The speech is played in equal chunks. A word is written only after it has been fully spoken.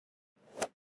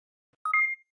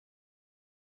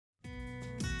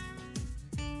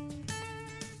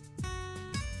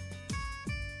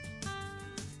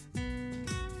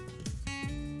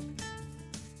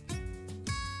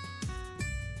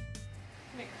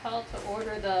Call to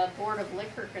order the Board of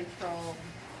Liquor Control.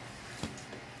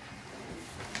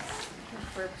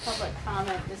 For public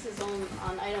comment, this is on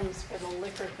items for the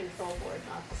Liquor Control Board,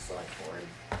 not the Select Board.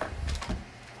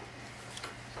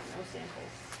 No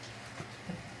samples.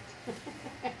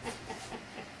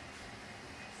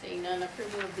 Seeing none,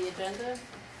 approval of the agenda?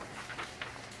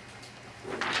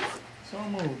 So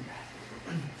moved.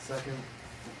 Second.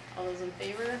 All those in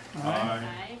favor? Aye.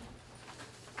 Aye.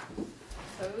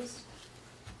 Opposed?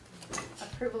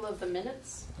 Approval of the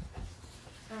minutes?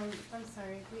 I'm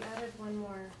sorry, we added one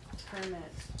more permit.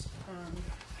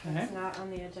 Okay. It's not on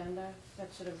the agenda. I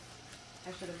should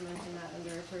have mentioned that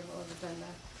under approval of agenda.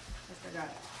 I forgot.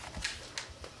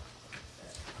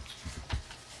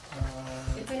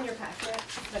 It's in your packet,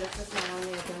 but it's just not on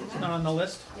the agenda. It's not on the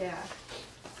list? Yeah.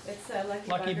 It's a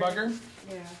Lucky Bugger?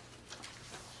 Yeah.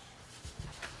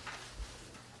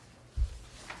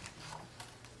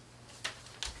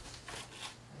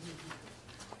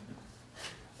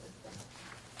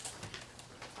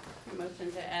 A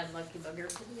motion to add Lucky Bugger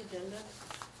to the agenda?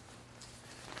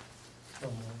 So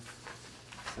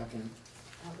moved. Second.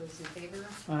 All those in favor?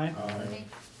 Aye.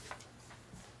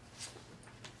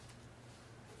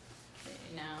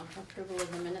 Okay, now approval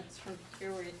of the minutes from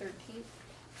February 13th.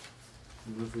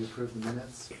 Move we approve the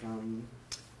minutes from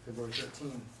February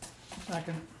 13.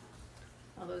 Second.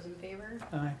 All those in favor?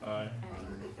 Aye. Aye.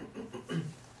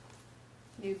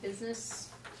 New business.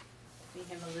 We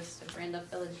have a list of Randolph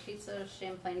Village Pizza,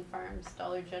 Champlain Farms,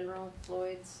 Dollar General,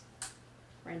 Floyd's,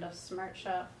 Randolph Smart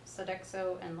Shop,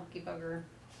 Sodexo, and Lucky Bugger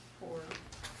for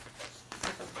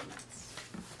liquor permits.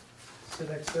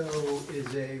 Sodexo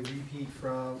is a repeat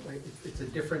from, it's a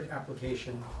different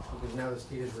application because now the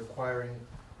state is requiring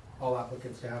all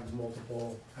applicants to have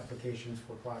multiple applications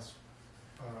for class,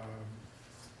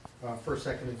 first,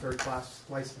 second, and third class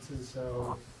licenses.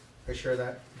 So I share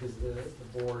that because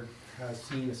the board has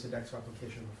seen a Sodexo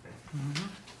application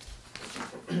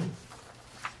before.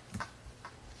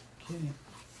 Okay.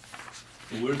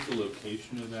 Where's the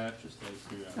location of that, just out of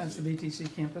curiosity? That's the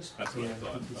BTC campus. That's what I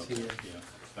thought. BTC, Okay, yeah.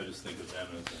 I just think of them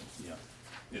as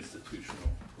a, institutional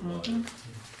provider.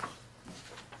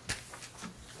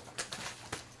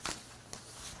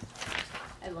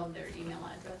 I love their email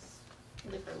address,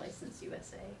 Liquor License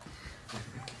USA.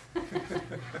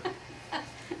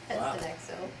 That's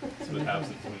Sodexo. That's what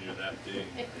happens when you're that big.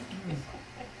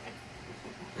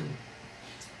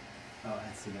 Oh,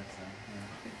 I see that.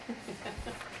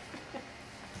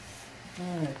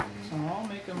 All right, so I'll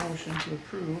make a motion to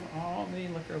approve all the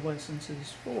liquor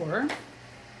licenses for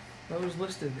those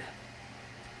listed.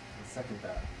 I'll second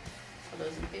that. All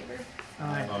those in favor?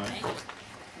 Aye. Opposed?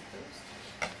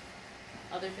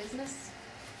 Other business?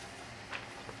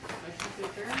 Motion to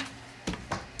adjourn?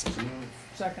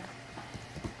 Second.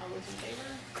 All those in favor?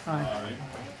 Aye.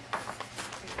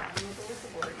 Removal with the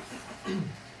board.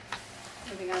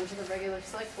 Moving on to the regular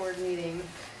select board meeting.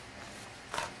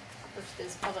 First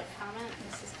is public comment.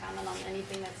 This is comment on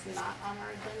anything that's not on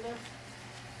our agenda.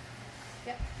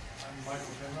 Yep. I'm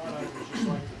Michael Finrod. I would just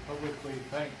like to publicly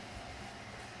thank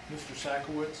Mr.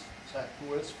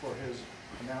 Sakowitz for his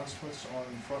announcements on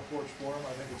Front Porch Forum.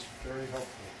 I think it's very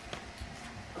helpful.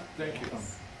 Thank you.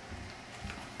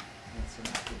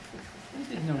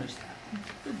 I did notice that.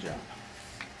 Good job.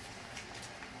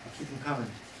 I'll keep them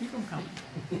coming. Keep them coming.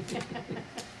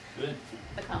 Good.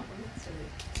 The compliments or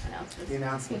the announcements? The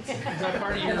announcements. Is that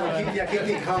part of your, Keep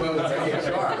the compliments.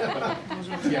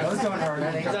 Sure. Yeah, those don't hurt.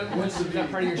 is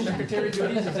that part of your secretary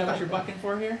duties? Is that what you're bucking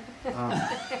for here?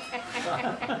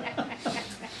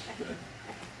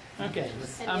 Okay, I'm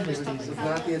just Any other It's teasing.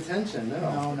 not the attention,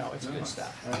 no. No, it's good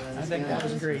stuff. I I think that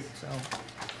was great, so.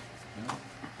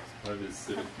 Part of his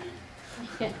civic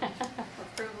duty.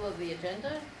 Approval of the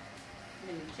agenda?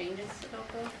 Any changes to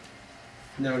Dopo?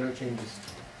 No changes.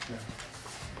 No.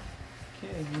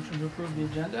 Okay, motion to approve the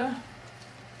agenda.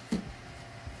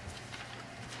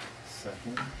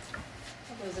 Second.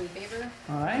 All those in favor?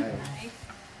 Aye. Aye.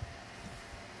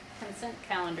 Consent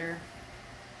calendar.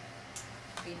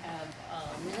 We have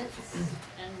minutes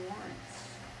and warrants.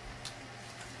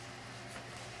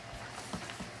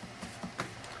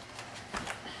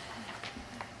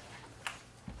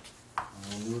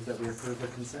 I'll move that we approve the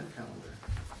consent calendar.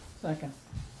 Second.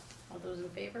 All those in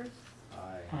favor?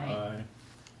 Aye. Aye.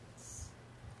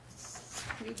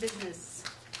 New business.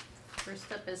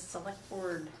 First up is select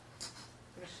board,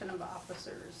 election of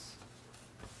officers.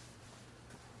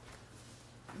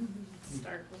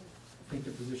 Start with, I think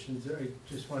the positions, I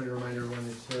just wanted to remind everyone,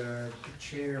 it's the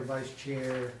chair, vice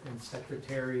chair, and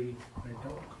secretary. I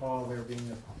don't recall there being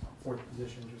a fourth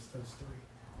position, just those three.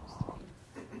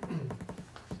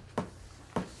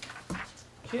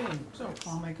 Okay, so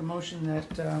I'll make a motion that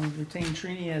retain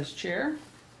Trini as chair.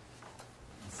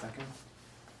 Second?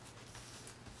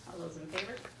 All those in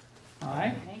favor?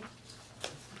 Aye.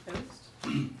 Opposed?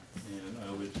 And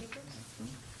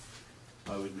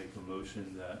I would make a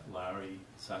motion that Larry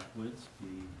Sakowitz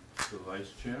be the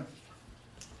vice chair.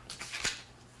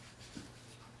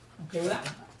 Okay with that?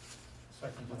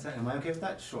 What's that? Am I okay with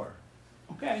that? Sure.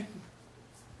 Okay.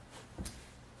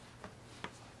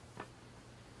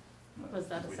 Was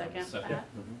that a We have second, second. Pat?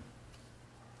 Mhm.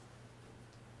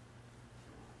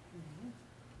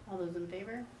 All those in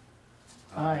favor?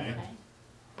 Aye.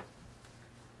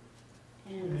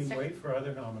 And We wait for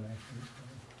other nominations.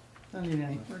 Don't need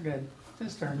any, we're good.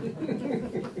 His turn.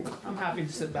 I'm happy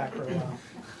to sit back for a while.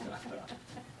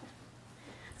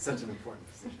 Such an important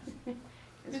position.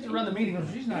 I get to run the meeting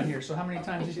when she's not here, so how many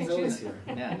times do you think She's always she's? here.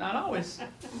 Yeah, not always.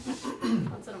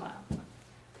 once in a while.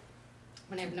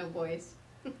 When I have no boys.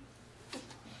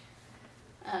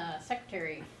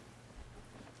 Secretary.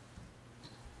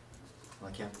 Well,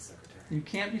 I can't be secretary. You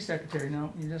can't be secretary,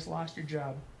 no, you just lost your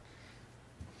job.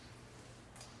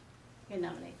 You can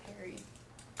nominate Perry.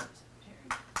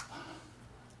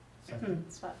 Secretary.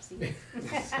 Swap seats.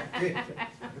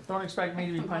 Don't expect me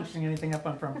to be punching anything up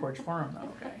on Front Porch Forum though,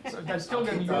 okay? So that's still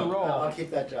gonna be your I'll role.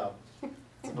 keep that job.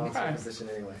 It's a volunteer Okay. position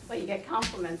anyway. Well, you get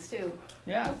compliments too.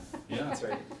 Yeah, Yeah. That's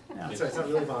right. yeah, That's right, it's not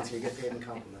really volunteer, you get paid in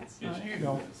compliments. Oh, there you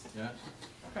go. Yeah.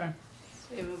 okay.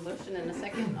 So we have a motion and a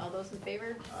second. All those in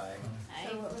favor? Aye.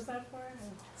 So what was that for?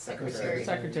 Secretary.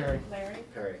 Secretary. Larry?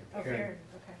 Perry. Oh, Perry. Perry,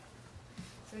 okay.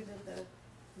 So we did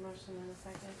the motion in a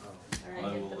second. Oh. All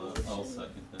I right, get the will, I'll motion.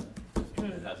 second that.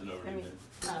 It hasn't already been.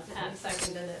 Pat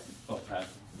seconded it. Oh, Pat.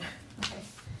 Okay.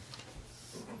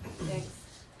 Thanks.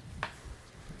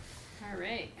 All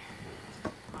right.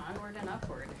 Onward and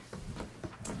upward.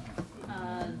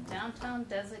 Downtown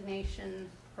designation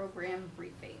program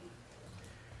briefing.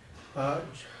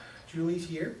 Julie's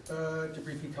here to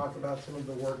briefly talk about some of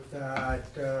the work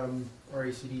that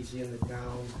RACDC and the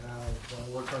town have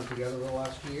worked on together the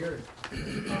last year.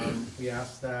 We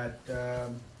asked that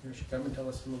you should come and tell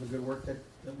us some of the good work that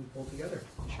we pulled together,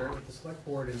 share it with the select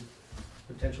board, and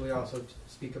potentially also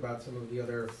speak about some of the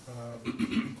other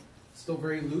still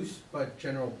very loose but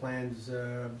general plans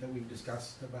that we've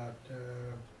discussed about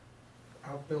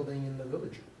outbuilding in the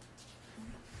village.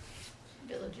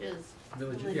 Villages.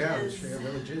 Villages, yeah, I'm sure,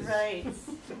 villages. Right.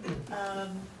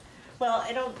 Well,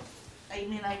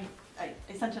 I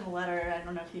sent him a letter, I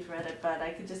don't know if you've read it, but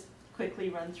I could just quickly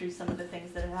run through some of the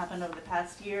things that have happened over the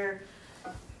past year.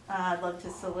 I'd love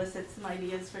to solicit some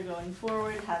ideas for going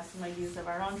forward, have some ideas of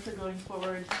our own for going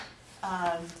forward,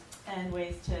 and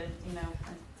ways to,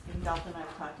 Dolph and I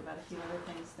have talked about a few other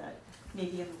things that may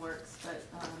be in the works, but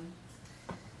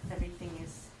everything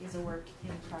is a work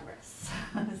in progress.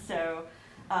 So,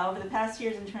 over the past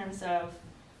years, in terms of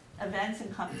events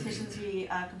and competitions, we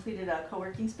completed a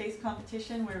co-working space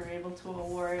competition where we were able to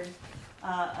award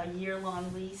a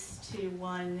year-long lease to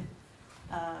one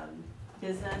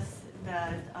business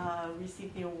that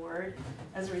received the award.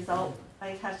 As a result, I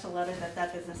attached a letter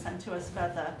that business sent to us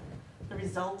about the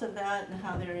result of that and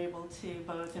how they're able to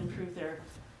both improve their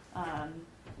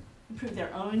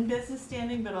own business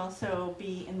standing, but also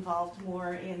be involved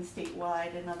more in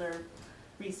statewide and other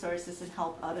resources and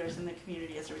help others in the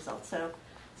community as a result. So it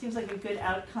seems like a good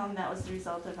outcome. That was the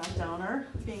result of our donor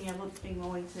being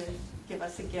willing to give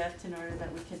us a gift in order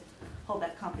that we could hold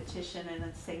that competition and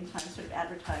at the same time sort of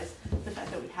advertise the fact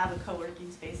that we have a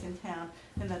co-working space in town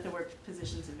and that there were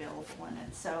positions available in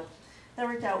it. So that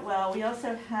worked out well. We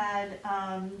also had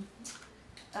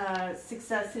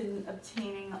success in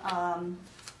obtaining a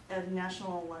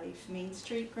National Life Main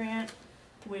Street grant,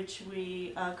 which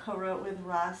we co-wrote with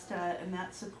Rasta, and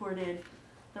that supported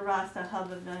the Rasta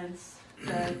Hub events,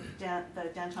 the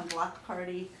Downtown Block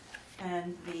Party,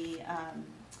 and the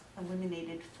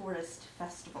Illuminated Forest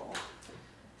Festival.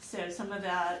 So some of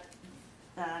that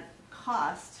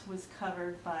cost was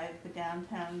covered by the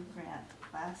downtown grant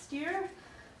last year.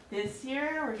 This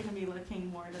year, we're going to be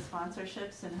looking more to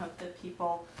sponsorships and hope that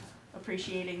people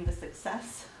appreciating the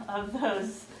success of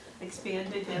those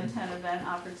expanded downtown event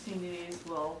opportunities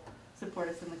will support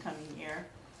us in the coming year.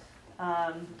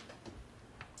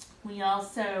 We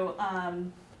also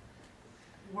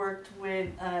worked with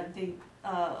the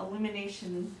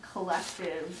Illumination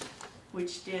Collective,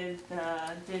 which did the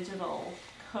digital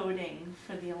coding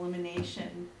for the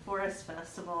Illumination Forest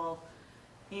Festival,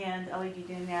 and LED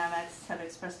Dynamics have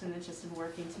expressed an interest in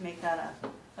working to make that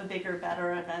a bigger,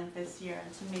 better event this year,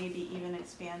 and to maybe even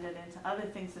expand it into other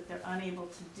things that they're unable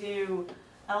to do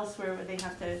elsewhere, where they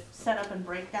have to set up and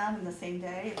break down in the same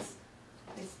day.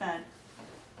 They spent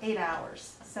 8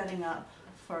 hours setting up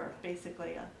for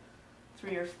basically a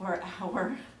 3 or 4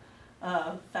 hour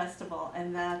festival,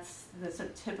 and that's sort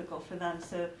of typical for them.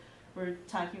 So we're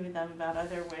talking with them about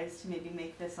other ways to maybe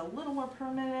make this a little more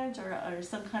permanent, or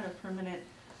some kind of permanent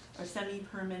or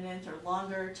semi-permanent or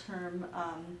longer term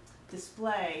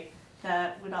display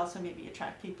that would also maybe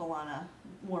attract people on a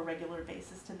more regular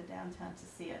basis to the downtown to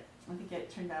see it. I think it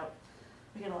turned out,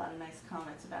 we get a lot of nice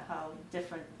comments about how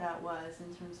different that was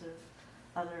in terms of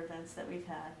other events that we've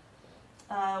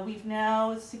had. We've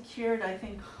now secured, I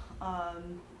think, all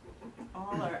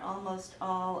or almost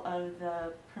all of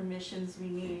the permissions we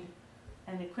need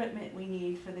and equipment we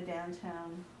need for the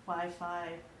downtown Wi-Fi,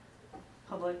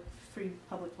 free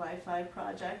public Wi-Fi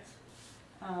project.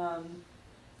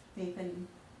 Nathan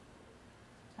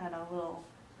had a little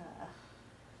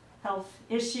health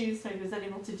issue, so he was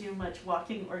unable to do much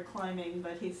walking or climbing,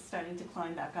 but he's starting to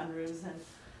climb back on roofs, and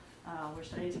we're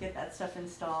starting to get that stuff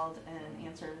installed and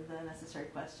answer the necessary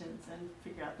questions and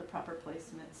figure out the proper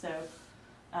placement. So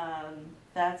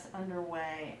that's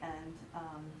underway, and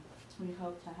we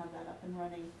hope to have that up and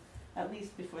running at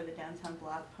least before the downtown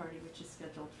block party, which is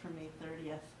scheduled for May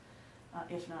 30th,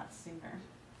 if not sooner.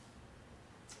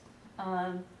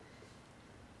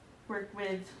 Work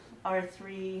with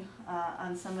R3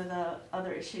 on some of the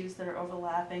other issues that are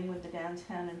overlapping with the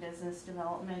downtown and business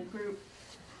development group.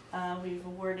 We've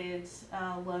awarded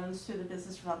loans through the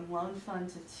Business Revolving Loan Fund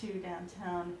to 2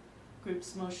 downtown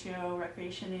groups, Moshio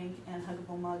Recreation Inc. and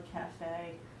Huggable Mug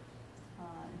Cafe.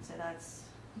 And so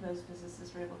those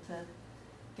businesses were able to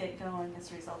get going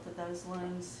as a result of those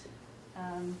loans.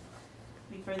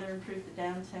 We further improved the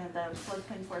downtown, the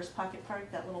floodplain forest pocket park,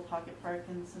 that little pocket park,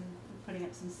 and putting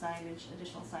up some signage,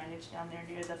 additional signage down there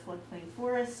near the floodplain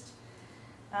forest.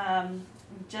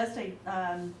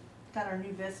 Got our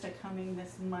new Vista coming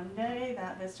this Monday.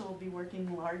 That Vista will be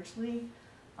working largely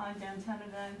on downtown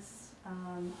events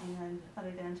and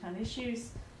other downtown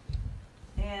issues.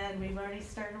 And we've already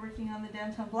started working on the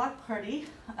downtown block party.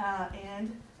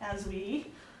 And as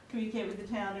we communicate with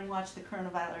the town and watch the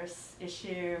coronavirus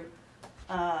issue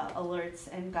alerts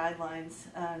and guidelines.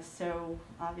 So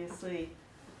obviously,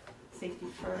 safety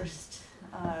first,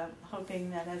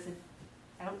 hoping that as an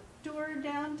outdoor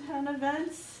downtown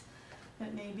events,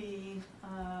 that maybe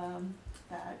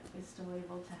that is still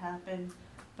able to happen,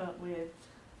 but with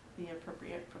the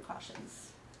appropriate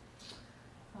precautions.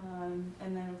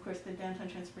 And then of course the downtown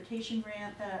transportation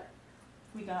grant that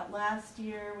we got last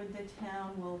year with the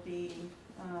town will be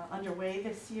underway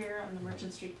this year on the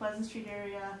Merchant Street, Pleasant Street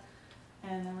area.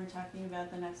 And then we're talking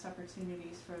about the next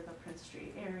opportunities for the Prince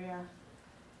Street area,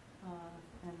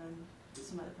 and then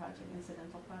some other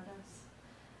incidental projects.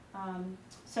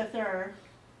 So if there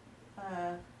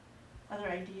are other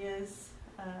ideas,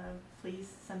 please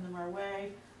send them our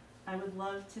way. I would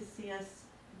love to see us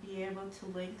be able to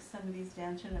link some of these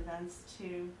downtown events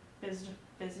to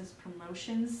business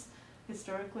promotions.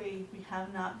 Historically, we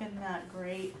have not been that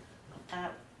great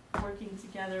at working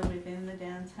together within the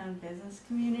downtown business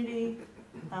community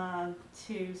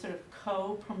to sort of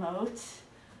co-promote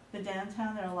the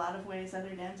downtown. There are a lot of ways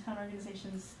other downtown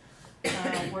organizations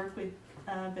work with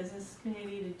business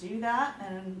community to do that,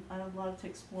 and I would love to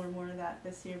explore more of that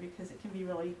this year because it can be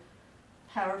really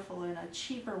powerful in a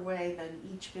cheaper way than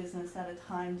each business at a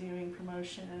time doing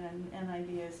promotion and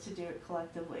ideas to do it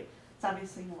collectively. It's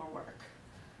obviously more work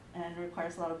and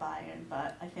requires a lot of buy-in,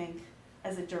 but I think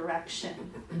as a direction,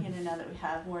 now that we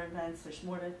have more events, there's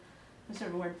sort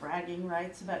of more bragging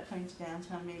rights about coming to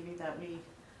downtown, maybe that we,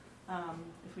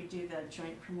 if we do the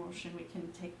joint promotion, we can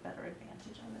take better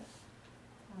advantage of it.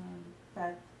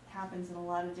 That happens in a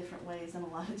lot of different ways in a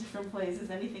lot of different places,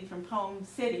 anything from Poem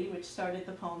City, which started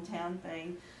the Poem Town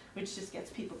thing, which just gets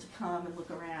people to come and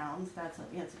look around.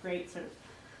 It's a great sort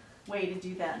of way to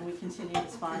do that, and we continue to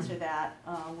sponsor that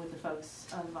with the folks,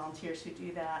 the volunteers who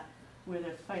do that. We're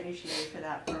the fiduciary for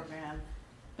that program.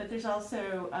 But there's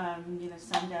also,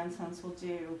 some downtowns will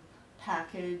do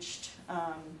packaged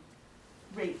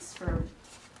rates for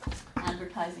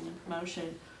advertising and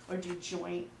promotion, or do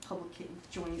joint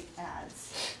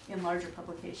ads in larger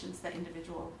publications that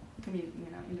individual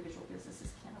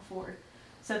businesses can't afford.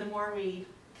 So the more we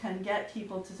can get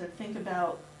people to sort of think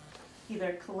about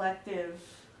either collective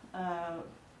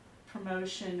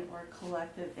promotion or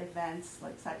collective events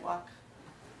like sidewalk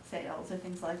sales or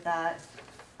things like that,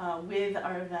 with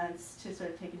our events to sort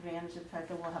of take advantage of the fact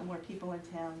that we'll have more people in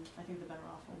town, I think the better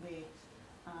off we'll be.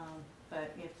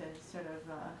 But we have to sort of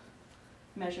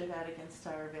measure that against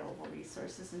our available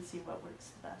resources and see what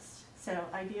works best. So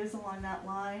ideas along that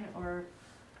line, or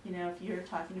if you're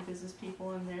talking to business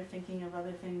people and they're thinking of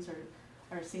other things, or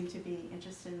or seem to be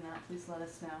interested in that, please let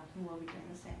us know, and we'll be doing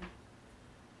the same.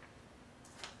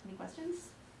 Any questions?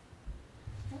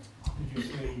 Did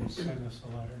you say you'd send us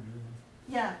a letter, Julie?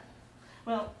 Yeah,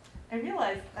 well, I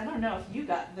realized, I don't know if you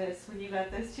got this when you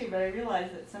got this too, but I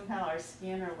realized that somehow our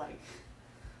scanner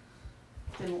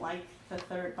didn't like the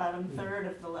bottom third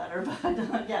of the letter,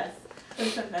 but yes, I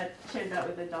sent that, shared that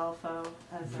with Adolfo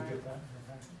as Did you our. get that in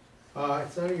your packet?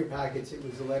 It's not in your packets, it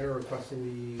was a letter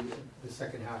requesting the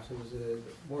second half, so it was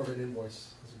more of an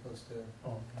invoice as opposed to, Oh,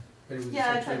 okay. but it was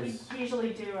Yeah, it's essentially. like we usually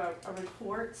do a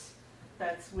report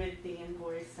that's with the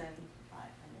invoice, and I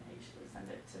usually send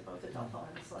it to both Adolfo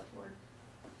and the select board.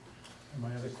 And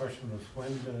my other question was,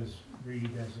 when does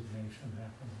redesignation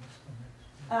happen? What's the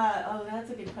next one? Oh, that's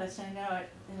a good question. I know it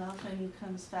often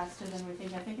comes faster than we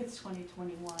think. I think it's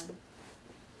 2021.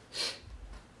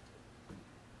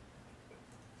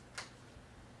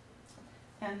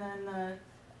 And then,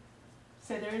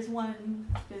 so there is one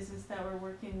business that we're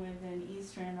working with in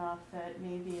East Randolph that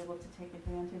may be able to take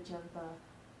advantage of the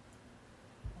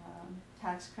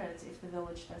tax credits if the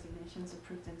village designation is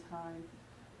approved in time.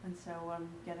 And so I'm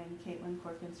getting Caitlin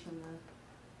Corkins from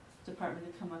the department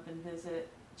to come up and visit,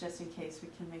 just in case we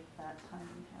can make that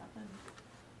timing happen.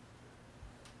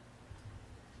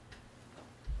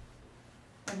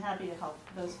 I'm happy to help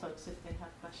those folks if they have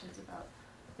questions about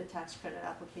the tax credit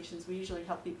applications. We usually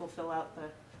help people fill out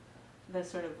the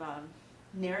sort of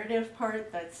narrative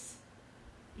part that's,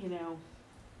 you know,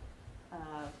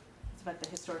 it's about the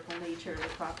historical nature of the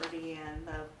property and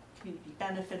the community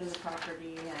benefit of the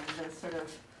property and the sort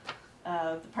of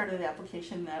the part of the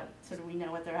application that sort of we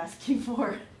know what they're asking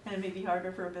for, and it may be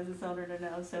harder for a business owner to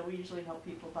know, so we usually help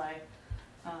people by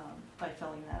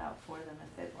filling that out for them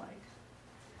if they'd like.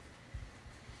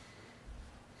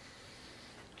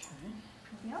 Okay.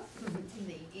 Anything else?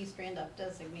 The East Randolph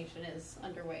designation is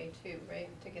underway too, right,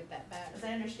 to get that back? As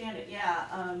I understand it,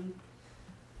 yeah,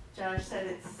 Josh said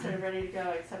it's sort of ready to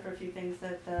go, except for a few things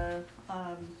that the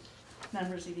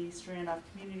members of the East Randolph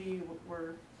community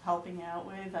were helping out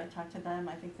with. I talked to them,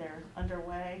 I think they're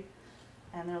underway,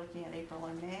 and they're looking at April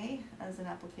or May as an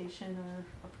application or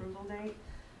approval date.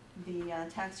 The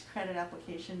tax credit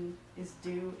application is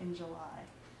due in July,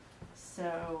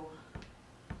 so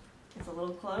it's a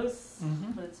little close,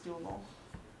 Mhm. but it's doable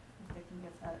if they can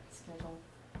get that scheduled.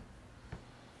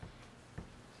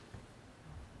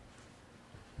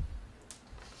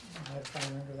 I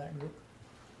remember that group.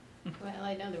 Well,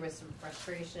 I know there was some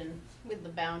frustration with the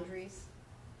boundaries.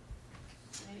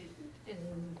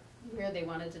 And where they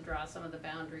wanted to draw some of the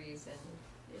boundaries,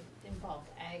 and it involved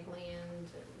ag land,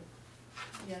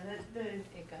 and Yeah,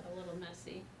 it got a little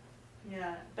messy.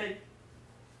 yeah, but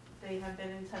they have been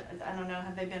in touch, I don't know,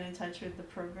 have they been in touch with the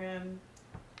program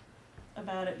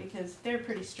about it? Because they're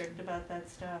pretty strict about that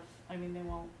stuff. I mean, they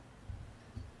won't,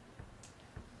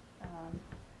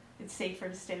 it's safer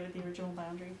to stay with the original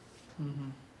boundary. Mm-hmm.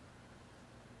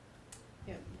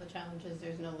 Yeah, the challenge is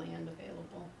there's no land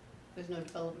available, there's no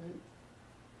development,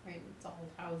 right, it's all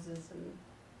houses and,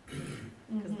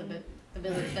 because the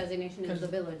village designation is the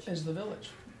village. Is the village,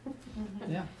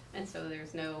 Mhm. yeah, And so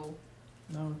there's no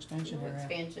no expansion area.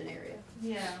 expansion area.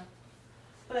 Yeah,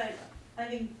 but I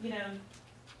think, you know,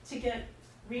 to get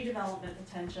redevelopment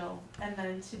potential and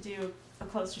then to do a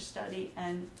closer study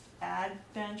and add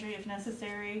boundary if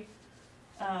necessary,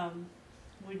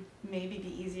 would maybe be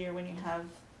easier when you have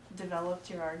developed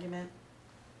your argument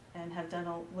and have done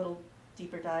a little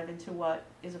deeper dive into what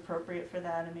is appropriate for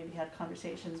that and maybe had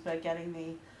conversations, but getting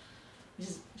the,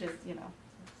 just, you know,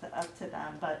 it's up to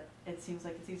them, but it seems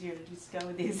like it's easier to just go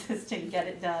with the existing, get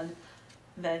it done,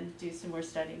 than do some more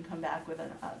study and come back with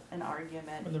an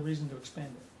argument. With a reason to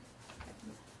expand it.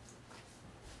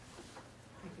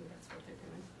 I think that's what they're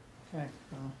doing. Okay,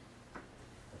 well,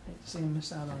 hate to see them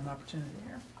miss out on an opportunity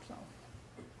here, so.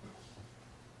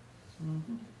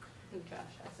 Mhm. I think Josh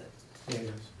has it. Yeah,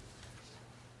 it is.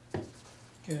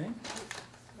 Okay,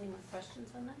 Any more questions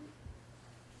on that?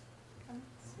 Comments?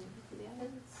 Anything from the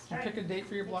audience? so pick a date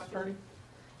for your block party.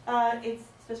 It's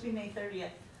supposed to be May 30th.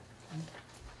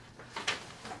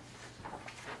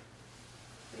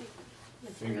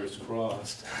 Great. Fingers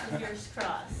crossed. Fingers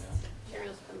crossed.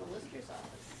 Materials from the lister's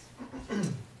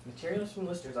office. Materials from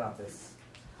Lister's office.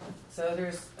 So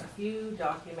there's a few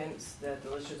documents that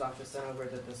the Lister's office sent over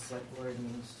that the select board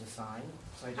needs to sign.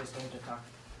 So I just need to talk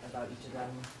about each of them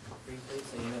briefly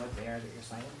so you know what they are that you're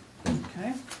signing.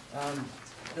 Okay,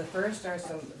 The first are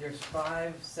there's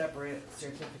 5 separate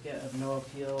certificate of no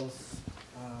appeals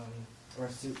or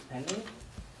suit pending.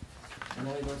 And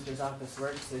the way the Lister's office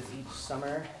works is each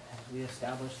summer we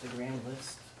establish the grand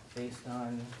list based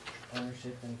on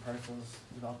ownership and parcels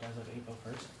developed as of April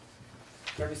 1st.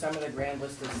 every summer the grand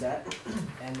list is set,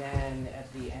 and then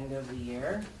at the end of the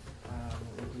year,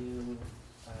 we do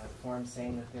forms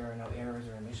saying that there are no errors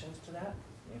or omissions to that.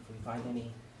 If we find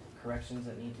any corrections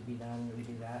that need to be done, we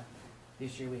do that.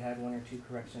 This year we had 1 or 2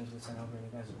 corrections we sent over, and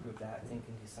you guys approved that, I think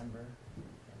in December,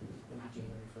 maybe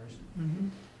January 1st. Mm-hmm.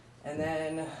 And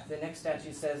then the next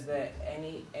statute says that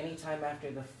any time after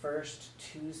the first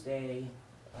Tuesday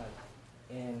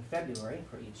in February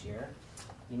for each year,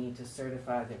 you need to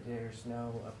certify that there's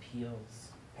no appeals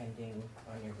pending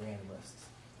on your grand lists.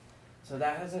 So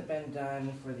that hasn't been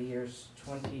done for the years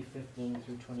 2015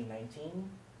 through 2019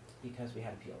 because we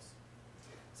had appeals.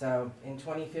 So in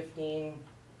 2015,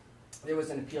 there was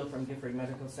an appeal from Gifford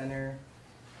Medical Center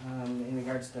in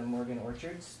regards to Morgan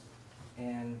Orchards,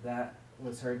 and that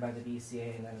was heard by the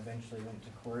DCA and then eventually went to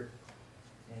court.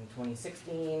 In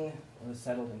 2016, it was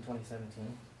settled in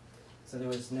 2017. So there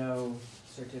was no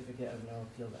certificate of no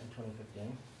appeal in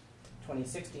 2015.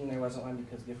 2016, there wasn't one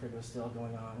because Gifford was still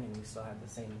going on and we still had the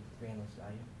same grand list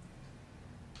value.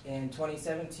 In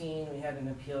 2017, we had an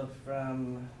appeal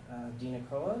from Dina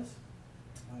Colas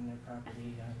on their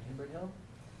property on Hibbert Hill,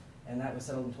 and that was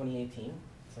settled in 2018.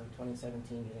 So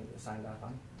 2017 didn't get signed off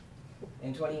on.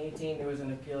 In 2018, there was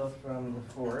an appeal from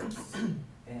the Fords,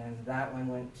 and that one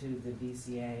went to the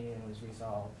DCA and was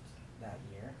resolved that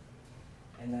year.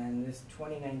 And then this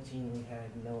 2019, we had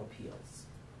no appeals.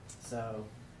 So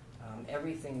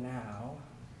everything now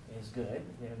is good.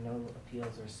 We have no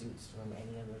appeals or suits from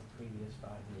any of the previous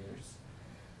 5 years.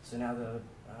 So now the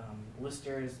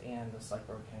listers and the select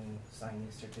board can sign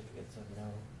these certificates of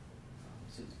no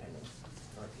suits pending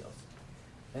or appeals.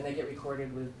 Then they get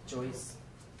recorded with Joyce,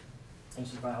 and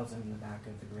she files them in the back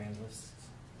of the grand list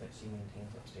that she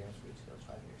maintains upstairs for each of those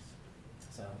 5 years.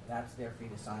 So that's there for you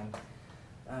to sign.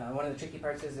 One of the tricky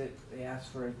parts is that they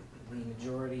ask for the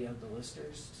majority of the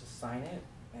listers to sign it,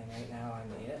 and right now I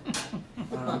made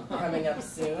it. Coming up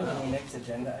soon on the next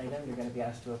agenda item, you're going to be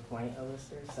asked to appoint a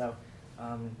lister. So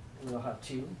we'll have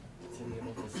 2 to be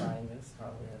able to sign this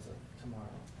probably as of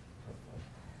tomorrow,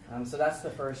 hopefully. So that's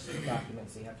the first document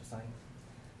that you have to sign.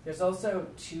 There's also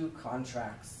 2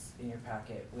 contracts in your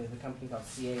packet with a company called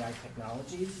CAI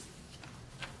Technologies.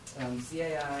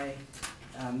 CAI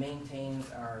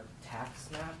maintains our tax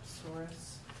maps for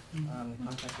us. The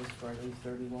contract is for, I believe,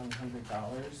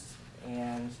 $3,100,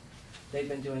 and they've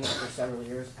been doing it for several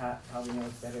years. Pat probably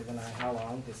knows better than I how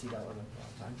long, because he dealt with them for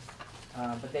a long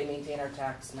time. But they maintain our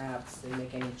tax maps. They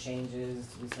make any changes.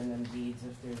 We send them deeds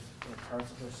if there's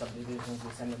parcels or subdivisions.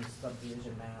 We send them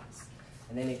subdivision maps,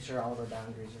 and they make sure all of our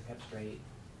boundaries are kept straight.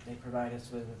 They provide us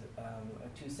with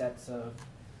 2 sets of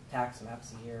tax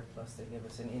maps a year, plus they give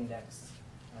us an index,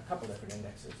 a couple different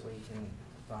indexes where you can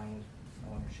find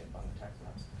ownership on the tax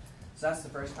maps. So that's the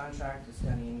first contract. It's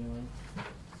done annually.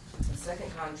 The second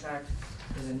contract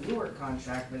is a newer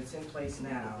contract, but it's in place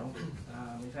now.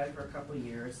 We've had it for a couple of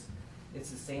years. It's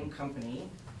the same company,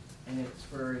 and it's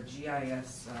for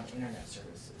GIS internet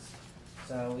services.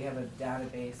 So we have a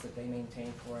database that they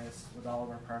maintain for us with all of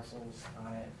our parcels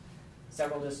on it.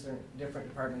 Several different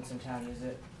departments in town use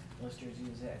it. Listers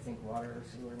use it. I think water,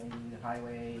 sewer, maybe the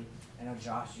highway. I know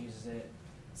Josh uses it.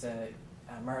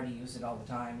 Marty uses it all the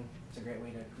time. It's a great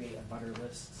way to create a butter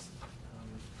list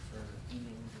for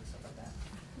meetings and stuff like that.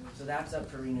 So that's up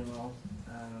for renewal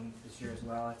this year as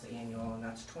well. That's annual, and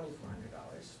that's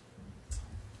 $2,400.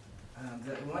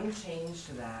 The one change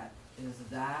to that is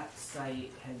that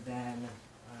site had been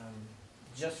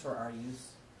just for our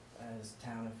use as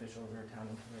town officials or town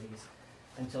employees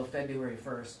until February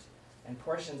 1st, and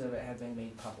portions of it have been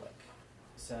made public.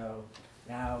 So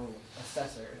now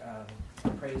assessors,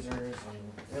 appraisers,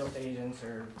 and real estate agents,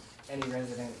 or any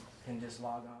resident can just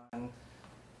log on,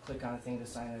 click on a thing to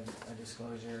sign a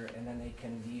disclosure, and then they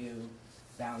can view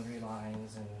boundary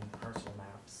lines and parcel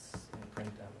maps and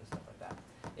print them and stuff like that.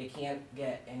 It can't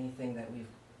get anything that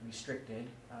we've restricted.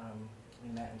 We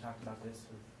met and talked about this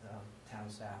with town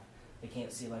staff. They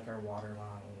can't see like our water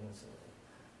lines,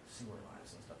 sewer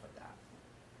lines, and stuff like that.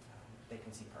 They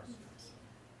can see parcel maps.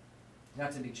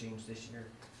 That's a big change this year,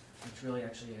 which really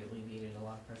actually alleviated a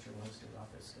lot of pressure in the lister's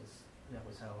office, because we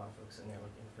always had a lot of folks in there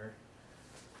looking for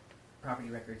property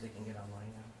records they can get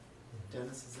online now.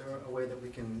 Dennis, is there a way that we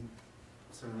can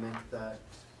sort of make that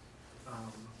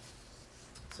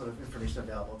sort of information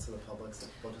available to the public, so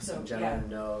people just in general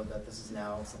know that this is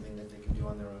now something that they can do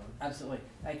on their own? Absolutely.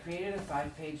 I created a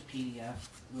 5-page PDF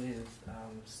with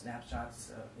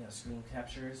snapshots, screen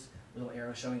captures, little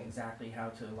arrows showing exactly how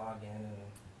to log in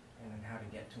and how to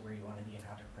get to where you want to be and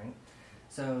how to print.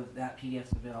 So that PDF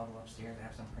is available upstairs. I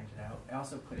have some printed out. I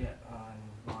also put it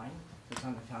online. It's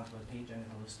on the town's webpage under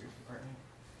the listers department.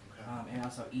 And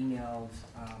also emailed,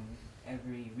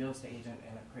 every real estate agent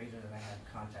and appraiser that I had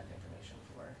contact information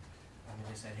for. And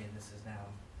just said, hey, this is now,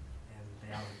 and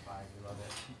they all replied, we love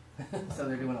it. So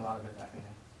they're doing a lot of it that,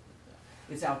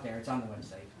 it's out there, it's on the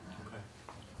website. Okay.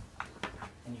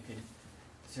 And you could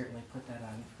certainly put that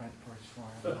on Front Porch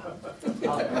Forum.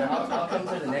 I'll come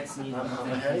to the next meeting.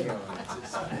 There you go.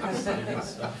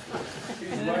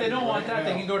 And if they don't want that,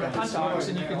 they can go to Hunt Docs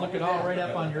and you can look it all right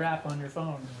up on your app on your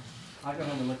phone. I'll go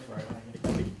home and look for it.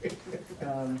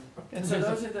 And so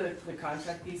those are the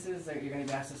contract pieces that you're going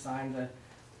to be asked to sign. The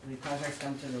contracts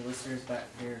come to the listers, but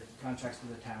they're contracts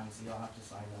with the town, so you'll have to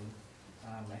sign them.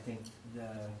 I think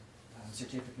the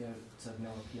certificates of no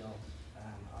appeal,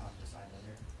 I'll have to sign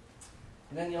later.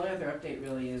 And then the only other update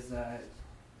really is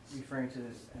referring to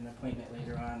an appointment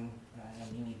later on.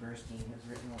 Mimi Burstein has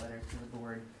written a letter to the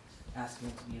board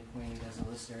asking to be appointed as a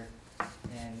lister.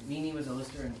 And Mimi was a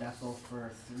lister in Bethel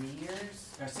for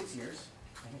 6 years.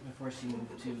 I think before she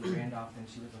moved to Randolph, and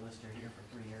she was a lister here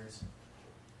for 3 years.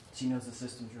 She knows the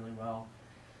systems really well.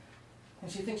 And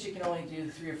she thinks she can only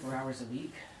do 3 or 4 hours a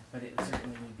week, but it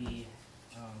certainly would be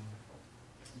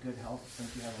good help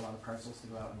since you have a lot of parcels to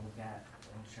go out and look at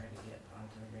and try to get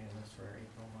onto the grading list for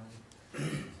April 1.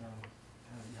 So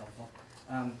that would be helpful.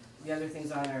 The other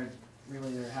things on are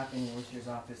really that are happening in Lister's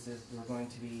office is we're going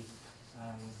to be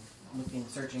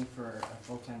searching for a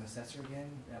full-time assessor again.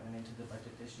 That went into the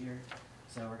budget this year.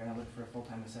 So we're going to look for a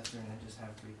full-time assessor and then just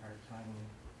have 3 part-time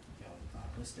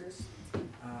listers.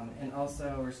 And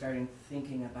also we're starting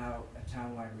thinking about a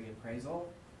town-wide reappraisal.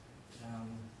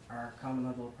 Our common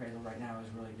level appraisal right now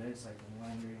is really good. It's like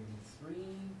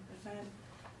 103%.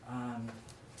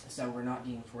 So we're not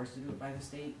being forced to do it by the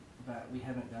state, but we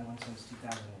haven't done one since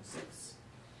 2006.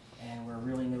 And we're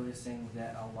really noticing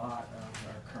that a lot of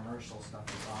our commercial stuff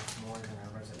is off more than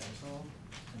our residential,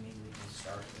 so maybe we can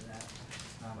start with that.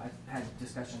 I've had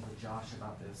discussions with Josh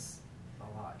about this a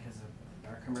lot because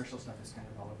our commercial stuff is kind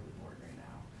of all over the board right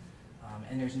now.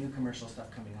 And there's new commercial stuff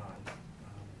coming on.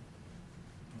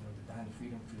 Behind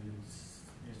Freedom Foods,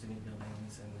 there's the new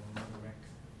buildings and another rec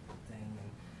thing,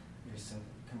 and there's some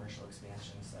commercial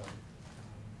expansion, so I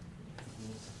think we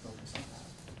need to focus on that.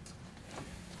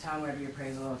 Townwide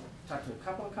reappraisal, I've talked to a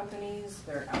couple of companies.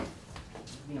 They're out,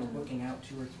 booking out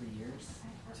 2 or 3 years.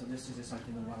 So this is just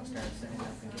something we want to start setting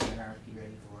up and getting an RFP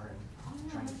ready for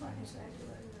and trying to find who's going to do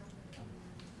it.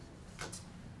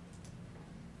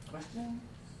 Question?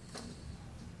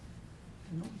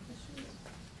 No.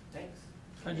 Thanks.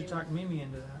 How'd you talk Mimi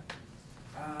into that?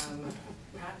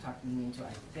 Pat talked me into,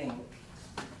 I think,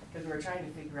 because we were trying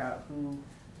to figure out who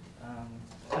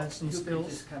Has some who skills.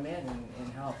 could just come in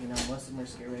and help. Most of them were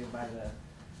scared by the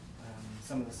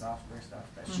some of the software stuff,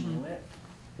 but she knew it,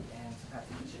 and so Pat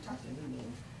said, you should talk to Mimi.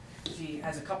 And she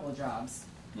has a couple of jobs,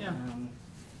 Yeah.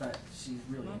 but she's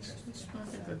really interested. I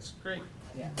think that's great.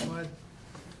 Yeah. I'm glad.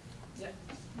 Yep.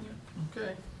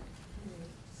 Okay.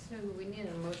 So we need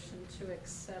a motion to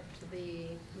accept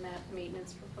the map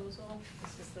maintenance proposal.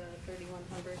 This is the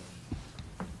 3,100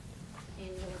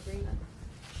 annual agreement.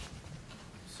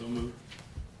 So moved.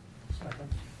 Second.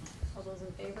 All those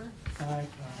in favor? Aye.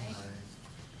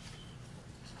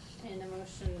 And a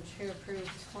motion to approve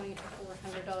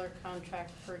 $2,400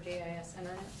 contract for JIS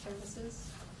internet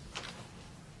services.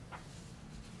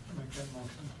 Make that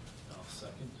motion. I'll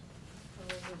second. All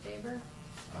those in favor?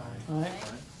 Aye.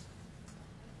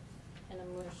 And a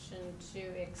motion to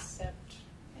accept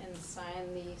and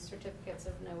sign the certificates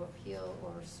of no appeal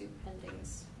or suit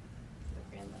pendings for the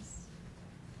grand list.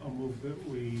 I'll move that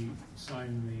we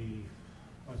sign the,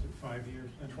 was it 5 years?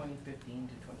 then? 2015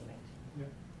 to 2019. Yeah,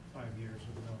 5 years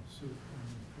of no suit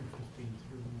from 15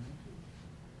 through 19.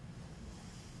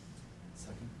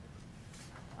 Second.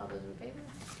 All those in favor?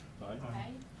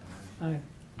 Aye. Aye.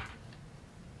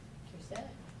 You're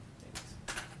set. Thanks.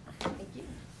 Thank you.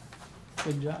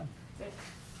 Good job. Good.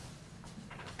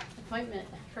 Appointment,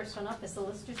 first one up is the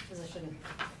lister's position.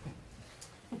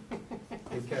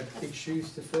 They've got big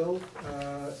shoes to fill.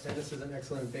 Dennis is an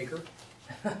excellent baker.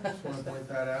 Just want to point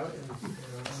that out. And,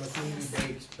 I'm a community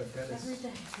bakes, but Dennis Every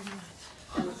day, pretty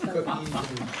much. cookies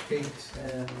and cakes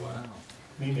and Wow.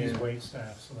 Mimi's wait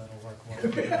staff, so that'll work well.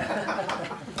 Be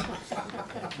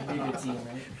a good team,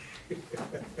 right?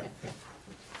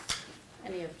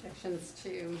 Any objections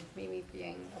to Mimi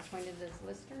being appointed as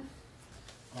lister?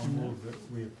 I'll move that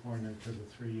we appoint her to the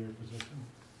 3-year position.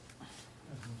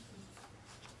 as listed.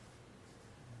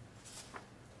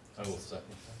 I will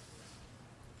second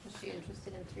Was she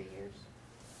interested in 3 years?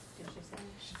 Did she say?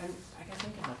 I got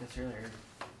thinking about this earlier.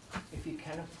 If you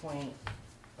can appoint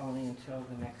only until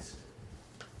the next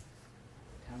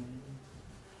town meeting,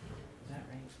 is that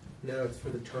right? No, it's for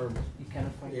the term. You can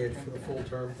appoint. Yeah, it's for the full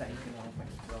term. I thought you could only appoint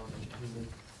for all of them.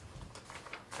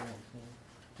 Alright, yeah.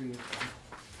 3 years.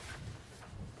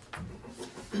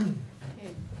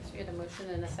 Okay, so we had a motion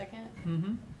and a second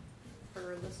Mm-hmm.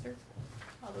 for Lister.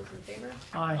 All those in favor?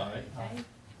 Aye. Aye.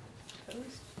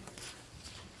 Opposed?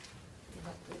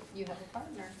 You have a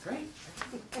partner. Great.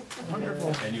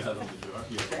 Wonderful. And you have a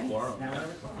majority, you have a Thanks. quorum. Now I have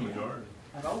a quorum. Majority.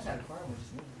 I've always had a quorum,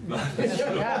 which is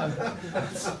me. Yeah.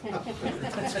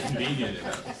 It's convenient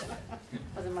enough.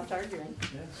 Wasn't much arguing.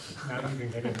 Now you can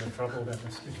get into trouble then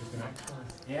this is the next one.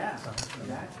 Yeah,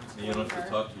 exactly. And you don't have to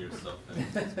talk to yourself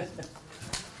then.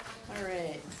 All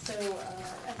right, so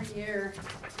every year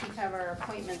we have our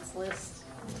appointments list,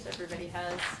 which everybody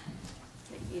has.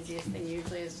 The easiest thing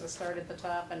usually is to start at the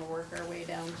top and work our way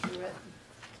down through it.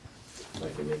 I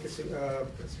can make a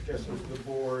suggestion to the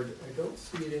board. I don't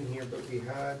see it in here, but we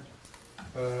had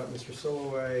Mr.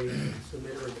 Soloway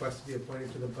submit a request to be appointed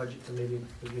to the budget committee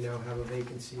because we now have a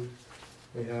vacancy.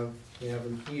 We have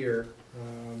him here.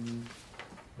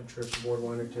 Not sure if the board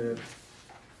wanted to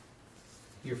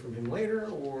hear from him later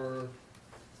or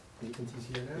vacancy's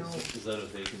here now. Is that a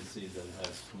vacancy that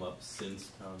has come up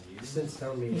since town meeting? Since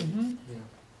town meeting, Mm-hmm.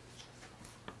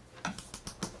 yeah.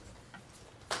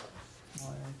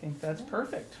 Well, I think that's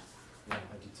perfect. Yeah, I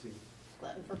do too.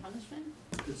 Glutton for punishment?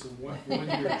 It's a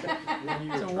one-year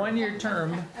It's a 1-year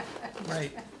term,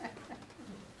 right.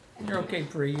 You're okay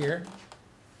for a year.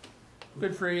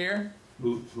 Good for a year.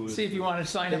 Who is, See if you want to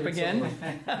sign up David again.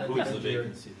 Soloway. who is the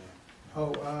vacancy there?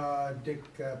 Oh, Dick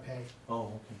Pay.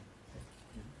 Oh,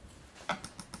 okay.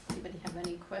 Anybody have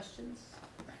any questions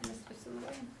for Mr.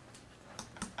 Silverway?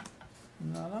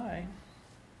 Not I.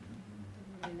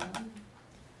 Anybody know?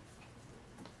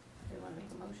 Do you want to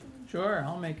make a motion? Sure,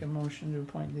 I'll make a motion to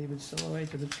appoint David Silloway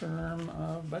to the term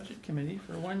of Budget Committee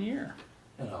for 1 year.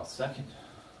 And I'll second.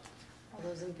 All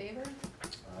those in favor?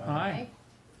 Aye.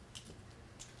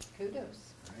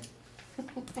 Kudos. Got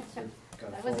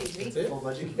a That was full- easy. That's it? Full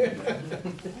budget. That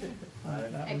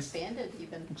was Expanded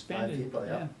even. expanded. people,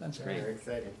 yeah. Yeah, that's great. Very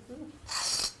exciting.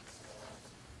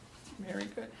 Very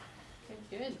good.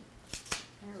 Good, good.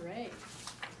 All right.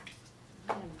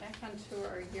 And back onto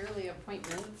our yearly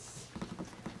appointments.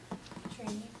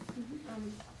 Training.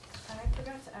 I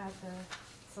forgot to add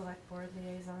the select board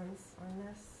liaisons on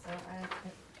this, so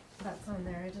that's on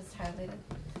there, I just highlighted.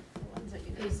 The ones that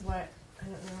you did. Is what, I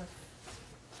don't know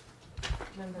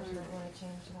if members might wanna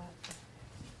change that.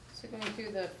 So going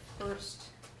through the first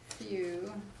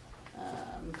few,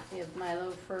 we have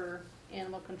Milo for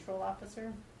Animal Control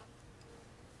Officer.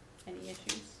 Any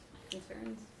issues,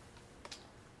 concerns?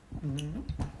 Mhm.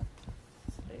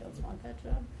 Somebody else want that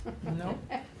job? No.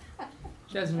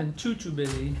 She hasn't been too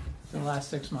busy for the last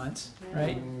 6 months,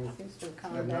 right? Seems to have I've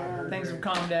calmed not down. heard Things have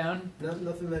calmed down.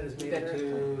 Nothing that has made it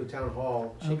to town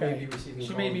hall. She may Okay. be receiving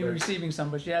She may be calls, but receiving some,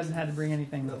 but she hasn't had to bring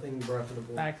anything nothing brought to the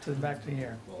board. back to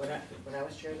here. When I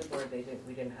was chair of the board,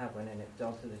 we didn't have one, and it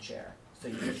fell to the chair. So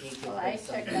you just need to. Well, I put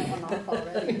some- checked that one off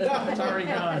already. It's already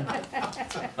gone.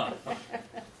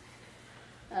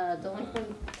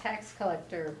 Delinquent tax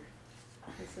collector.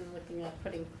 This is looking at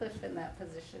putting Cliff in that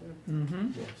position.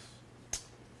 Mm-hmm. Yes.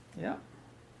 Yeah.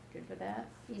 Good for that.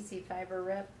 EC Fiber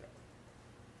rep,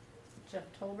 Jeff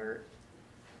Tolbert.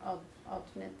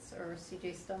 Alternates are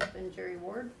CJ Stump and Jerry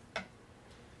Ward.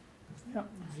 Yep.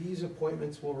 These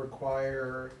appointments will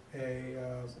require a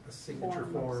signature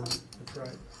Form form. of some- That's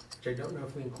right. Which I don't know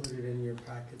if we included in your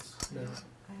packets. No.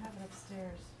 I have it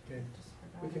upstairs, Okay. just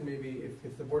We forgot. can maybe,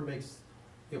 if the board makes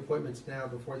the appointments now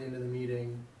before the end of the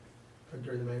meeting,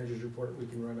 during the manager's report, we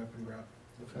can run up and grab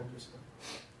the forms.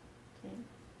 Okay.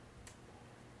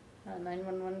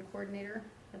 911 coordinator,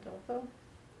 Adolfo.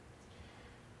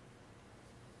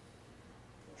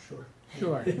 Sure.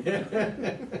 Sure.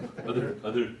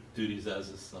 Other duties as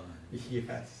assigned.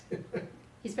 Yes.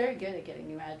 He's very good at getting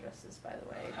new addresses, by the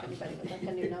way, if anybody would like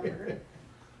a new number.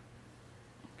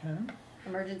 Okay.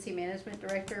 Emergency Management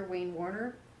Director, Wayne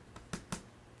Warner.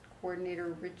 Coordinator,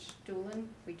 Rich Doolin.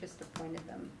 We just appointed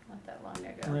them not that long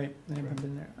ago. Right, they haven't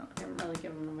been there. Haven't really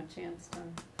given them a chance to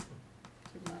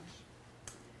too much.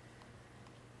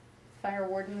 Fire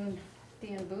Warden,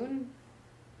 Dan Boone.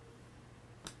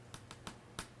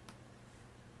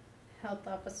 Health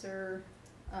Officer,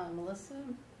 Melissa,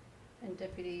 and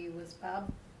Deputy was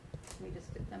Bob. We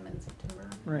just did them in September.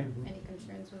 Right. Any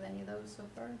concerns with any of those so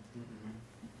far? Mm-mm.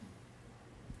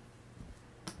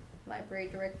 Library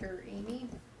Director, Amy.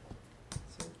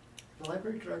 So, the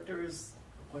library director is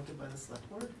appointed by the select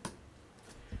board?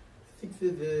 I think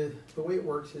the way it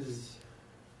works is,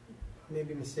 I may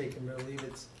be mistaken, but I believe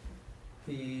it's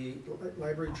the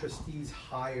library trustees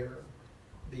hire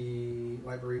the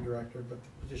library director, but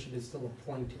the position is still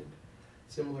appointed.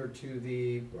 Similar to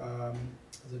the,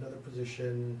 there's another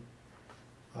position,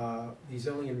 the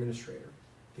zoning administrator.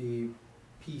 The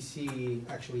PC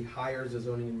actually hires a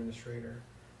zoning administrator,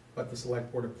 but the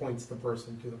select board appoints the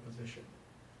person to the position.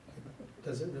 It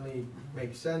doesn't really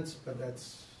make sense, but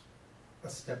that's a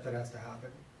step that has to happen.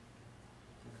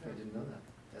 Okay, I didn't know that.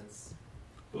 That's,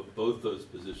 But both those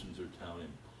positions are town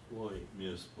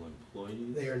municipal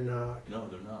employees? They are not, No,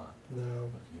 they're not. no.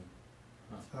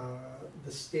 Okay.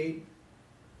 The state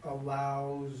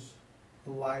allows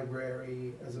the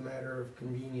library, as a matter of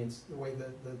convenience, the way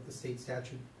the state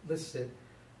statute lists it,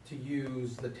 to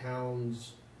use the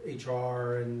town's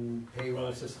HR and payroll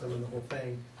Right. system and the whole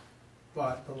thing.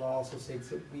 But the law also states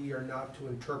that we are not to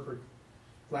interpret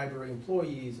library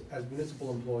employees as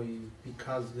municipal employees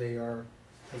because they are,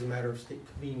 as a matter of state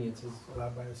convenience, is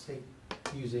allowed by the state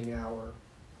using our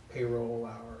payroll,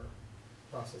 our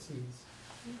processes.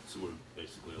 So we're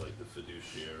basically like the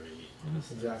fiduciary.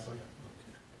 Exactly.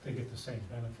 They get the same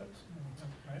benefits,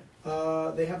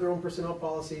 right? They have their own personnel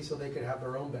policy, so they could have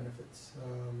their own benefits.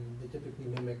 They typically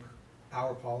mimic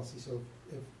our policy, so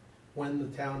when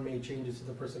the town made changes to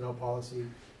the personnel policy,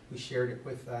 we shared it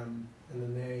with them, and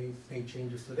then they made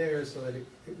changes to theirs so that it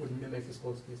would mimic as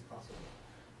closely as possible.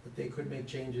 But they could make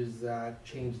changes that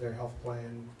change their health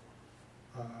plan,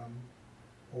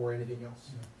 or anything else.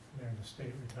 Yeah, they're in the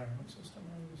state retirement system,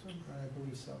 I would assume. I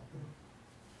believe so.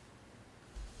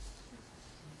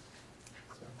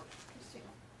 So, Interesting.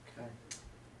 okay.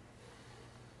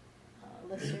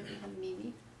 Lister and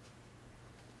Mimi.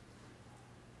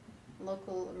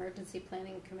 Local Emergency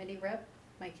Planning Committee rep,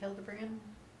 Mike Hildebrand.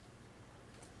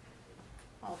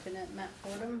 Alternate Matt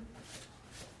Fordham.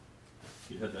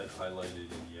 You had that highlighted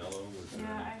in yellow, was there?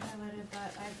 Yeah, I highlighted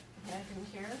that. I didn't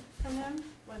hear from them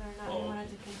whether or not Oh. they wanted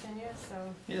to continue,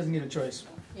 so. He doesn't get a choice.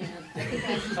 Yeah, I think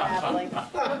I'm traveling.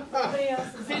 Nobody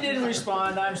else is. If he didn't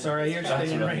respond, I'm sorry, you're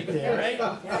staying right there,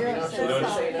 right? You're You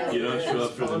upset. don't, you don't show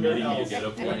up for the meeting, you get He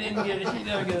appointed. he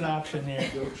never get an option here.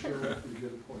 Don't show up, you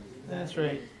get appointed. That's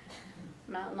right.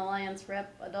 Mountain Alliance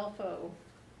rep, Adolfo.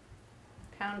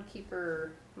 Pound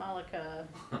keeper, Malika.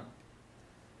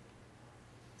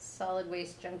 Solid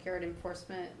waste junkyard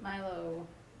enforcement, Milo.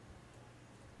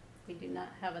 We do not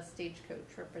have a stagecoach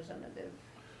representative.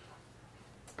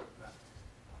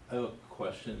 I have a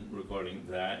question regarding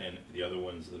that and the other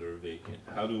ones that are vacant.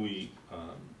 How do we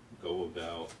go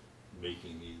about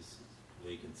making these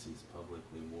vacancies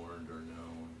publicly warned or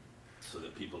known so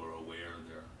that people are aware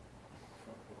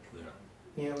they're there?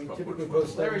 yeah, we Front typically porch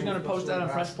post. Larry's gonna post that on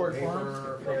Front Front Porch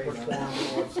Forum? Front Porch Forum,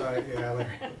 the website, yeah,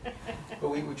 Larry. But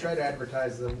we try to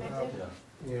advertise them, I did.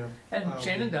 yeah. And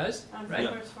Shannon does, On right?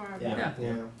 Front Porch Forum. Yeah.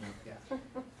 Yeah. Yeah.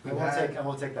 I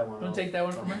won't take that one. Wanna take that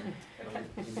one from her?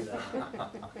 You can do that.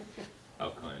 How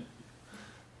kind.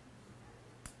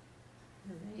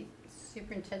 Alright,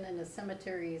 Superintendent of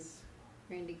Cemeteries,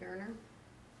 Randy Garner.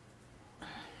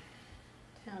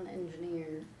 Town engineer.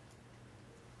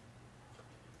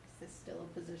 Is this still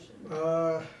a position?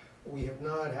 We have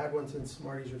not had one since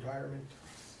Marty's retirement.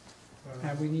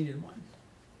 Have we needed one?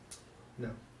 No,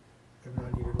 have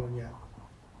not needed one yet.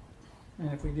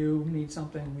 And if we do need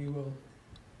something, we will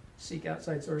seek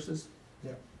outside sources,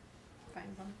 Find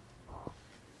one.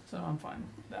 so I'm fine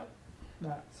with that.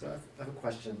 So I have a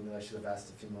question that I should have asked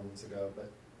a few moments ago, but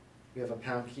we have a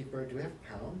pound keeper. Do we have a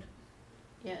pound?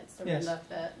 Yeah, it's the Yes. Randolph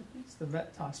vet. It's the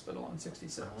vet hospital on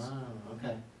 66. Ah,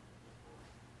 okay.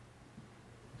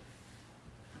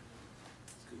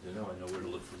 It's good to know. I know where to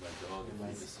look for my dog if he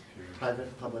Nice. disappears.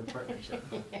 Private-public partnership.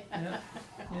 Yeah,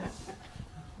 yeah.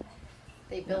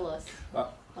 They bill us Uh,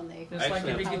 when they. Just like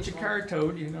Actually, if you get your car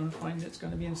towed, you're gonna find it's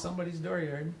gonna be in somebody's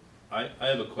dooryard. I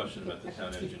have a question about the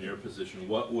town engineer position.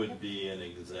 What would be an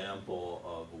example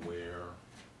of where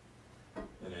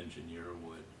an engineer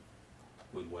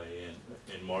would weigh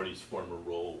in? In Marty's former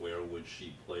role, where would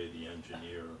she play the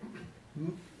engineer?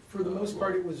 For the most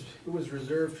part, it was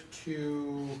reserved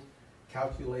to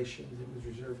calculations. It was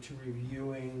reserved to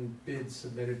reviewing bids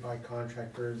submitted by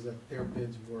contractors, that their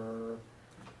bids were,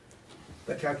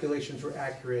 the calculations were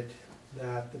accurate,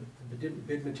 that the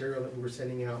bid material that we were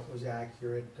sending out was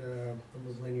accurate,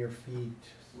 was linear feet,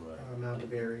 Right. amount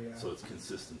of area. So it's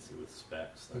consistency with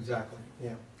specs. then. Exactly,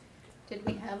 yeah. Did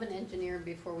we have an engineer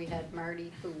before we had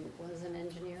Marty, who was an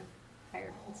engineer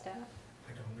hired on staff?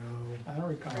 I don't know. I don't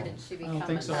recall. Or did she I become don't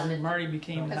think a so. I mean, Marty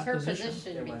became Because that her position.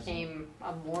 position became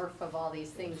a morph of all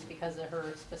these things because of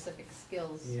her specific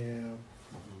skills. Yeah, Mhm.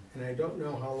 and I don't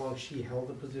know how long she held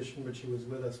the position, but she was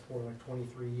with us for like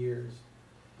 23 years.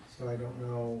 So I don't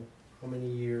know how many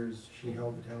years she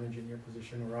held the town engineer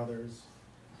position or others.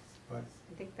 but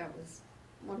I think that was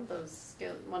one of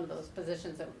those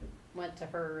positions that went to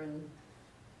her, and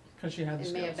Cause she had the it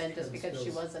skills. may have been just Had the because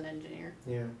she skills. was an engineer.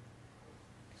 yeah.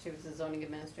 She was the zoning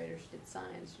administrator, she did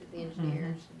signs, she did the engineer,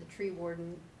 Mhm. she did the tree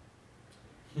warden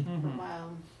for a Mhm.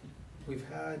 while. We've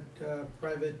had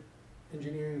private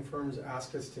engineering firms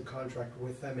ask us to contract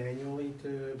with them annually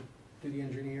to do the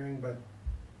engineering, but,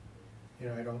 you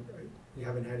know, we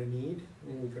haven't had a need. I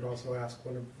mean, we could also ask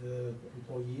one of the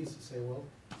employees to say, well,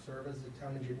 serve as the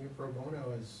town engineer pro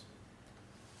bono as,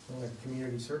 you know, like a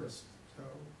community service. So,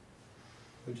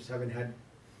 we just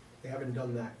they haven't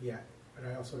done that yet, but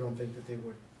I also don't think that they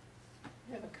would.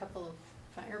 We have a couple of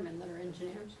firemen that are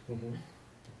engineers. Mm-hmm.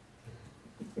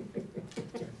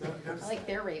 I like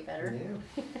their rate better.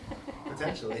 Yeah.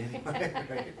 Potentially, anyway,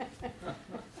 right?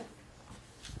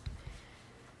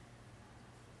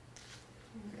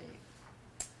 Alright.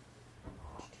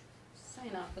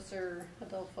 Sign officer,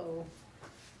 Adolfo,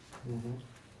 Mm-hmm.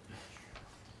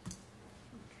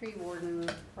 tree warden,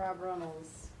 Rob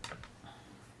Runnels.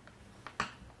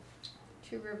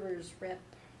 Two Rivers rep,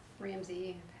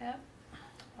 Ramsey Pep,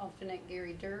 alternate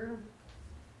Gary Durr.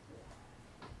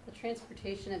 The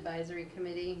Transportation Advisory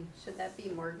Committee, should that be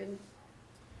Morgan?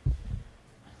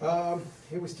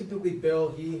 It was typically Bill.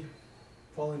 He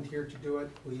volunteered to do it.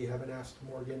 We haven't asked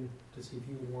Morgan to see if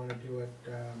he would want to do it.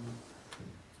 But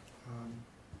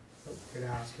we could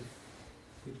ask if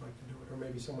he'd like to do it, or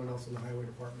maybe someone else in the highway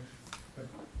department. But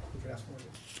we could ask Morgan.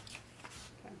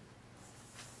 Okay.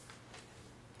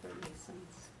 That makes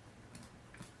sense.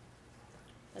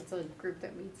 That's a group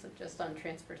that meets just on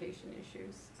transportation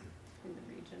issues in the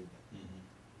region.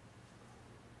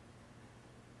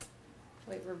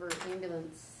 White River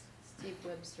Ambulance, Steve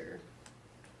Webster.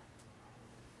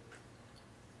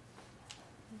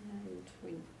 And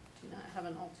we do not have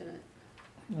an alternate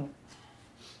No. on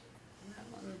that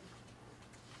one.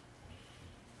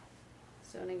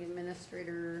 Zoning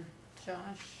Administrator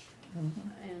Josh Mhm.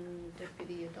 and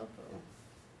Deputy Adolfo.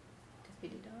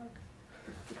 Deputy Dog.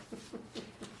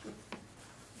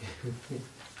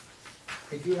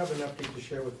 I do have an update to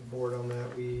share with the board on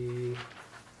that. We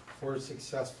were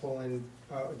successful in,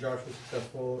 Josh was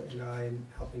successful in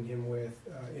helping him with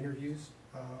interviews,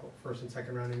 first and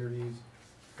second round interviews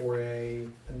for a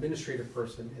administrative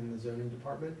person in the zoning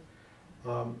department.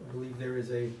 I believe there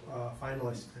is a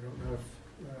finalist. I don't know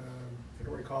if, I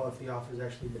don't recall if the offer's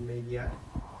actually been made yet,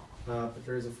 but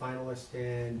there is a finalist,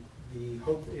 and the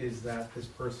hope is that this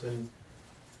person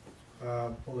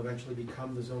will eventually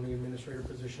become the zoning administrator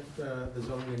position, the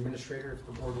zoning administrator if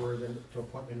the board were then to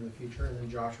appointment in the future, and then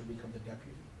Josh would become the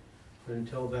deputy. But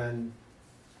until then,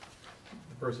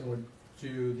 the person would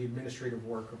do the administrative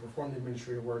work or perform the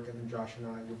administrative work, and then Josh and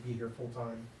I would be here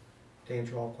full-time to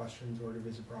answer all questions or to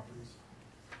visit properties.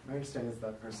 My understanding is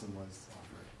that person was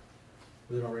offered.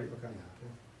 Was it already? Okay. Yeah.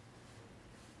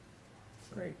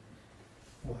 So, Great.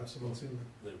 We'll have someone soon then.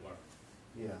 They were.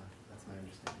 yeah, that's my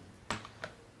understanding.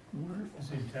 Wonderful. Is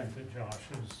the intent that Josh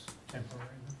is temporary?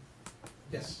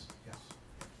 Yes, yes.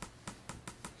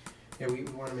 Yeah, we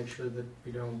want to make sure that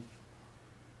we don't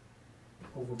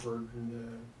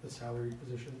overburden the salary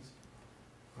positions,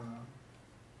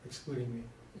 excluding me.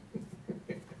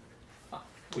 I'll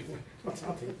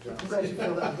take the job. I'm glad you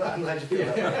feel that. I'm glad you feel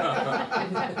that.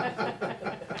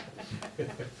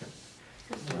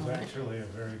 There was actually a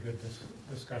very good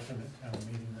discussion at town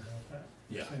meeting about that.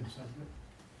 Yeah. Same subject.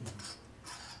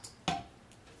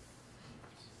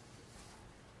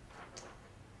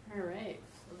 All right,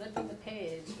 flipping the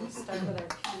page, we'll start with our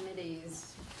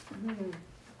committees.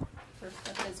 First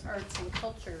up is arts and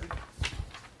culture.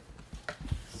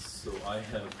 So I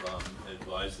have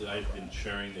advised that I've been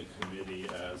chairing the committee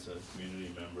as a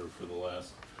community member for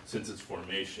since its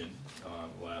formation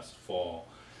last fall.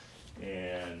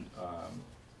 And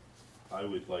I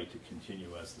would like to continue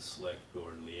as the select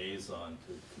board liaison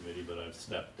to the committee, but I've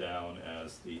stepped down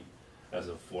as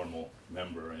a formal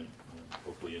member and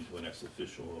hopefully into an ex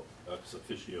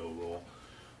officio role.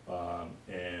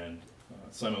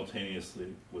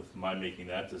 Simultaneously with my making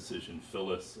that decision,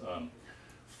 Phyllis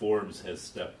Forbes has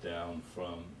stepped down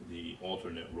from the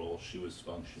alternate role she was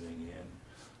functioning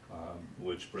in,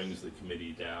 which brings the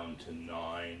committee down to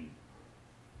 9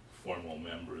 formal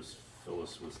members.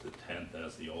 Phyllis was the 10th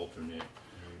as the alternate.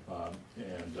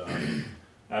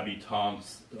 Abby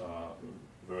Tonks,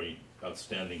 very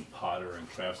outstanding potter and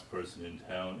craftsperson in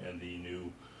town, and the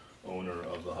new owner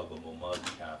of the Huggable Mug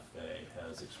Cafe,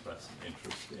 has expressed an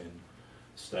interest in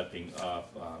stepping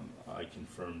up. I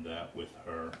confirmed that with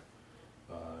her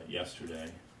yesterday,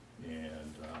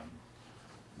 and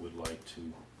would like to,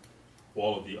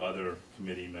 all of the other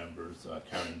committee members,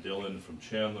 Karen Dillon from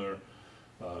Chandler,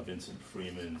 Vincent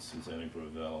Freeman, Susanna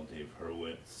Gravel, Dave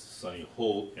Hurwitz, Sonny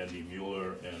Holt, Andy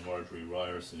Mueller, and Marjorie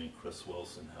Ryerson and Chris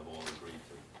Wilson have all agreed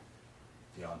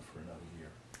to be on for another year.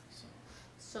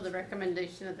 So the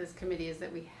recommendation of this committee is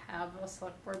that we have a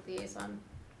select board liaison,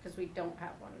 because we don't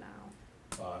have one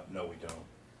now. No, we don't.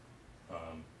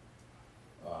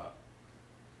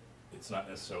 It's not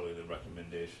necessarily the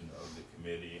recommendation of the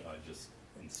committee. Just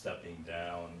in stepping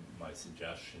down, my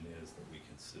suggestion is that we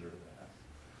consider that.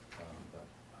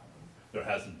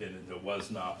 There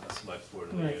was not a select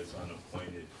board liaison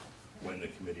appointed when the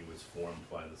committee was formed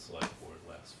by the select board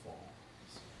last fall.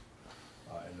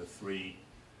 And the three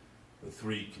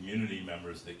community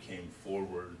members that came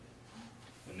forward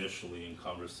initially in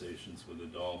conversations with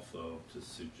Adolfo to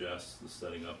suggest the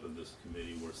setting up of this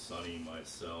committee were Sonny,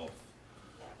 myself,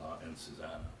 and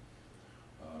Susanna.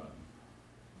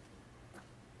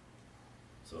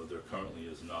 So there currently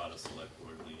is not a select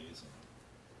board liaison.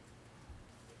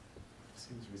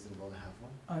 Seems reasonable to have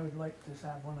one. I would like to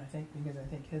have one, I think, because I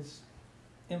think his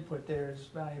input there is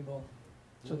valuable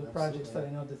to the projects that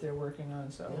I know that they're working on,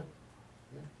 so. Yeah.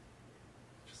 Yeah.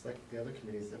 Just like the other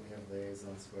committees that we have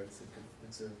liaisons for, it's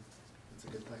a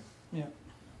good thing. Yeah.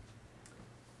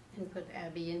 And put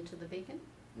Abby into the vacant?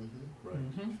 Mm-hmm. Right.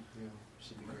 Mm-hmm. Yeah,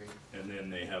 should be great. And then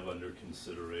they have under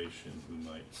consideration who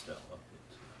might step up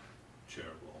into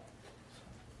chair role.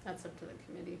 That's up to the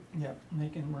committee. Yep, they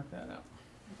can work that out.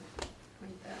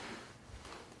 Like that.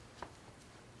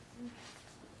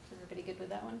 Is everybody good with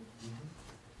that one? Mm-hmm.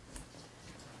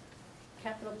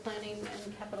 Capital Planning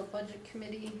and Capital Budget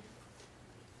Committee.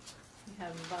 We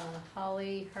have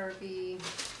Holly, Harvey,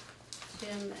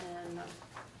 Tim, and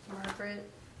Margaret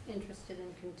interested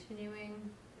in continuing.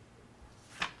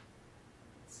 Let's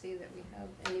see that we have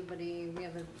anybody, we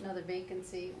have another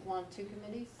vacancy. Want two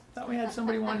committees? Thought we had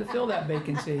somebody wanted to fill that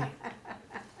vacancy.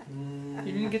 You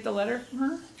didn't get the letter from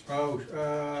her? Oh,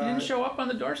 She didn't show up on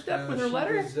the doorstep with her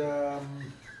letter?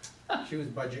 She was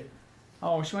budget.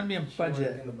 Oh, she wanted to be in She wanted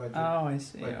budget. in the budget. Oh, I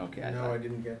see, But okay. No, I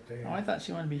didn't get there. Oh, I thought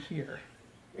she wanted to be here.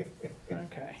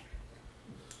 Okay.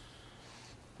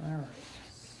 All right.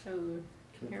 So, Can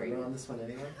we put Harry, her on this one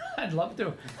anyway? I'd love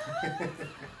to.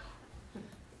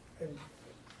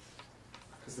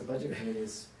 Because the budget committee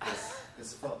is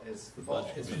full. The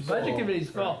budget It's committee. Budget full. committee's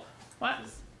full. What?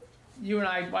 You and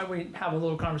I, why don't we have a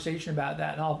little conversation about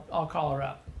that, and I'll call her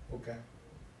up. Okay.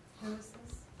 Who is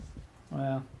this?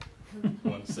 Well,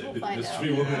 Want to say We'll the find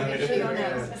mystery out. woman? We don't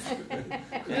know.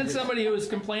 we had somebody who was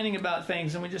complaining about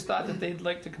things, and we just thought that they'd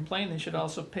like to complain, they should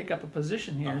also pick up a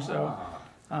position here, so.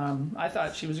 I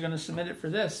thought she was gonna submit it for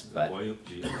this, but, all Boy,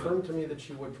 gee, Confirmed to me that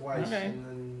she would twice, Okay.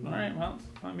 and then. right, well,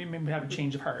 I mean, maybe have a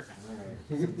change of heart.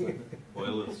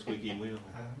 Oil and squeaky wheel.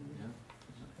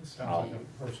 It sounds like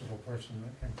a personal person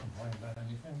that can complain about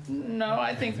anything. No,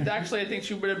 I think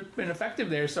she would have been effective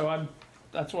there, so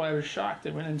that's why I was shocked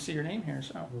that we didn't see her name here,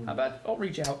 so. How about, I'll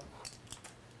reach out.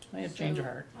 I have change of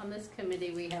heart. On this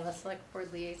committee, we have a select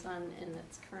board liaison, and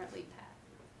it's currently Pat.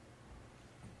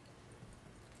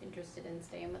 Interested in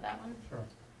staying with that one? Sure.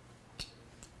 It's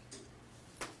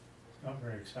not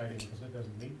very exciting because it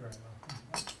doesn't meet very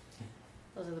often,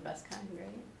 Those are the best kind,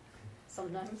 right?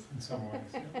 Sometimes. in some ways,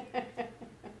 yeah.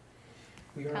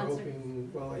 We are Counselor? hoping,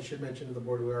 well, I should mention to the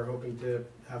board, we are hoping to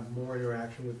have more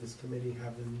interaction with this committee,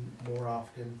 have them more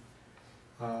often.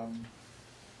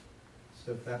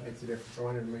 So if that makes a difference, I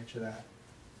wanted to make sure that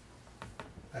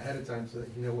ahead of time so that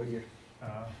you know what you're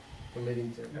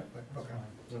committing to. Yep, But, that's okay. fine.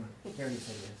 All right. He already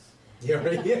said yes. Yeah,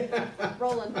 right, yeah.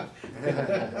 Roland.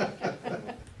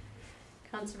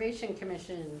 Conservation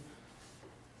Commission.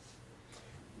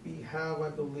 We have, I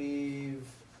believe,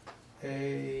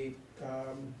 a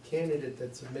candidate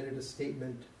that submitted a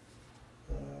statement.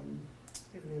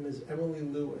 Her name is Emily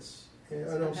Lewis.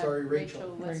 Oh, no, I'm sorry,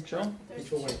 Rachel. Rachel?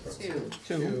 Rachel Winthrop.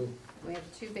 Two. We have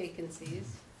two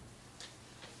vacancies.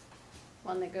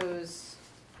 One that's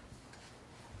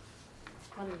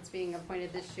being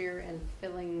appointed this year and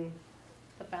filling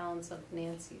the balance of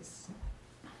Nancy's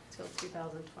till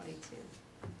 2022.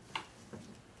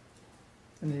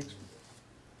 And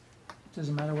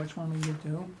doesn't matter which one we give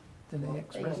to, did they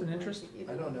express an interest?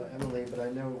 I don't know Emily, but I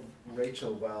know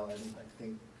Rachel well, and I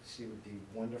think she would be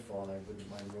wonderful, and I wouldn't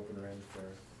mind roping her in for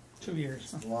 2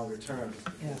 years. longer term.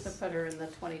 Yeah. To put her in the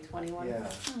 2021.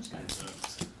 Yeah.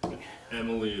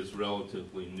 Emily is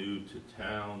relatively new to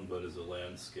town, but is a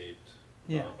landscaped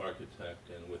Yeah. architect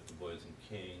and with the Boys and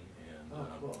King, and Oh,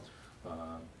 cool.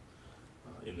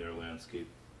 in their landscape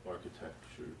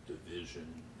architecture division,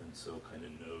 and so kind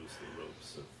of knows the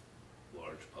ropes of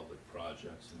large public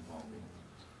projects involving.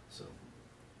 So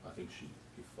I think she'd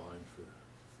be fine for.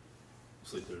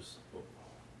 Looks like there's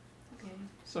Okay.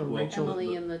 So Well, Rachel,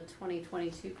 Emily in the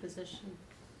 2022 position,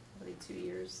 probably 2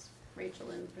 years.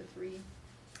 Rachel in for 3.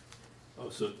 Oh,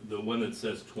 so the one that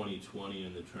says 2020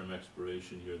 in the term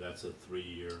expiration year, that's a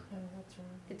 3-year, Oh, that's wrong.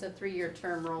 It's a 3-year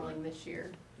term rolling this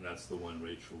year. and that's the one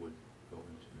Rachel would go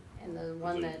into. And the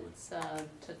one Presumably. that's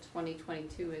to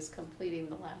 2022 is completing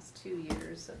the last 2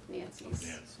 years of Nancy's.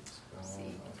 Nancy's. Oh, See.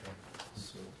 okay.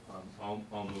 So,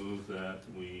 I'll move that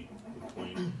we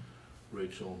appoint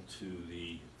Rachel to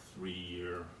the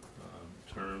 3-year,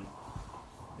 term,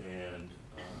 and,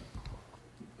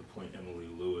 appoint Emily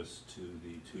Lewis to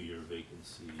the 2-year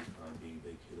vacancy, being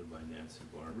vacated by Nancy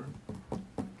Barber.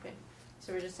 Okay,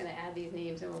 so we're just gonna add these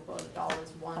names and we'll vote it all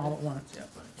as one all at once, yeah.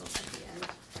 Right, at okay.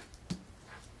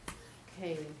 the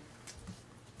end.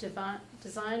 Okay,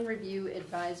 Design Review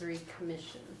Advisory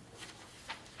Commission.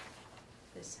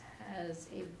 This has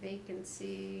a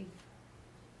vacancy.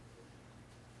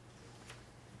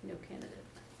 No candidate.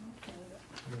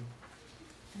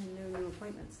 And no new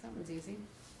appointments, that one's easy.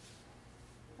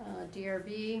 DRB,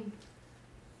 we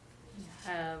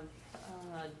have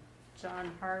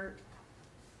John Hart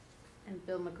and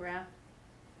Bill McGrath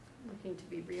looking to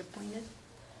be reappointed.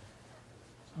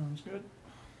 Sounds good.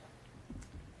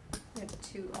 We have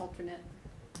 2 alternate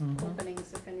Mhm.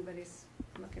 openings if anybody's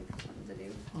looking for something to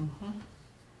do. Mhm.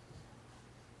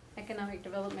 Economic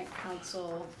Development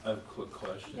Council, I have a quick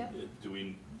question. Yep.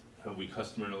 Have we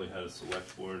customarily had a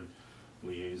select board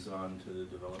liaison to the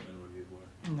development review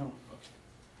board? No.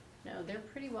 no, they're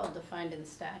pretty well defined in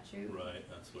statute. Right,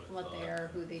 that's what I thought. What they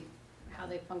are, how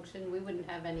they function. We wouldn't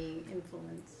have any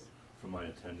influence. From my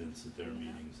attendance at their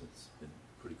meetings, it's been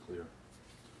pretty clear.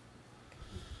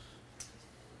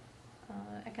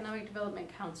 Economic Development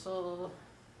Council,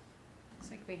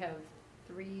 looks like we have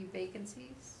 3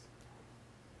 vacancies.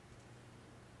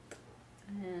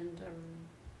 And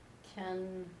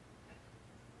Ken,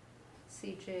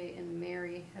 CJ, and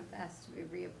Mary have asked to be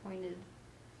reappointed.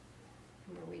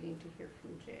 And we're waiting to hear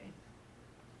from Jay.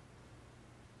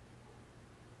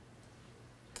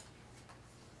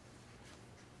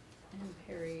 And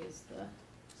Perry is the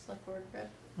select board rep.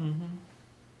 Mhm.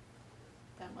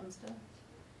 That one's done.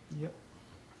 Yep.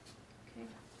 Okay.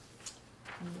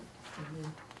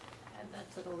 Add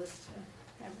that to the list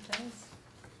to advertise.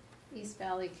 East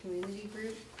Valley Community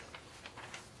Group.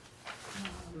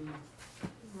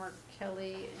 Mark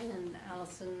Kelly and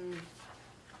Allison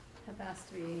have asked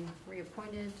to be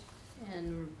reappointed,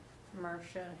 and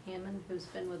Marcia Hammond, who's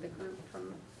been with the group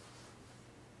from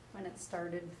when it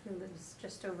started, who lives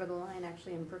just over the line,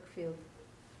 actually in Brookfield,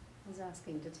 is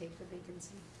asking to take the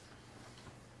vacancy.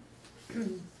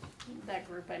 That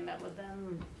group, I met with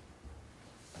them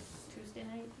Tuesday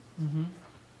night. Mhm.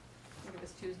 I think it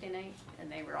was Tuesday night,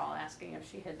 and they were all asking if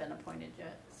she had been appointed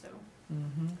yet, so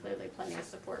Mhm. clearly plenty of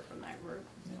support from that group,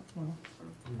 Yeah, well,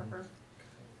 for her.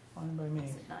 fine by I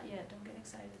me. said, not yet, don't get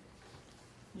excited.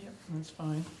 Yep, that's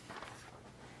fine.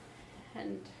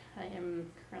 And I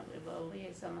am currently the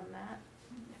liaison on that.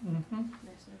 Mhm.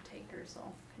 There's no takers,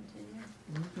 I'll continue.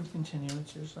 You can continue,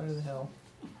 it's your side of the hill.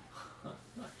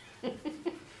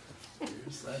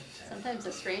 Here's that tag. Sometimes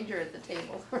a stranger at the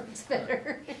table works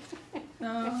better.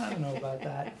 No, I don't know about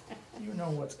that. You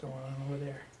know what's going on over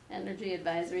there. Energy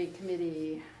Advisory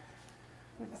Committee,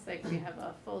 looks like we have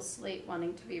a full slate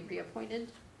wanting to be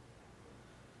reappointed.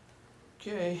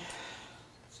 Okay,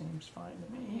 seems fine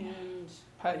to me. And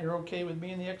Pat, you're okay with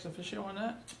being the ex officio on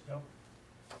that? Yep.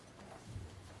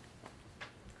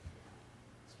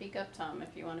 speak up, Tom,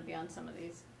 if you wanna be on some of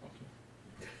these.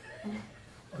 Okay.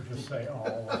 Or just say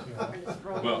all, if you Or want. just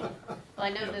roll. Well, Well, I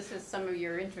know yeah. this is some of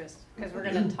your interest, because we're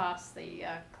gonna toss the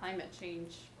climate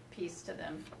change piece to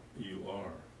them. You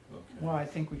are, Well, okay. I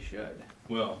think we should.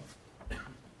 Well,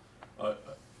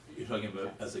 you're talking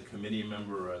about as a committee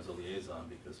member or as a liaison,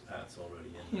 because Pat's already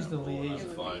in He's that the role, and I'm liaison.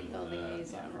 It fine would be the with that,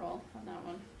 liaison yeah. role on that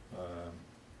one.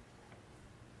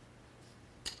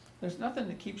 There's nothing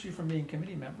that keeps you from being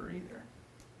committee member either.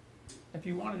 If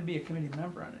you wanted to be a committee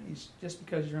member on it, just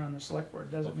because you're on the select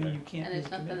board doesn't mean Okay. you can't And be a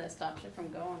there's nothing committee. that stops you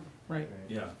from going, Right,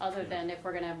 Yeah. other than if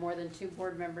we're gonna have more than 2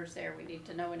 board members there, we need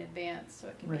to know in advance so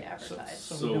it can be Right, so- advertised.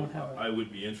 so we don't have a- I would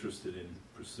be interested in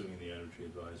pursuing the Energy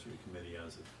Advisory Committee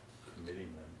as a committee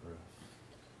member.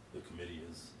 If the committee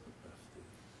is,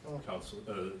 if Well, the council,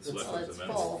 Well, selectors it's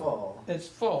amendment. full. Fall. it's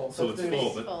full. So But it's there's- full,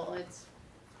 It's but, full, it's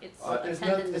There's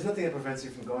attendance. nothing that prevents you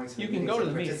from going to the You can meetings go to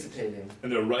and the meetings. participating.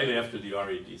 and they're right after the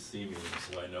REDC meeting,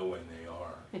 so I know when they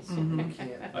are. Mhm. You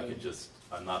can't. I could just,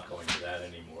 I'm not going to that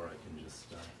anymore, I can just,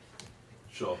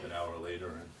 show up an hour later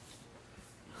and,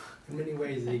 In many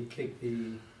ways, they kick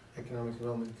the Economic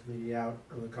Development Committee out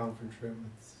of the conference room.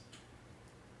 It's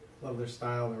love their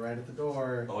style. They're right at the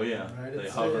door. Oh, yeah, Right they at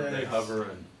hover,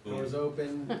 6. and boom. Doors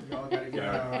open. You all gotta get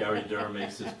out. Gary Durr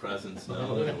makes his presence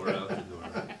known, and we're out the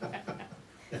door.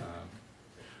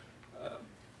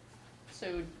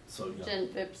 So yeah. Jen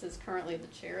Phipps is currently the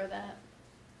chair of that.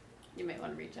 You might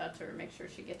wanna reach out to her, make sure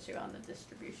she gets you on the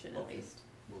distribution at Okay. least,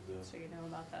 We'll do. so you know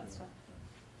about that stuff.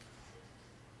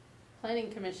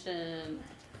 Planning Commission,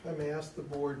 I may ask the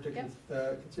board to Yep.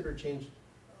 consider change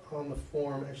on the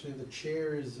form. Actually, the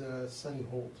chair is Sunny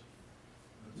Holt.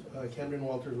 Camden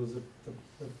Walters was the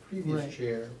previous Right.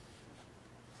 chair.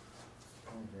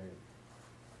 Oh, great.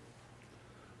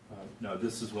 Now,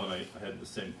 this is one I had the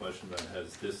same question about,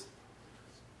 has this,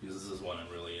 because this is one I'm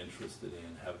really interested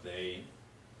in, have they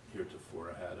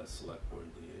heretofore had a select board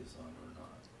liaison or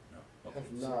not? No? Okay,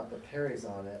 Have so- not, but Perry's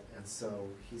on it, and so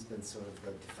he's been sort of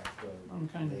the de facto I'm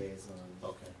kind of liaison.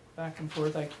 Okay, back and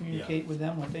forth. I communicate with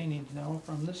them what they need to know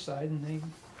from this side, and they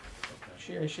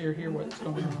okay. share here what's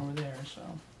going on over there, so.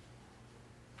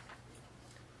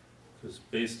 Because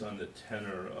based on the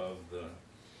tenor of the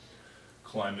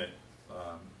climate,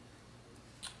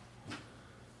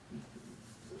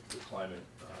 the climate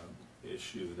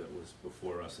issue that was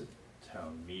before us at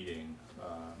town meeting,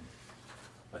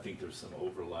 I think there's some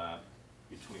overlap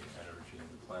between energy and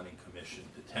the planning commission,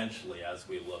 potentially as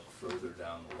we look further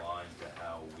down the line to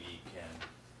how we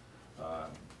can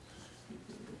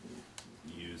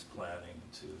use planning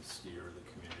to steer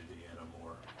the community in a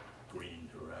more green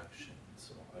direction.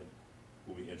 So I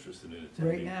will be interested in attending.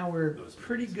 Right now, we're those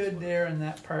pretty meetings as good well. there in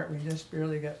that part. We just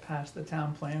barely got past the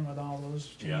town plan with all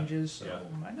those Yeah, changes, so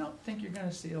yeah. I don't think you're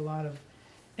gonna see a lot of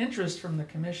interest from the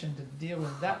commission to deal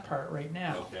with that part right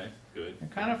now. Okay, good. I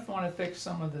kind of wanna fix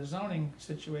some of the zoning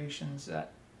situations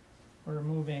that we're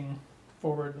moving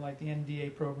forward, like the NDA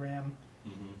program.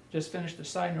 Mhm. Just finished the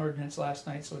sign ordinance last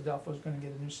night, so Adelpho's gonna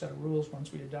get a new set of rules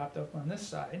once we adopt up on this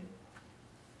side.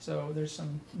 So there's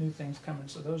some new things coming,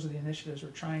 so those are the initiatives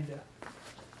we're trying to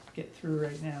get through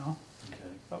right now. Okay.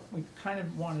 But we kind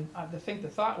of wanted, I think the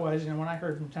thought was, when I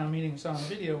heard from town meeting and saw on the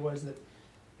video, was that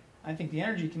I think the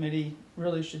Energy Committee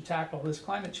really should tackle this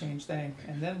climate change thing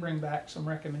and then bring back some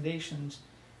recommendations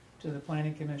to the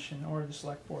Planning Commission or the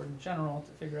Select Board in general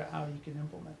to figure out how you can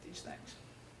implement these things.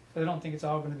 But I don't think it's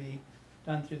all gonna be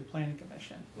done through the Planning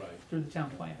Commission, Right, through the town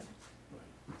plan,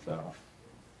 right. so.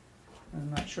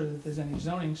 I'm not sure that there's any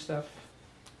zoning stuff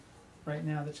right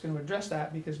now that's gonna address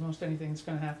that, because most anything's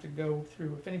gonna have to go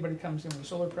through, if anybody comes in with a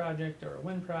solar project or a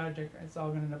wind project, it's all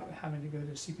gonna end up having to go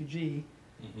to CPG,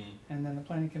 Mm-hmm. and then the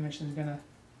planning commission is gonna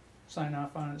sign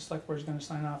off on it, the select board's gonna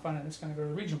sign off on it, and it's gonna go to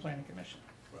the regional planning commission.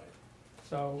 Right.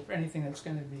 So, for anything that's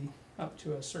gonna be up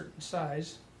to a certain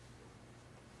size.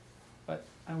 But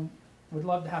I would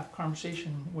love to have a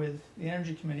conversation with the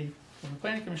energy committee, from the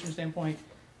planning commission standpoint,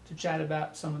 to chat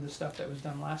about some of the stuff that was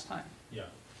done last time, Yeah.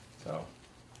 so.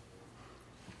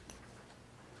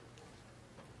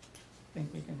 I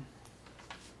think we can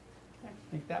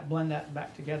blend that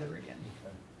back together again.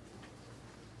 Okay.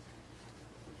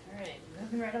 alright,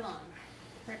 moving right along.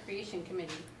 Recreation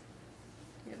Committee.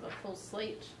 We have a full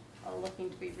slate, all looking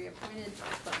to be reappointed,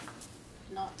 but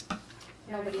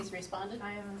nobody's responded.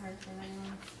 I haven't heard from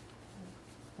anyone.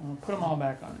 We'll put them all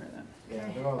back on there then. Yeah,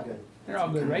 they're all good. They're all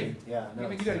good, right? Yeah, I no,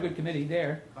 mean, you got a good committee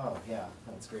there, oh, yeah,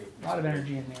 that's great. a lot of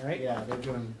energy in there, right? Yeah, they're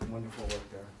doing wonderful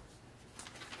work there.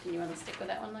 Do you wanna stick with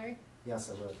that one, Larry? Yes,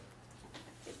 I would.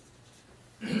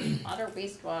 Water,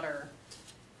 wastewater.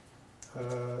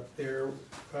 There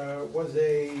was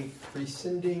a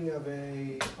rescinding of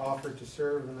a offer to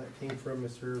serve, and that came from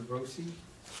Mr. Rossi.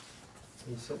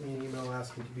 He sent me an email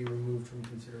asking to be removed from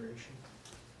consideration.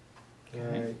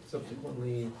 Okay. I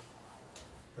subsequently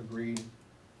agreed.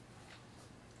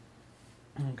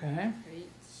 Okay, Great,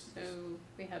 so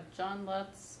we have John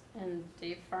Lutz and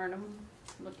Dave Farnham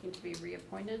looking to be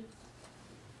reappointed.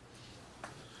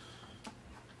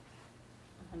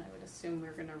 And I would assume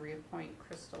we're gonna reappoint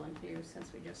Crystal and Hugh since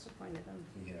we just appointed them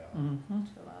Yeah. mm-hmm,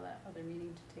 to allow that other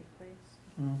meeting to take place.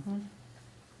 mm-hmm.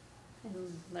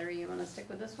 And Larry, you wanna stick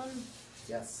with this one?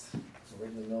 Yes, so we're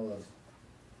in the middle of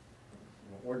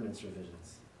ordinance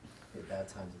revisions. Be a bad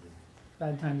time to be.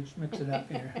 Bad time to mix it up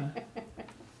here, huh?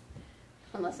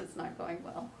 Unless it's not going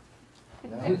well.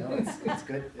 No, it's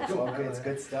good, it's all good, it's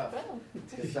good stuff. Well,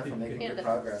 It's good stuff, we're making Yeah, good the-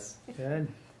 progress. Good,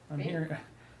 I'm Great. here,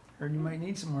 heard you might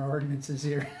need some more ordinances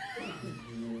here.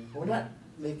 We're not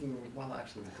making, well,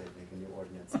 actually, we did make a new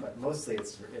ordinance, but mostly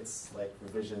it's like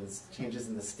revisions, changes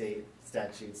in the state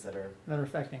statutes that are That are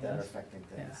affecting us, affecting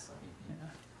Yeah. things, so.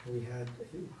 yeah. We had,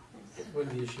 one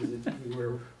of the issues that we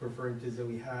were referring to is that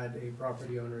we had a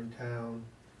property owner in town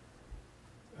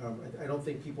I don't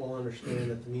think people understand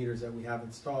that the meters that we have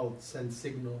installed send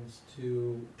signals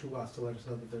to us to let us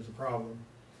know that there's a problem.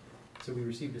 So we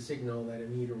received a signal that a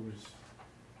meter was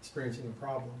experiencing a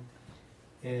problem.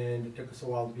 And it took us a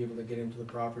while to be able to get into the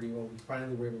property. Well, we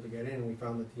finally were able to get in, and we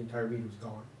found that the entire meter was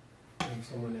gone. And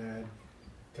someone had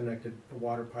connected the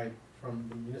water pipe from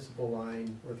the municipal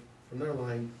line, or from their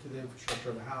line, to the infrastructure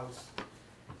of the house.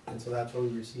 And so that's why we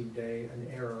received an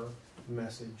error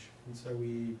message. And so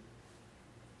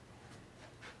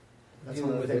That's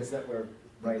one of the things that we're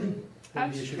writing.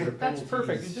 That's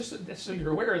perfect, just so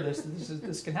you're aware of this,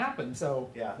 this can happen, so.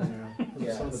 Yeah,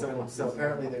 Yeah. so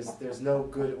apparently there's no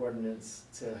good ordinance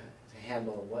to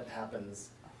handle what happens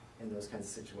in those kinds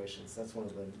of situations. That's one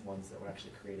of the ones that we're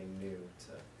actually creating new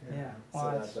to. Yeah,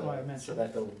 well, that's why I mentioned. So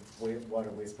that the water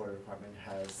wastewater department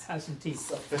has some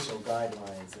teeth. official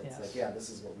guidelines. It's Yes. like, yeah, this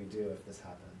is what we do if this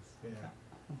happens. Yeah,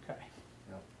 Okay,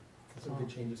 some good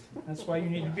changes. that's why you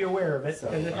need to be aware of it,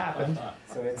 because it happened.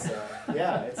 So it's,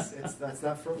 that's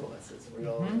not frivolous, it's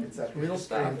real, Mhm. it's actually Real it's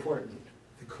pretty stuff. important.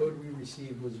 The code we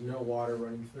received was no water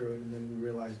running through it, and then we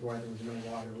realized why there was no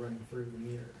water running through the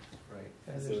meter. Right.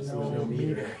 And So there's there no was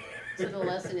meter. So the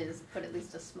lesson is put at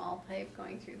least a small pipe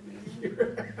going through the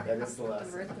meter. That is the lesson.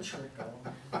 Divert the trickle.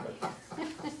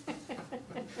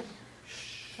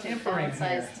 Tampering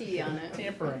Size here. T on it.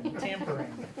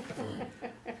 Tampering.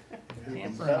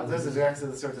 Those are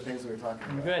actually the sorts of things we were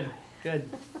talking about. Good,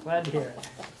 glad to hear it.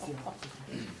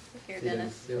 Here,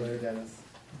 Dennis. See you later, Dennis.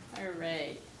 All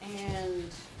right,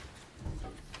 and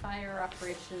Fire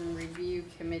Operation Review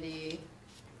Committee.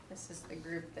 This is the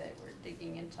group that we're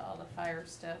digging into all the fire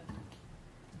stuff.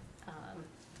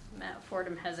 Matt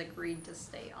Fordham has agreed to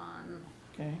stay on,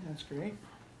 Okay, that's great.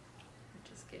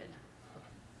 which is good.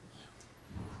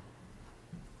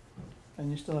 And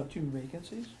you still have 2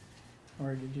 vacancies?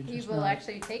 Or did you He just will not?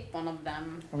 actually take one of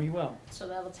them, Oh, you will? so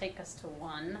that'll take us to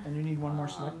 1. And you need one more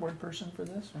Um, select board person for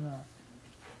this, or not?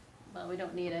 Well, we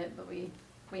don't need it, but we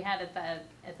had it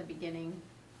at the beginning,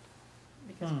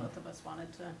 because both of us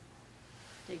wanted to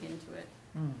dig into it.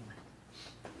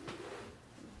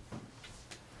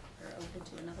 We're open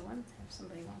to another one, if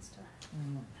somebody wants to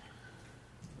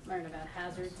learn about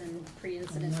hazards and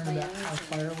pre-incident Learn plans. about how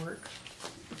fire works.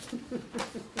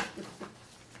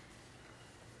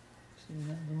 See,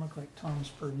 that doesn't look like Tom's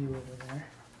purview over there.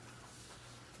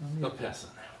 I'll pass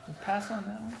on that. We'll pass on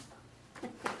that one?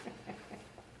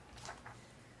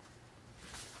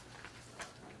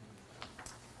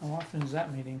 How often is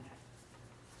that meeting?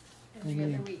 Every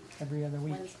Maybe other week, Every other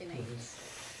week? Wednesday nights.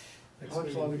 How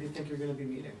much longer do you think you're gonna be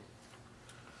meeting?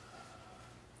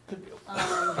 Could be.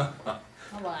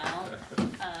 A while.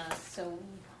 So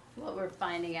what we're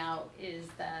finding out is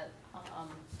that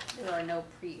there are no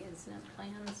pre-incident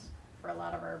plans for a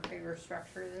lot of our bigger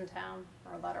structures in town,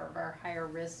 or a lot of our higher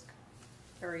risk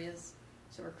areas.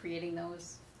 So we're creating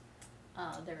those.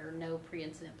 There are no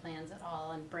pre-incident plans at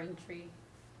all in Braintree.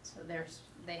 So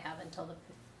they have until the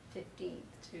 15th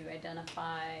to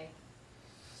identify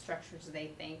structures they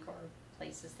think, or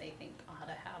places they think ought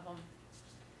to have them.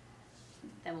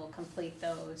 Then we'll complete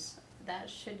those. That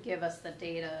should give us the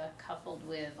data coupled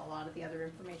with a lot of the other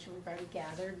information we've already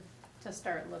gathered to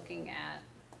start looking at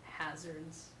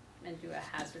hazards and do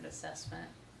a hazard assessment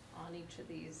on each of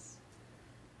these.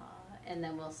 And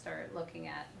then we'll start looking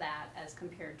at that as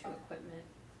compared to equipment,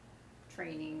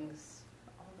 trainings,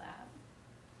 all that,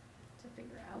 to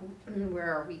figure out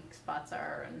where our weak spots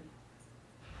are and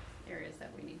areas that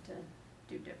we need to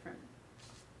do different.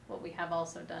 What we have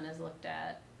also done is looked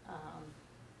at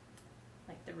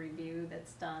like the review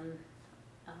that's done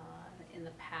in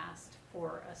the past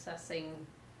for assessing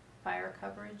fire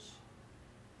coverage.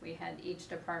 We had each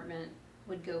department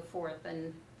would go forth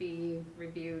and be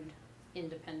reviewed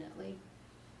independently.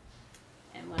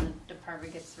 And when a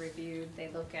department gets reviewed, they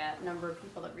look at number of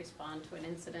people that respond to an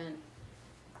incident,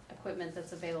 equipment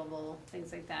that's available,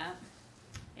 things like that.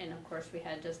 And of course, we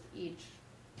had just each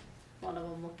one of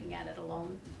them looking at it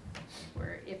alone,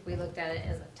 where if we looked at it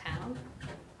as a town,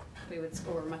 we would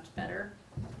score much better,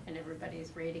 and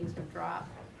everybody's ratings would drop,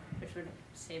 which would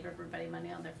save everybody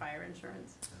money on their fire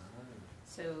insurance.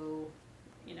 So,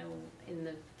 you know, in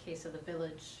the case of the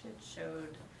village, it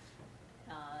showed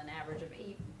an average of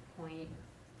 8 point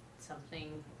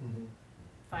something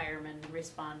firemen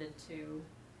responded to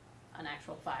an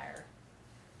actual fire,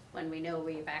 when we know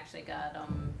we've actually got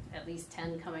at least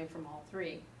 10 coming from all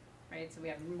 3, right? So we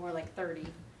have more like 30,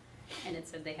 and it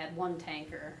said they had 1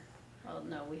 tanker. Well,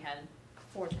 no, we had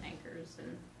 4 tankers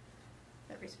and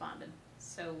that responded.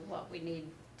 So what we need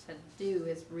to do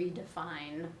is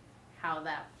redefine how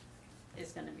that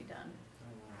is gonna be done.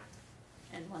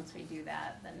 And once we do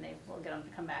that, then we'll get them to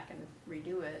come back and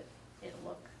redo it, it'll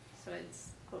look, so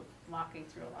it's walking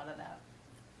through a lot of that.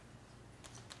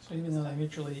 So even though they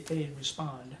mutually aid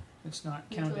respond, it's not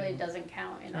counted. Mutual aid doesn't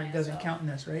count in ISO. It doesn't count in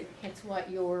this, right? It's what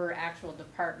your actual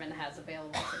department has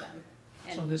available to them.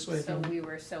 So this way, if So you- we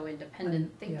were so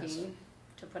independent yes. thinking,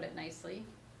 to put it nicely,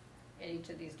 in each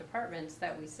of these departments,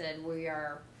 that we said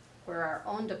we're our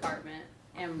own department,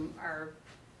 and our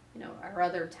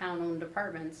other town-owned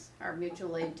departments are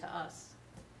mutual aid to us,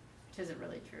 which isn't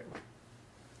really true.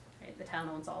 Right, the town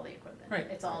owns all the equipment. Right.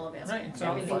 It's all available. Right, it's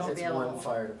all Everything's It's available. one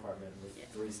fire department with Yeah.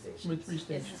 3 stations. With 3 This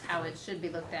stations. is how it should be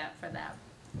looked at for that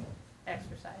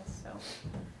exercise, so,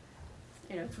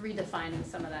 it's redefining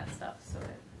some of that stuff, so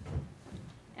that,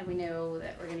 and we know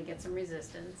that we're gonna get some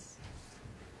resistance,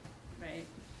 right?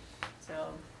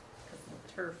 So, 'cause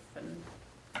of turf and,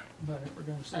 But if we're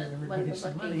gonna but save when everybody we're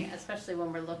some looking, money, especially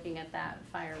when we're looking at that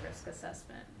fire risk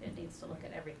assessment, it needs to look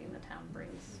at everything the town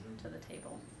brings Mhm. to the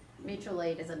table. Mutual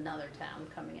aid is another town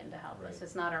coming in to help us, Right.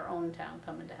 it's not our own town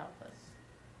coming to help us.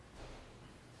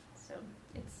 So,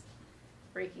 it's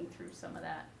breaking through some of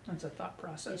that. that's a thought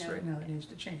process You know, right now that needs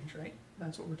to change, right?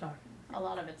 That's what we're talking. A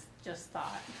lot of it's just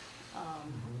thought.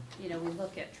 We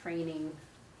look at training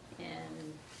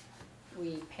and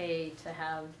we pay to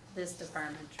have this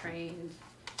department trained,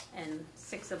 and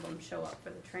 6 of them show up for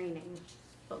the training,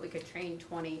 but we could train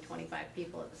 20, 25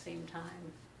 people at the same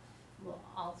time. Well,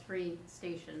 all 3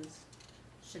 stations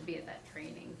should be at that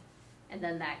training, and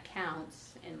then that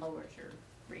counts and lowers your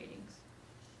ratings.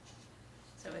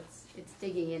 So it's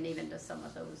digging in even to some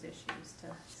of those issues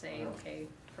to say, okay,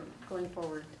 from going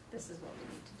forward, this is what we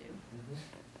need to do. Mhm.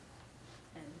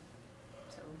 And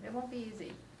so it won't be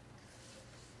easy.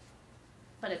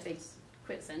 But if they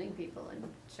quit sending people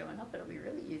and showing up, it'll be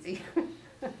really easy.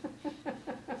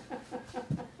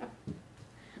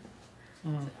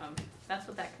 Mm. That's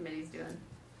what that committee's doing,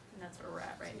 and that's where we're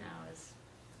at right now is,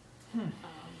 Hmm.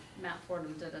 Matt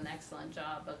Fordham did an excellent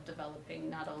job of developing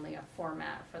not only a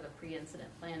format for the pre-incident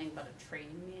planning, but a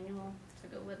training manual to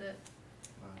go with it.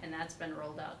 Wow. And that's been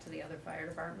rolled out to the other fire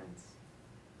departments.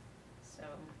 So,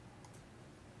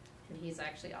 and he's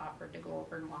actually offered to go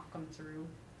over and walk them through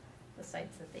the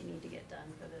sites that they need to get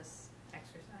done for this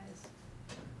exercise.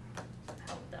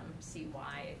 Help them see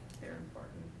why they're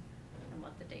important and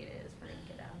what the data is we're gonna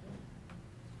get out of it.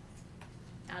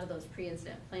 Out of those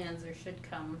pre-incident plans, there should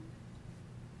come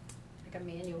like a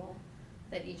manual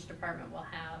that each department will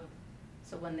have,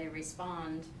 so when they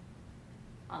respond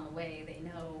on the way, they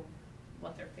know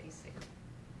what they're facing.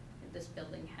 If this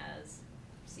building has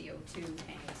CO2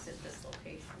 tanks at this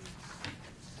location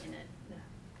in it,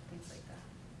 things like that.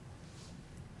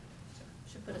 So,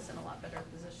 should put us in a lot better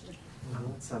position.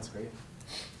 Mhm. Sounds great.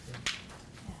 Yeah,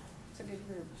 it's a good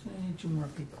group. So I need 2 more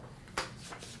people.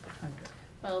 Okay.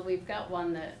 Well, we've got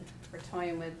one that we're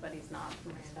toying with, but he's not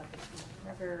from Randolph, he's from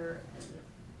River and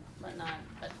whatnot,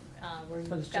 but, But it's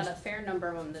we've got a just- fair number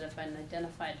of them that have been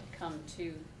identified to come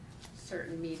to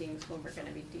certain meetings when we're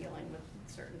gonna be dealing with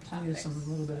certain So topics. there's some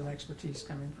little bit of expertise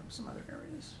coming from some other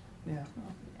areas. Yeah,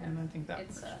 well, and I think that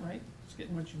It's, works, right? It's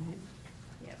getting what you need.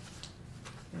 Yep,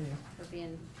 Yeah. we're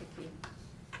being picky.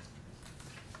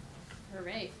 All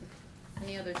right,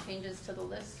 any other changes to the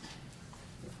list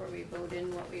before we vote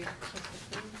in what we just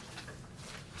approved?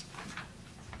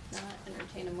 Not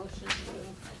entertain a motion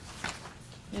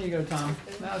to. Here you go, Tom.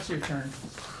 Now it's your turn.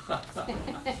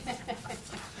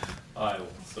 I will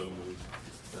so move.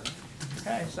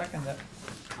 Okay, second it.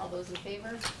 All those in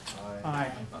favor?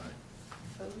 Aye.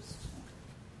 Opposed?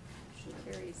 Motion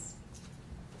carries.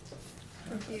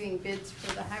 Reviewing bids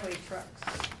for the highway trucks.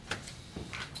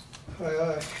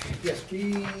 Yes,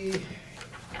 we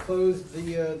closed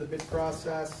the bid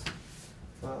process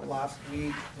last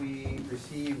week. We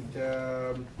received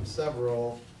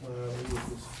several, it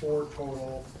was 4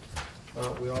 total.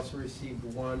 We also received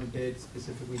 1 bid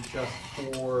specifically just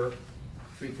for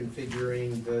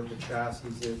reconfiguring the chassis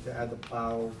to add the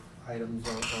plow items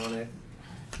on it.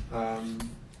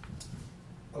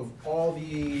 Of all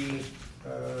the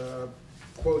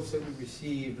quotes that we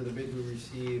received, or the bids we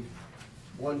received,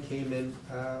 1 came in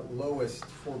lowest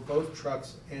for both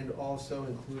trucks and also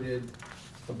included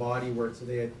the body work. So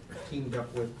they had teamed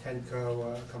up with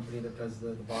Tenco, a company that does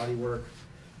the body work.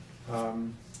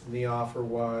 The offer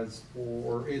was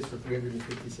is for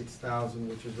 $356,000,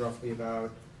 which is roughly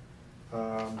about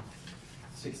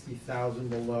 $60,000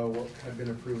 below what had been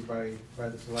approved by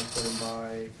the Selectboard and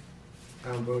by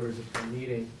town voters at the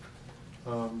meeting.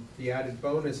 The added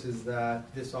bonus is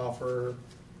that this offer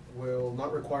will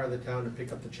not require the town to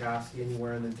pick up the chassis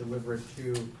anywhere and then deliver it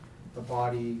to the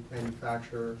body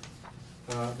manufacturer.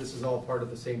 This is all part of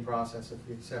the same process. If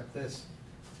you accept this,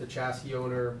 the chassis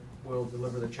owner will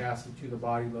deliver the chassis to the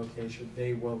body location.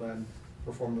 They will then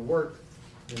perform the work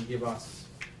and give us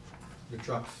the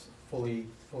trucks fully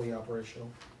operational.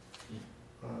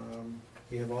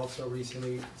 We have also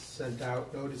recently sent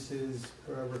out notices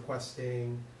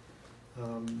requesting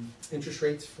interest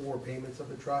rates for payments of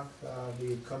the truck.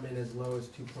 We've come in as low as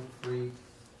 2.3%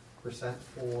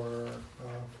 for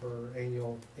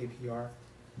annual APR.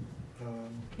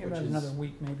 Give which it is- another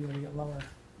week, maybe it'll get lower.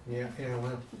 Yeah,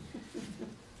 well,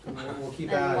 we'll keep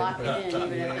And at lock it. it in,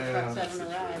 even if the Yeah. trucks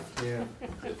haven't arrived. Yeah,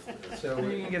 so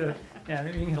Maybe you can get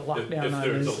maybe you can get a If lockdown on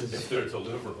they're, this. if they're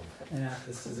deliverable. Yeah,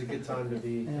 this is a good time to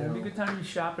be, yeah, it'd be a good time to be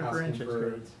shopping for asking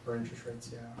interest rates. for interest rates,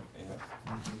 yeah.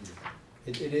 Yeah.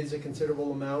 It is a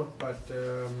considerable amount, but,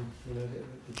 you know,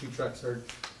 the two trucks are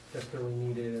desperately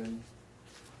needed, and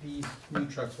these new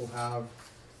trucks will have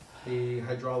the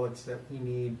hydraulics that we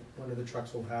need. One of the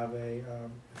trucks will have a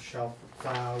shelf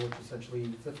plow, which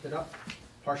essentially flips it up.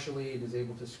 Partially, it is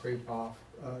able to scrape off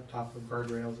top of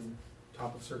guardrails and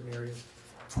top of certain areas.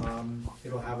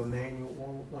 It'll have a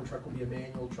manual, one truck will be a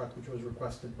manual truck, which was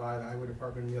requested by the highway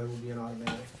department, and the other will be an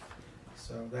automatic.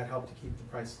 So that helped to keep the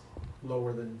price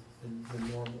lower than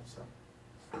normal, so.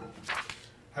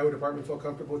 Highway department felt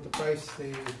comfortable with the price.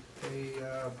 They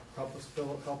helped us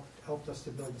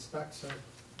to build the specs, so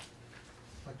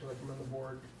I'd like to recommend the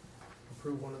board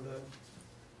approve one of the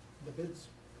bids.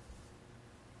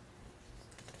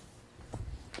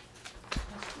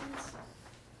 Questions?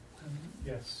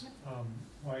 Yes,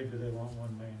 why do they want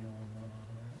one manual and one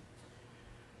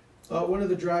automatic? One of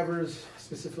the drivers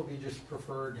specifically just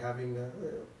preferred having,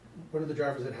 one of the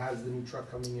drivers that has the new truck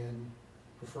coming in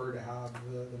prefer to have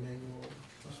the manual.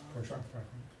 Just personal preference.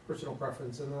 Personal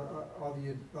preference, and all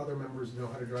the other members know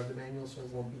how to drive the manual, so it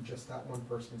won't be just that one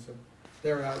person, so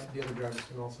they're out, the other drivers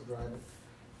can also drive it.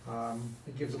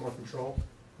 It gives them more control,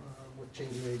 with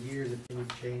changing their gears, if they need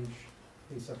to change,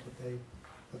 at least that's what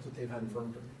they've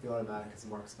confirmed to me. The automatic is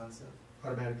more expensive,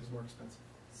 Automatic is more expensive.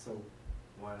 so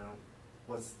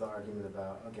what's the argument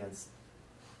against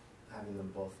having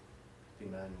them both be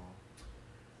manual?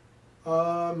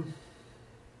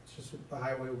 It's just what the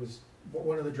highway was,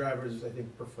 one of the drivers, I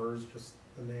think, prefers just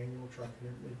the manual truck, and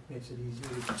it makes it easier.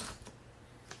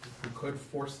 We could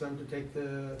force them to take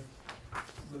the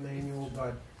manual,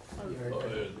 but, you know,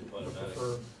 I would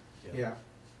prefer, yeah.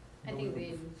 I think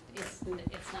it's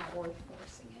not worth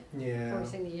forcing it. Yeah.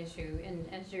 Forcing the issue, and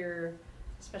as you're,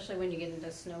 especially when you get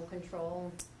into snow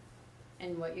control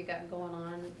and what you got going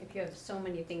on, if you have so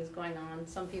many things going on,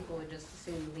 some people would just as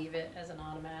soon leave it as an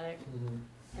automatic Mhm.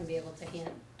 and be able to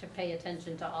pay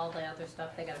attention to all the other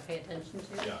stuff they gotta pay attention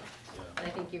to. Yeah, But I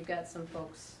think you've got some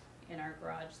folks in our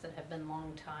garage that have been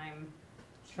long-time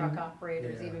truck Mhm.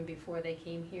 operators, Yeah. even before they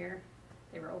came here.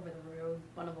 They were over the road,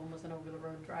 one of them was an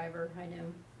over-the-road driver, I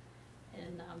knew.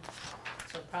 And,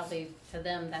 so probably to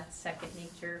them, that's second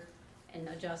nature, and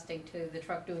adjusting to the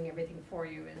truck doing everything for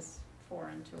you is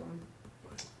foreign to them.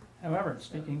 However,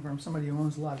 speaking from somebody who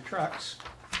owns a lot of trucks,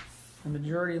 the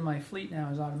majority of my fleet now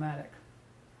is automatic.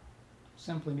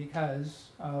 Simply because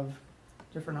of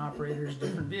different operators,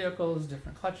 different vehicles,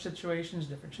 different clutch situations,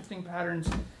 different shifting patterns,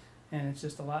 and it's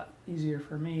just a lot easier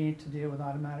for me to deal with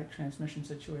automatic transmission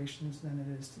situations than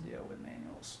it is to deal with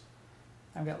manuals.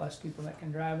 I've got less people that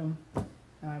can drive them,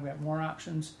 and I've got more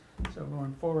options, so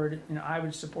going forward, you know, I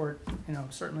would support, you know,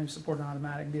 certainly support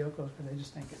automatic vehicles, but I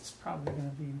just think it's probably gonna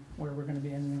be where we're gonna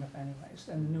be ending up anyways,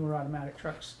 and the newer automatic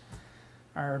trucks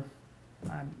are,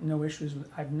 no issues with,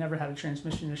 I've never had a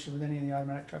transmission issue with any of the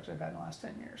automatic trucks I've had in the last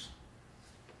 10 years.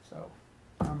 So,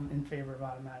 I'm in favor of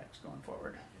automatics going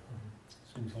forward.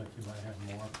 Seems like you might have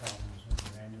more problems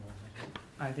with manual.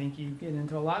 I think you get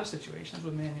into a lot of situations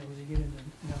with manuals. You get into,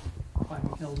 you know,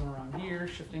 climbing hills in the wrong gear,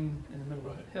 shifting in the middle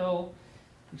of the hill.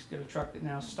 You just get a truck that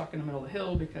now stuck in the middle of the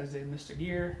hill because they missed a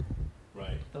gear.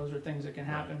 right. Those are things that can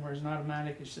happen, whereas an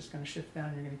automatic is just gonna shift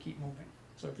down, you're gonna keep moving.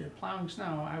 So if you're plowing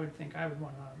snow, I would think I would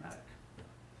want an automatic.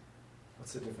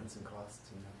 What's the difference in cost,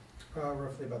 you know?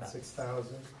 Roughly about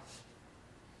 6,000.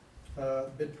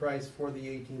 Bid price for the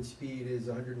 18-speed is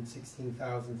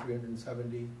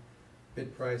 116,370.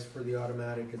 Bid price for the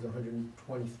automatic is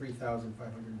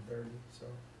 123,530. So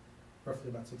roughly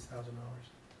about $6,000.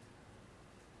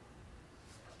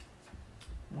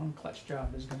 One clutch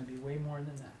job is gonna be way more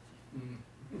than that.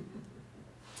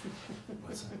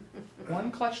 What's that?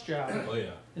 One clutch job Oh,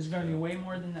 yeah. is gonna be way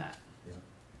more than that.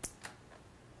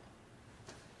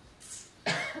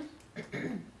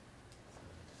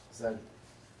 Is that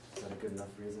a good enough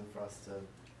reason for us to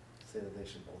say that they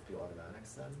should both be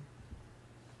automatics then?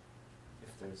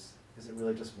 Is it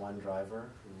really just one driver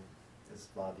who is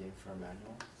lobbying for a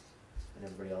manual, and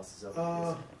everybody else is okay.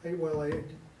 I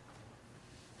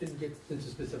didn't get into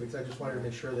specifics, I just wanted to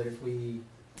make sure that if we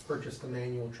purchase the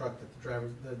manual truck, that the driver,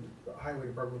 the highway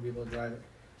department would be able to drive it.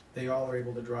 They all are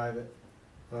able to drive it.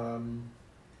 The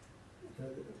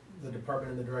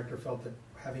department and the director felt that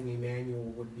having a manual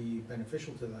would be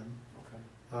beneficial to them.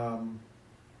 Okay.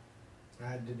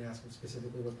 I didn't ask them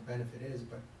specifically what the benefit is,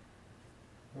 but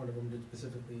one of them did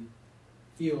specifically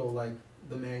feel like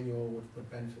the manual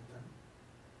would benefit them.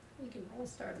 You can roll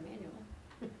start a manual.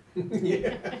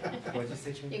 Yeah. What did you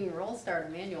say, Jane? You can roll start a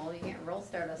manual, you can't roll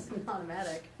start an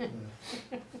automatic.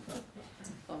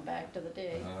 Going back to the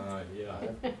day. Yeah.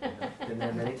 I've been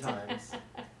there many times.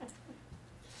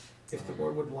 If the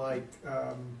board would like,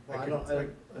 Well, I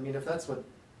mean, if that's what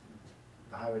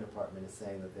the highway department is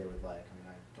saying that they would like, I mean,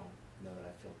 I don't know that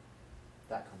I feel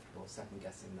that comfortable second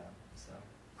guessing them, so.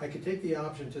 I could take the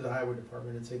option to the highway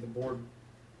department and say the board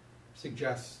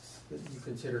suggests that you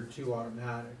consider 2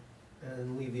 automatic,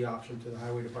 and leave the option to the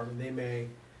highway department. They maybe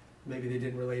they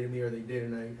didn't relay to me, or they did,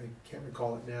 and I can't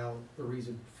recall it now, the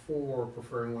reason for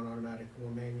preferring 1 automatic and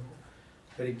 1 manual.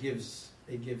 But it gives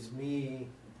me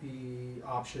the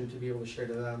option to be able to share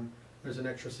to them, there's an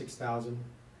extra $6,000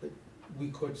 that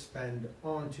we could spend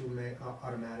on 2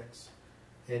 automatics.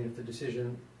 And if the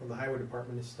decision from the highway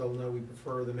department is still no, we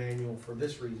prefer the manual for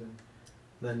this reason,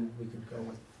 then we could go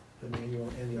with the manual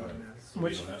and the automatics. So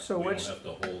Which- we don't have, so we which- don't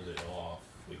have to hold it off,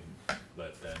 we can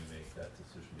let them make that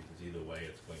decision, because either way,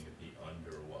 it's going to be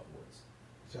under what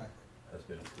Exactly. has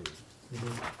been approved.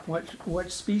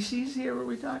 What species here were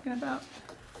we talking about?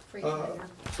 Freightliner.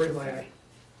 Freightliner.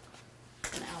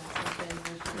 And Allison's been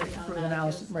mentioned, the With an automatic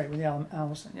Allison, is- right, with the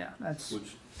Allison, yeah, that's,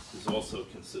 Which is also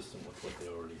consistent with what they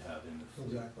already have in the fleet.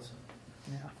 Exactly. so.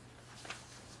 yeah.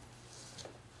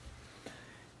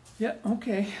 Yeah,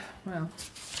 okay, well,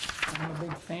 I'm a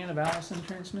big fan of Allison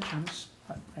transmissions,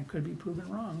 but I could be proven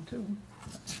wrong too.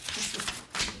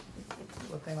 That's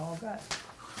what they all got.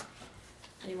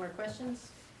 Any more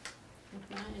questions? If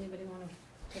not, anybody wanna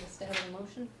take a stab at a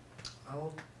motion?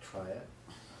 I'll try it.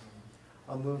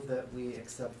 I'll move that we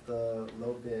accept the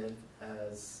low bid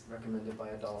as recommended by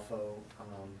Adolfo,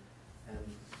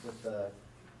 and with the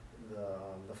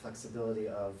flexibility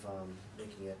of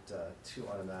making it 2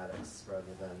 automatics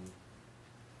rather than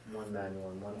 1 manual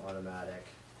and 1 automatic,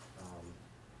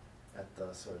 at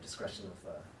the sort of discretion of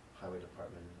the highway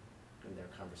department in their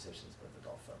conversations with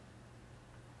Adolfo.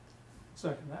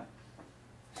 Second that.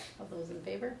 All those in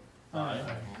favor? Aye.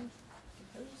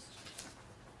 Opposed?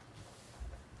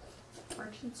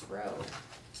 Merchants Row.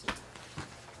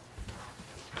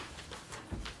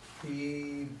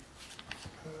 The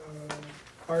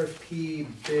RFP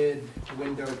bid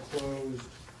window closed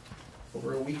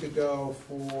over a week ago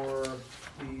for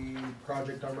the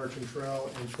project on Merchant Trail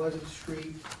and Pleasant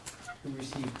Street. We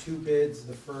received 2 bids.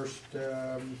 The first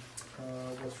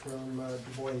was from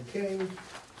Du Bois and King, and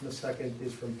the second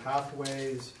is from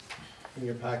Pathways. In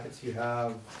your packets you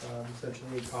have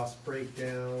essentially a cost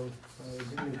breakdown. I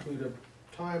didn't include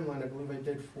a timeline, I believe I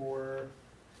did for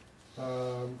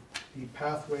the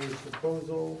Pathways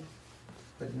proposal,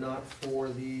 but not for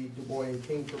the Du Bois and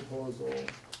King proposal.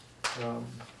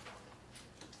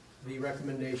 The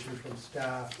recommendation from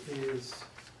staff is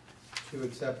to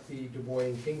accept the Du Bois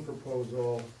and King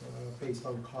proposal based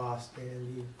on cost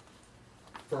and the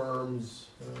firm's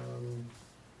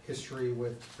history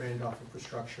with Randolph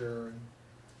infrastructure and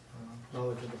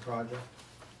knowledge of the project.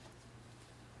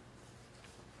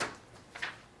 So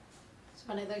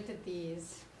when I looked at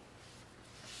these,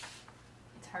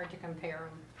 it's hard to compare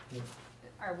them. Yeah.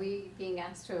 Are we being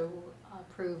asked to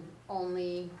approve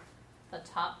only the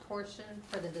top portion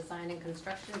for the design and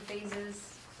construction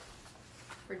phases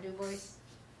for Du Bois?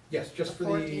 Yes, just for the,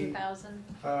 14,000?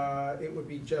 it would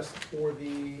be just for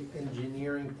the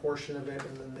engineering portion of it,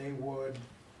 and then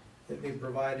they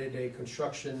provided a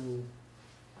construction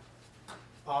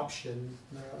option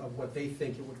of what they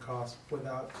think it would cost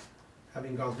without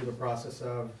having gone through the process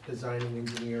of designing,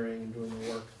 engineering, and doing the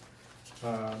work.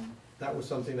 That was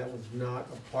something that was not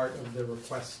a part of the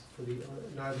request for the,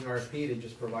 not in the RFP, they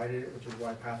just provided it, which is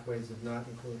why Pathways did not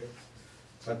include it.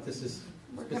 But this is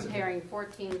We're specific. comparing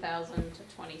 14,000 to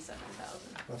 27,000.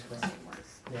 That's for correct. the same work.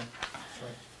 Yeah, that's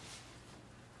right.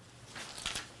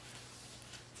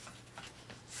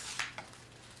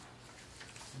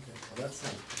 Okay, well, that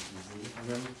sounds pretty easy. And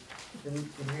then,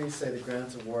 in here you say the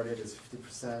grant awarded is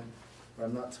 50%, but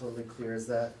I'm not totally clear. Does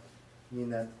that mean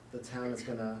that the town is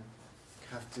gonna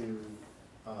have to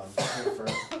pay for,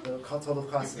 the total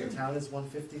cost of the town is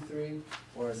 153,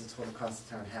 or is the total cost of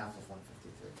the town half of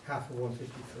 153? Half of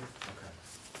 153. Okay.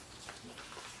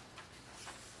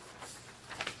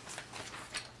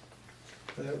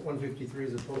 The 153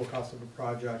 is the total cost of the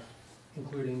project,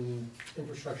 including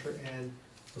infrastructure and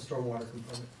the stormwater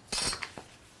component.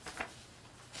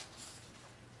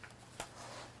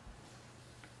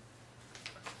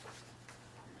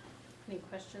 Any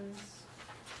questions,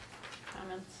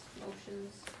 comments,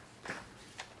 motions?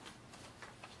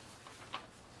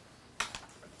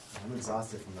 I'm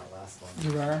exhausted from that last one.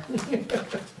 You are?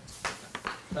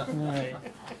 Alright.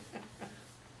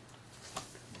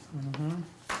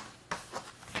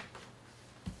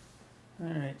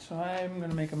 Alright, so I'm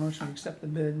gonna make a motion to accept the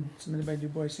bid submitted by Du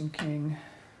Bois and King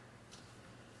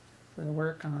for the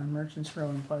work on Merchants Row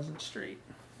and Pleasant Street.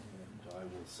 And I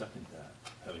will second that,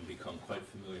 having become quite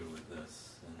familiar with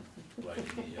this and writing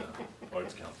the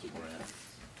Arts Council grant.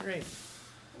 Great.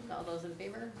 All those in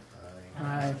favor?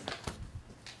 Aye.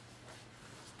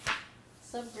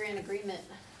 Sub-grant agreement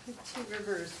with Two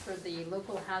Rivers for the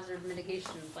local hazard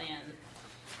mitigation plan.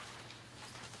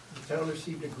 The town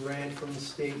received a grant from the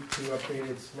state to update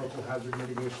its local hazard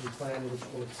mitigation plan, which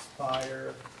will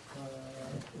expire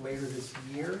later this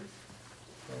year.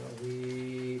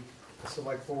 The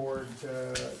select board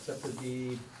accepted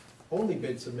the only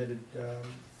bid submitted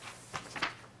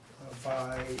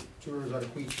by Two Rivers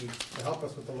Ottaquiche to help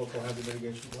us with the local hazard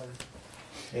mitigation plan.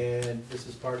 And this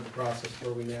is part of the process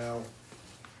where we now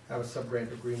have a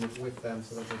sub-grant agreement with them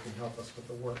so that they can help us with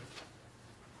the work.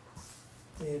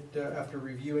 After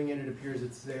reviewing it, it appears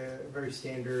it's a very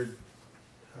standard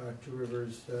Two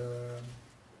Rivers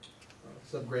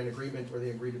sub-grant agreement where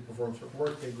they agree to perform certain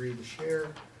work, they agree to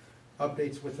share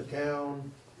updates with the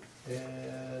town,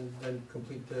 and then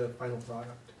complete the final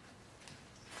product.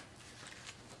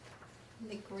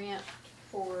 The grant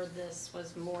for this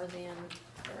was more than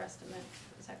their estimate,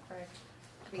 is that correct?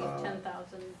 We have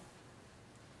 10,000.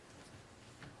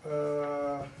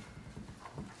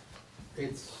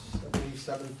 It's, I believe,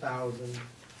 7,000.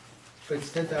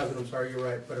 It's 10,000, I'm sorry, you're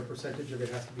right, but a percentage of it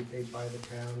has to be paid by the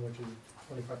town, which is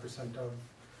 25%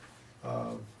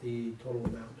 of the total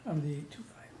amount. Of the 2.5.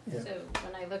 Yeah. So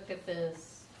when I looked at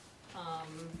this,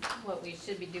 what we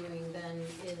should be doing then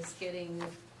is getting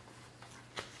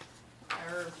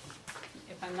our,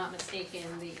 if I'm not mistaken,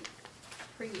 the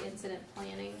pre-incident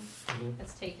planning Mhm.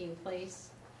 that's taking place,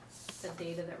 the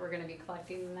data that we're gonna be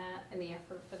collecting in that, and the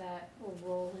effort for that will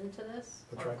roll into this,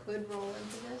 That's or right. could roll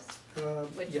into this,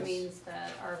 which Yes. means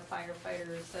that our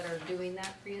firefighters that are doing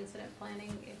that pre-incident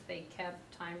planning, if they kept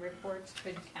time reports,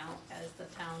 could count as the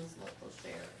town's local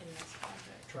share in this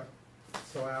project. That's right.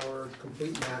 So our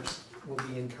complete maps will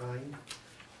be in kind.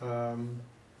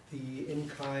 The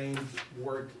in-kind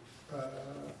work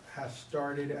has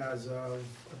started as of,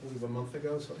 I believe, a month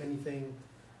ago, so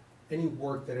any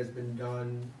work that has been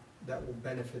done that will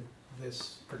benefit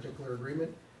this particular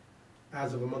agreement,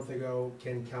 as of a month ago,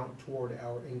 can count toward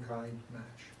our in-kind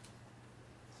match.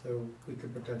 So we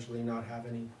could potentially not have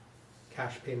any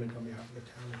cash payment on behalf of the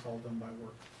town, it's all done by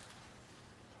work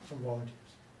from volunteers.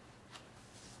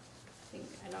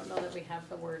 I don't know that we have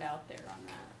the word out there on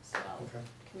that, so I'll Okay.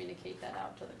 communicate that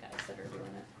out to the guys that are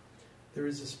doing it. There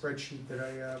is a spreadsheet that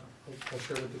I'll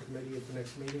share with the committee at the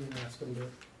next meeting and ask them to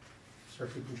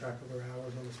start keeping track of their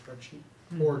hours on the spreadsheet,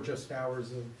 or just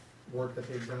hours of work that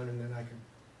they've done, and then I can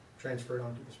transfer it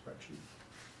onto the spreadsheet.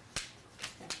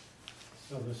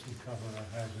 So this would cover a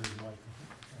hazard like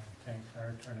a tank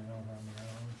car turning over on the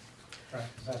road? Right,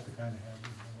 is that the kind of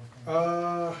hazard you're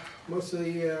looking at? Most of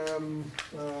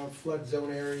the flood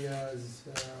zone areas,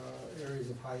 areas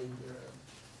of high,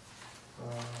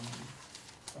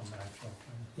 A natural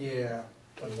thing, yeah,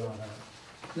 but not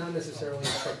a, not necessarily a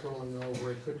truck rolling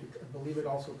over. It could, I believe it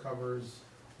also covers,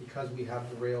 because we have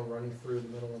the rail running through the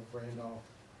middle of Randolph,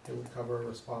 it would cover a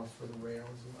response for the rail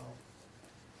as well.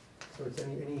 So it's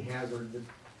any hazard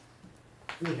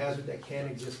that can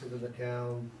exist within the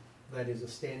town that is a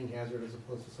standing hazard as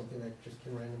opposed to something that just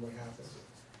can randomly happen,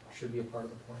 should be a part of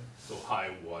the plan. So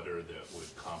high water that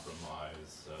would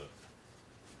compromise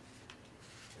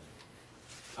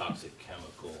toxic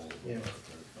chemical Yeah.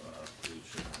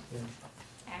 pollution. Yeah.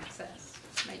 Access,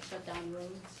 might shut down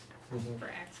roads Mhm. for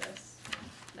access,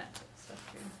 that type of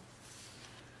stuff too.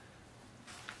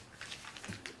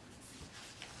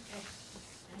 Okay,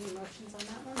 any motions on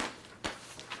that one?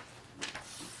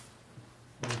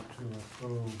 move to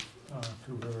approve,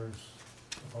 Two Rivers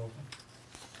proposal.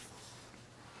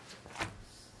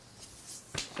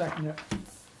 Second it.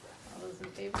 All those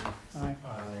in favor? Aye.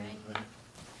 Aye.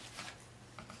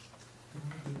 Didn't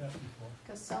we do that before?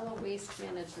 Casella Waste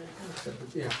Management. Accepted,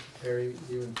 yeah, Terry,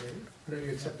 you and Terry. No,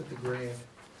 you accepted the grant.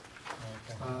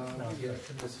 Okay. No, Yeah,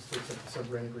 and this is to accept the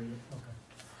sub-grant agreement.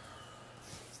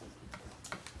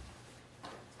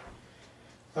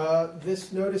 Okay.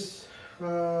 This notice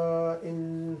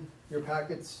in your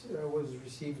packets was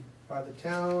received by the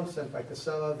town, sent by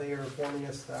Casella. They are informing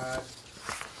us that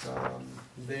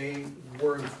they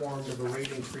were informed of a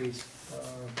rate increase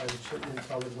by the Chittenden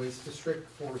Solid Waste District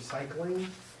for recycling.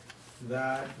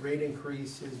 That rate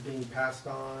increase is being passed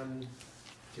on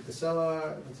to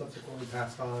Casella and subsequently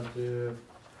passed on to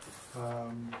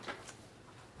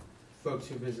folks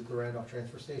who visit the Randolph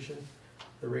transfer station.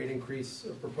 The rate increase,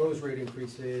 proposed rate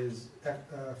increase is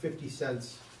 50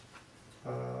 cents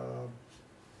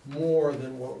more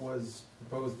than what was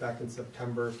proposed back in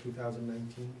September of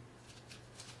 2019.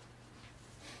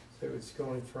 So it's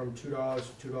going from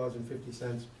 $2 to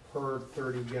 $2.50 per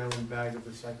 30-gallon bag of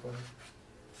recycling.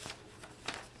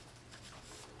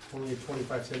 Only a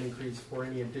 25-cent increase for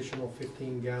any additional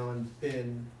 15-gallon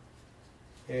bin,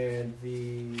 and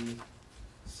the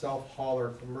self-hauler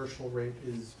commercial rate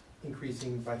is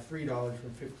increasing by $3 from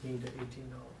 $15 to $18.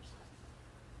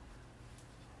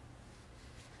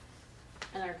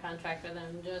 And our contract with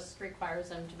them just requires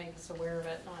them to make us aware of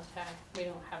it, not to, we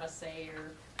don't have a say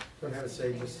or. Don't have to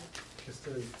say, just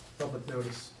a public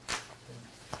notice.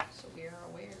 So we are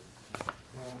aware.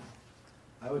 Well,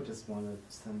 I would just want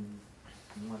them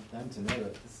to know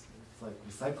that this, it's like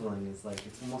recycling is like,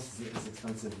 it's almost as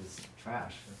expensive as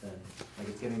trash, but then, like,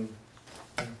 it's getting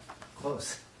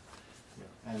close.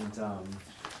 And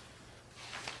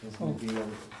there's gonna be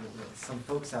some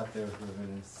folks out there who are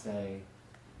gonna say,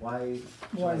 why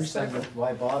recycle?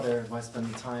 Why bother, why spend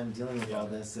the time dealing with all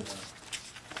this if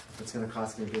it's gonna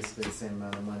cost me basically the same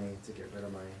amount of money to get rid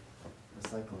of my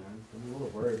recycling? I'm a little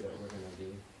worried that we're gonna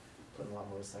be putting a lot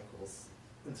more recyclables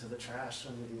into the trash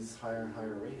under these higher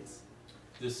rates.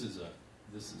 This is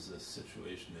a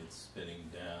situation that's spinning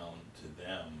down to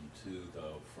them too,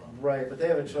 though, from. Right, but they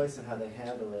have a choice in how they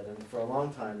handle it, and for a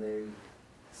long time they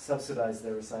subsidized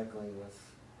their recycling with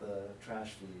the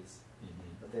trash fees.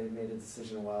 But they made a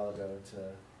decision a while ago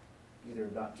to either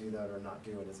not do that or not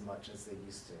do it as much as they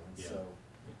used to, and Yeah. so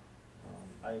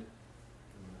I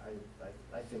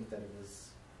think that it was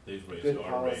They've good raised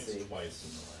our rates policy. twice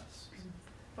in the last.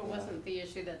 But wasn't the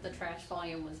issue that the trash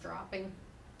volume was dropping,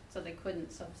 so they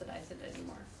couldn't subsidize it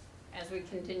anymore? As we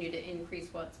continue to increase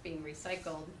what's being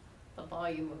recycled, the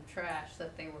volume of trash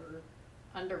that they were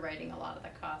underwriting a lot of the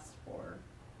cost for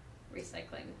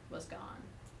recycling was gone.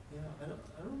 Yeah, I don't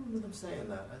remember them saying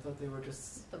that. I thought they were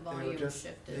just The volume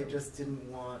shifted. They just didn't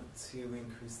want to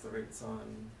increase the rates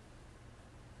on.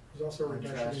 There's also a On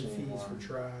reduction trash in fees anymore. for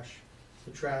trash.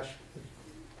 The trash,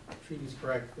 the treaty's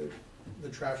correct, the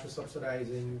trash was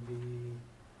subsidizing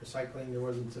the recycling. There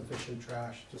wasn't sufficient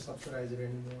trash to subsidize it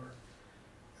anymore.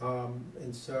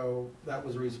 And so that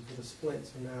was the reason for the split.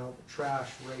 So now the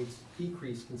trash rates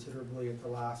decreased considerably at the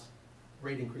last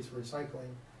rate increase for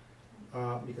recycling.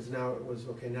 Because now it was,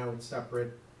 okay, now it's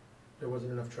separate. There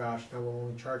wasn't enough trash. Now we'll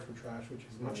only charge for trash, which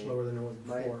is much lower than it was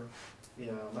before. You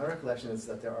know, my recollection is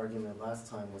that their argument last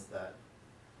time was that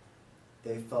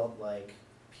they felt like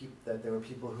that there were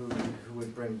people who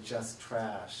would bring just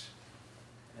trash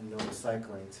and no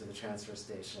recycling to the transfer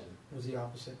station. It was the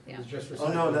opposite. It was Yeah. just recycling.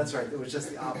 Oh no, that's right. It was just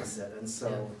the opposite, and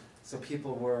so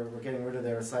people were getting rid of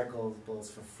their recyclables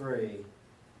for free,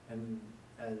 and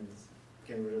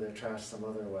getting rid of their trash some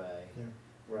other way. Yeah.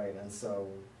 Right, and so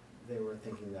they were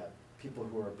thinking that people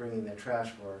who were bringing their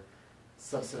trash were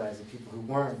subsidizing people who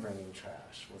weren't bringing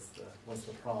trash was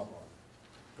the problem.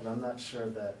 But I'm not sure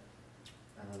that,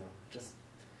 I don't know, I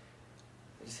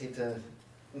just hate to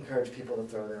encourage people to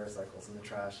throw their recyclables in the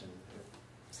trash, and it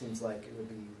seems like it would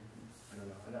be, I don't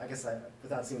know, and I guess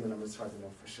without seeing the numbers, it's hard to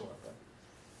know for sure, but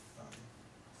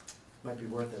might be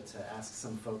worth it to ask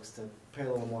some folks to pay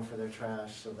a little more for their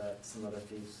trash so that some other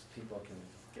people can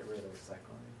get rid of the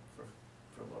recycling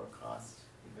for lower cost,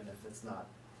 even if it's not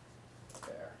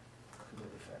fair,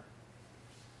 completely fair.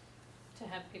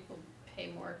 To have people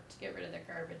pay more to get rid of their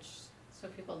garbage, so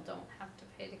people don't have to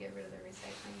pay to get rid of their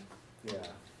recycling.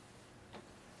 Yeah.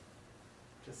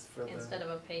 Just for the. Instead of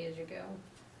a pay-as-you-go.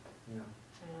 Yeah.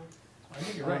 I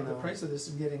think you're I right, don't the know. price of this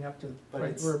is getting up to, But right,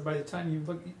 it's- where by the time you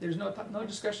look, there's no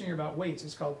discussion here about weights,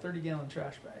 it's called 30-gallon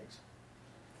trash bags.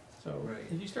 So, Right.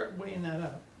 if you start weighing that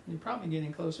up, you're probably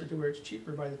getting closer to where it's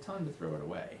cheaper by the ton to throw it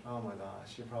away. Oh my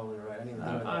gosh, you're probably right. I didn't even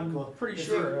think of that. I'm Well, pretty if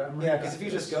sure you- I'm right Yeah, about because if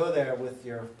you this. just go there with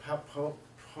your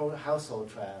household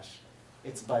trash,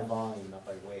 it's by volume, not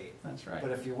by weight. That's right.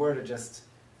 But if you were to just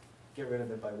get rid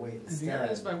of it by weight If you got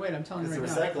this instead, by weight, I'm telling you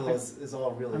because right the now. recycle is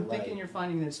all really I'm light. thinking you're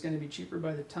finding that it's gonna be cheaper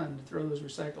by the ton to throw those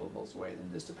recyclables away than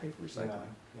just to pay for Yeah, recycling.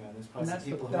 yeah, there's And probably some that's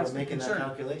the- people who that's are the making that concern.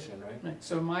 calculation, right? Right,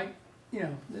 so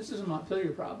this is a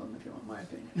Montpelier problem, if you want my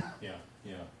opinion. Yeah,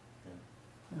 yeah, yeah.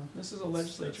 You know, this is a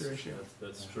legislature issue.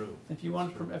 That's true. If you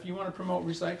want to, if you want to promote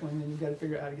recycling, then you've got to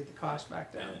figure out how to get the cost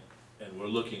back down. And we're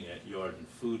looking at yard and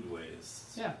food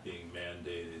waste Yeah. being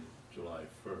mandated July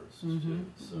 1st, Mhm. too.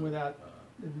 So, Without,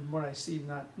 in what I see,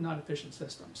 not efficient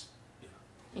systems.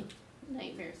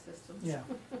 Nightmare systems. Yeah.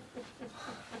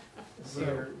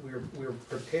 We're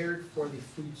prepared for the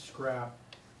food scrap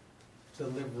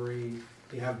delivery.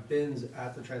 We have bins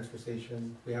at the transfer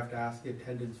station. We have to ask the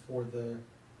attendants for the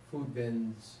food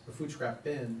bins, the food scrap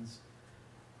bins.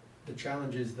 The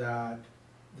challenge is that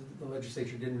the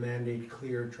legislature didn't mandate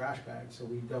clear trash bags, so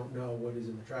we don't know what is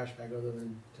in the trash bag other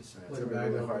than to It's split gonna a be bag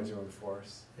really open. hard to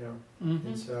enforce. You know, Mhm.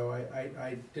 and so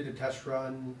I did a test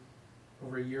run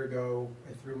over a year ago.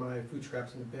 I threw my food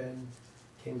scraps in the bin,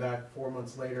 came back 4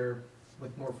 months later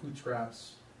with more food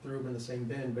scraps, threw them in the same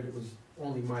bin, but it was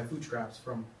only my food scraps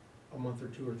from a month or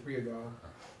 2 or 3 ago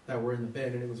that were in the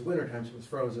bin, and it was winter time, so it was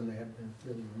frozen, they hadn't been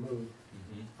really removed.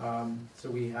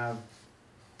 So we have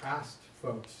asked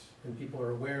folks, and people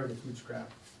are aware of the food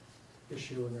scrap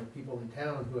issue, and there are people in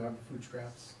town who have the food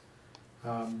scraps,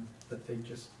 but they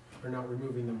just are not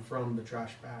removing them from the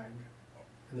trash bag.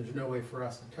 And there's no way for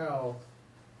us to tell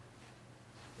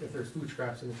if there's food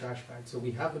scraps in the trash bag. So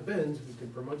we have the bins, we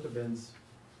can promote the bins,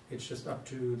 it's just up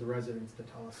to the residents to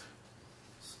tell us.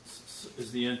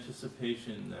 Is the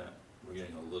anticipation that, we're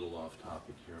getting a little off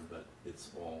topic here, but it's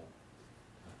all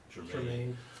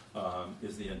germane.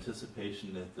 Is the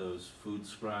anticipation that those food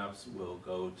scraps will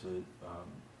go to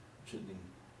Chittenden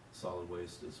Solid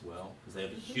Waste as well? Because they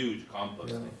have a huge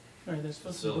composting Right, they're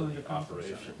supposed to go into facility compost.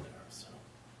 operation there, so.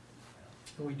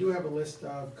 And we do have a list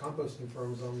of composting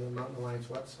firms on the Mountain Alliance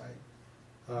website,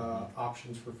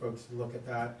 options for folks to look at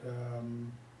that.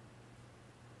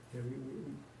 You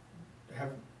know,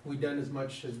 have we done as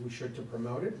much as we should to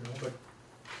promote it? No,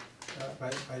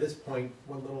 but by this point,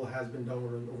 what little has been done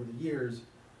over the years,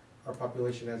 our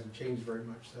population hasn't changed very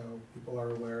much. So people are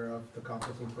aware of the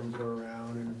composting firms that are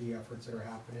around and the efforts that are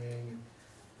happening. And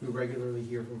we regularly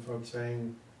hear from folks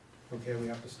saying, okay, we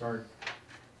have to start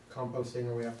composting,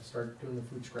 or we have to start doing the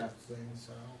food scraps thing.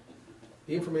 So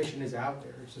the information is out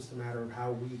there. It's just a matter of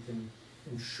how we can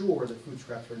ensure that food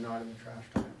scraps are not in the trash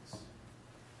cans.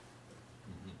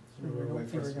 We don't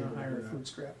think we're gonna hire a food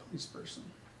scrap police person.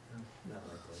 Not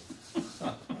likely.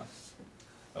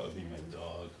 That would be my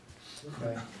dog.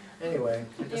 Okay, anyway,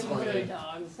 I just Neighborhood wanted,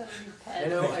 dogs, pets, I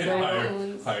know-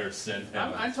 raccoons. Hire scent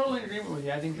I'm hounds. totally in agreement with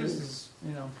you. I think this is,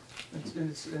 you know,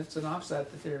 it's an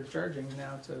offset that they're charging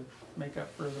now to make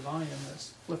up for the volume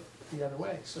that's flipped the other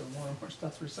way, so more and more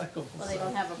stuff's recyclable. Well, they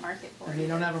don't have a market for it. And they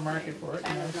don't have a market for it,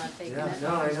 China's you know. not taking yeah, it. no,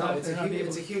 I know, not- it's they're not able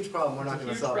it's a to- huge problem, we're not It's a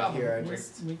gonna huge solve it problem. here, I We're-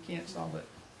 just, We can't solve it.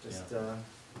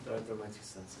 throw my 2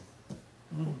 cents in.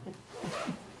 Mhm.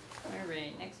 All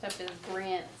right, next up is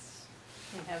grants.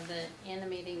 We have the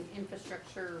animating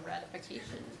infrastructure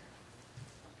ratification.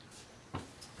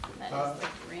 That is the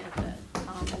grant that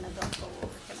Tom and Adolfo were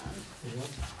working on.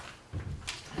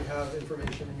 You have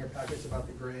information in your packets about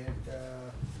the grant.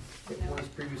 It was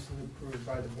previously approved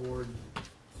by the board.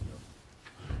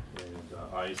 And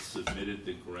I submitted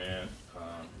the grant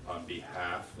on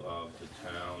behalf of the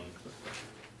town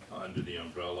under the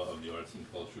umbrella of the Arts and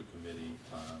Culture Committee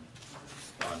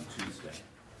on Tuesday,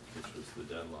 which was the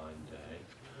deadline day.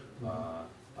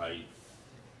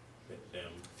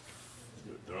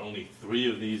 There are only 3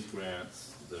 of these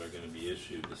grants that are going to be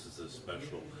issued. This is a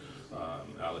special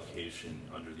allocation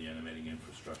under the Animating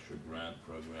Infrastructure Grant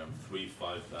Program, 3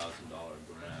 $5,000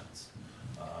 grants.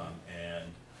 And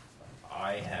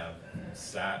I have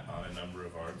sat on a number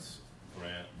of arts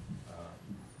grant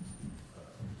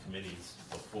committees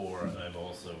before, and I've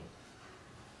also,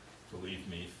 believe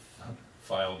me,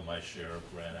 filed my share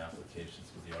of grant applications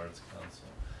with the Arts Council.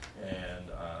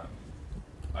 And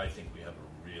I think we have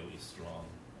a really strong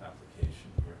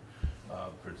application here.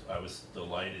 I was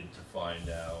delighted to find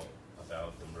out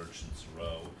about the Merchants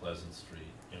Row Pleasant Street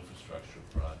infrastructure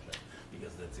project,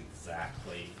 because that's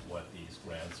exactly what these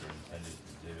grants are intended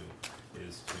to do,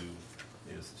 is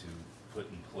to put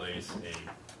in place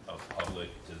a public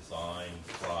design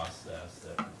process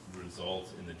that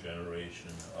results in the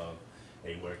generation of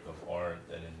a work of art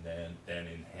that then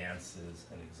enhances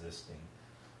an existing,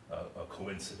 a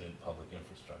coincident public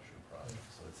infrastructure project.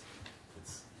 So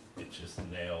it just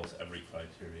nails every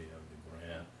criteria of the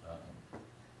grant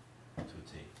to a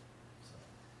T. So,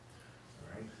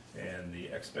 all right. And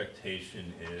the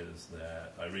expectation is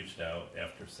that I reached out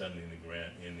after sending the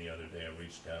grant in the other day. I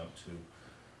reached out to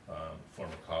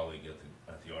former colleague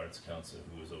at the Arts Council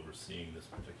who is overseeing this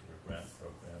particular grant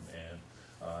program, and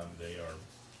they are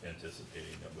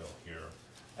anticipating that we'll hear,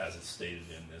 as it's stated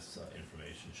in this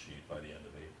information sheet, by the end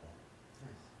of April.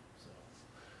 So,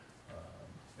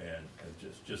 and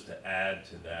just to add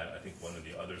to that, I think one of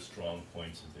the other strong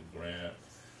points of the grant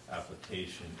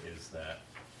application is that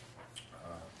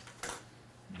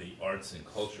the Arts and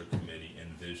Culture Committee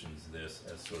envisions this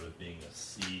as sort of being a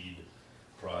seed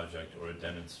project or a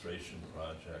demonstration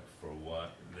project for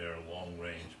what their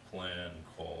long-range plan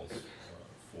calls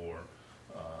for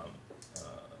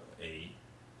a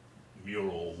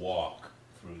mural walk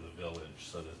through the village,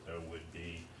 so that there would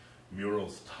be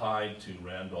murals tied to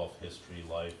Randolph history,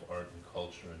 life, art and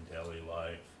culture, and daily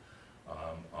life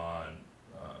on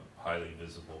highly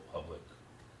visible public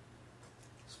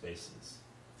spaces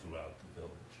throughout the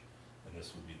village. And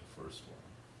this would be the first one.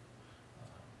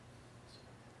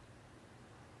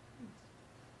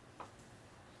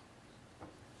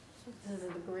 So this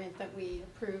is the grant that we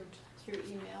approved through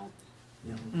email.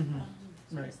 Yeah. Mhm.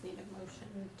 So we Right. just need a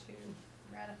motion to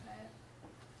ratify it.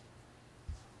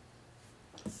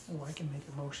 Oh, I can make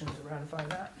a motion to ratify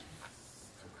that.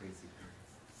 So crazy.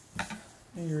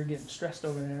 You were getting stressed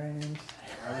over there, ain't you?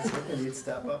 I was hoping you'd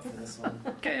step up for this one.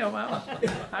 Okay, oh well,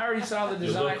 I already saw the You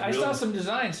design, look I saw really- some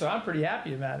designs, so I'm pretty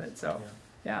happy about it, so,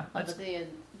 yeah. But That's, the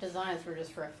designs were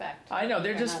just for effect. I know,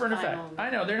 they're just for an not effect. final. I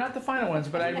know, they're not the final ones,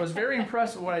 but I was very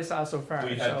impressed with what I saw so far,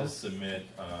 We had to so. submit,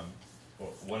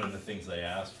 one of the things they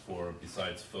asked for,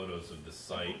 besides photos of the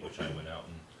site, which I went out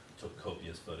and took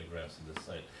copious photographs of the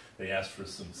site, they asked for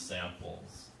some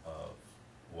samples of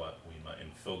what we might,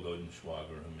 and Phil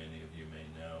Godenschwager, who many of you may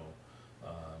know,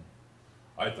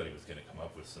 I thought he was gonna come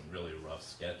up with some really rough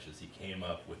sketches. He came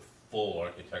up with full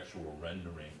architectural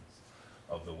renderings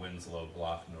of the Winslow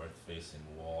block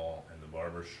north-facing wall and the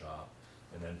barber shop,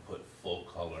 and then put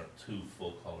two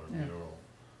full-color Yeah. mural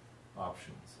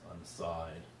options on the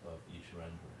side of each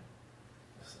rendering.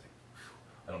 It's like, phew,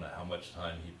 I don't know how much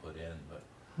time he put in, but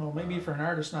Well, maybe for an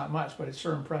artist, not much, but it's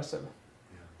sure impressive.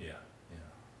 yeah.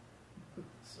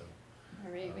 So,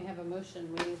 All right, we have a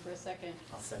motion, waiting for a second.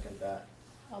 I'll second that.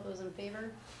 All those in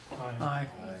favor? Aye.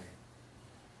 Aye.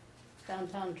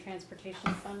 Downtown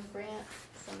Transportation Fund grant,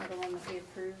 is another one that we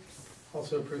approved.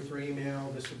 Also approved through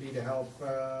email, this would be to help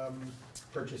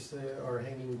purchase our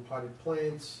hanging potted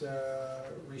plants,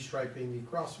 restriping the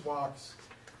crosswalks.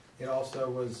 It also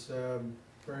was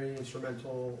very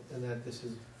instrumental in that this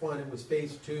is, one, it was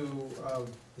phase 2 of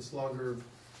this longer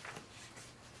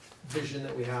vision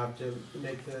that we have to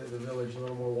make the village a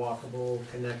little more walkable,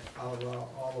 connect all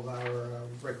of our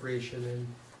recreation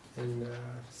and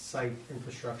site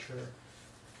infrastructure.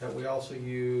 That we also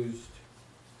used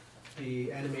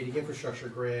the animating infrastructure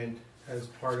grant as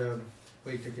part of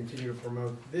way to continue to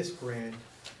promote this grant,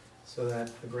 so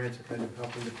that the grants are kind of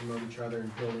helping to promote each other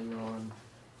and building on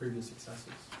previous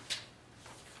successes.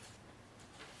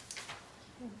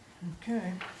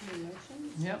 Okay, Any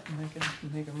motions? yep,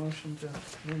 make a motion to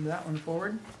move that one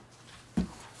forward.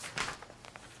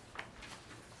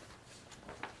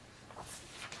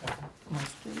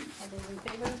 All those in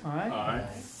favor? Aye. aye.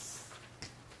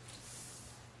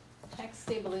 Tax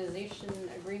stabilization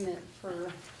agreement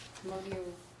for Modio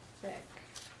Rec.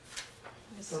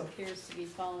 This appears to be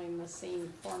following the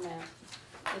same format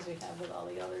as we have with all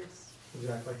the others.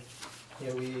 Exactly.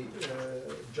 Yeah,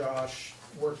 Josh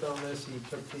worked on this, he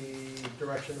took the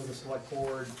direction of the select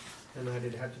board, and that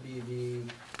it had to be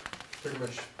pretty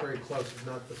much very close, if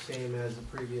not the same as the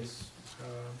previous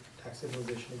tax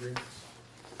stabilization agreements.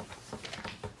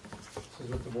 This is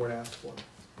what the board asked for.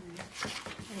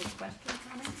 Any questions,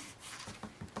 comments?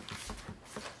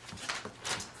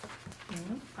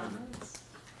 Comments,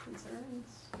 concerns?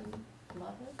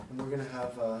 Love it. And we're gonna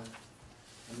have a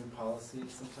new policy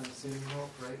sometime soon, we hope,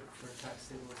 right, for tax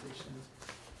stabilization?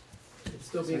 It's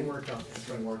still being worked on. It's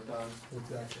being worked on.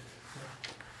 Exactly.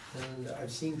 Yeah. And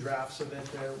I've seen drafts of it,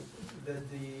 Well,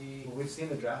 we've seen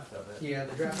the draft of it. yeah,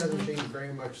 the draft hasn't changed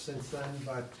very much since then,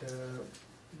 but the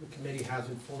committee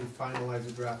hasn't fully finalized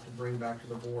the draft to bring back to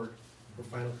the board for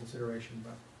final consideration,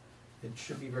 but it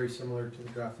should be very similar to the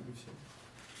draft that you've seen.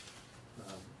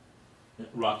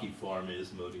 Rocky Farm is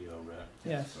Modio Rec.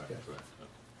 Yes. Right, Yeah. correct, okay.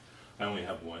 I only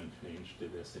have one change to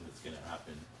this, and it's gonna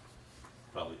happen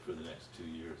probably for the next 2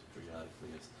 years periodically.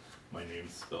 It's my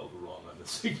name's spelled wrong on the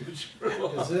signature.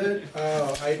 Is it?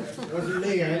 Oh, it wasn't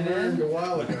me, I learned a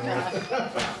while ago.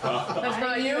 That's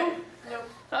not you?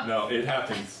 No, it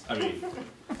happens. I mean,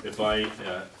 if I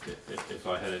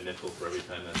had a nickel for every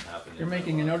time that happened. You're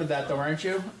making a note of that though, aren't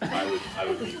you? I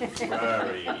would be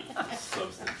very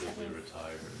substantively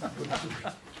retired.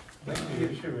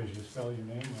 The issue is you spell your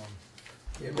name wrong.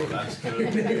 Yeah, Well, maybe- that's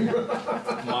good.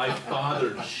 My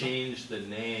father changed the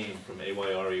name from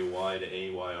Ayrey to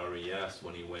Ayres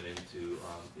when he went into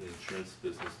the insurance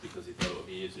business because he thought it would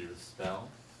be easier to spell.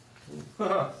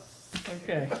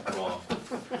 Okay, Wrong. all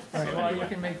right, well, you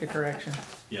can make the correction.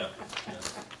 Yeah, yeah.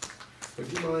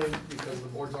 Would you mind, because the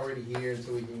board's already here,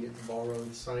 so we can get the ball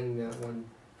rolling, signing that one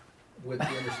with the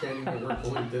understanding that we're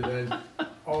going to then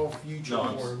all future No,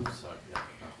 I'm forms. sorry, yeah,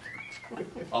 no.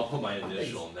 I'll put my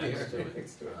initial next to it.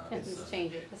 Next to it. Yeah, It's, just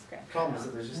change it, just scratch it Problem is out.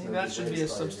 that there's I just think no. that should be a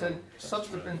debate starting now.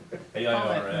 subsequent comment in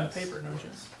AIRS. the paper, don't you?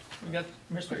 We got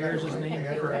Mr. I got it Ayers' right, name I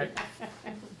got it correct.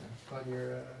 On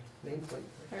your nameplate.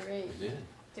 All right, I did.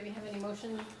 do we have any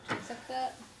motion to accept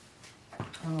that?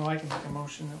 Oh, I can make a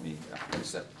motion that we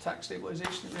accept the tax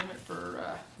stabilization agreement for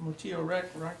Motillo Rec,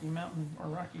 Rocky Mountain or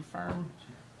Rocky Farm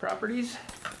properties.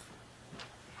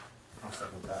 I'll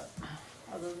second that.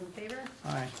 All those in favor?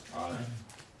 Aye. Aye.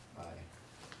 Aye.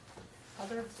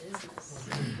 Other business.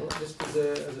 Well, just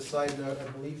as a side note, I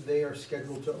believe they are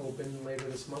scheduled to open later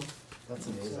this month. That's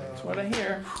amazing. That's what I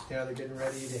hear. Yeah, they're getting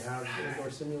ready, they have the indoor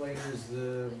simulators,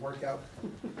 the workout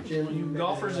gym. You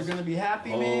golfers are gonna be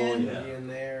happy, Oh, man. yeah. Be in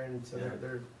there, and so Yeah.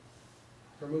 they're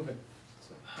moving.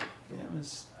 So, Yeah, it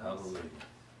was, Hallelujah.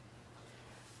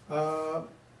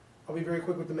 I'll be very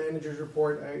quick with the manager's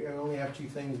report. I only have two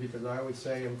things because I always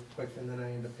say I'm quick and then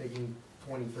I end up taking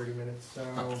 20, 30 minutes.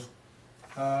 So,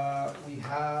 we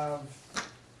have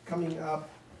coming up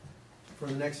for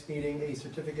the next meeting, a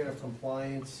certificate of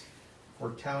compliance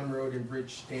for town road and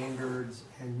bridge standards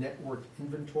and network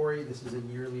inventory. This is a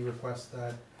yearly request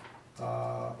that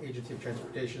Agency of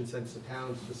Transportation sends to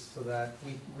towns just so that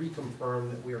we reconfirm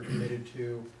that we are committed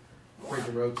to bridge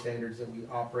and road standards, that we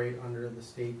operate under the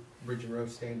state bridge and road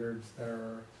standards that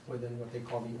are within what they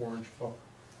call the Orange Book,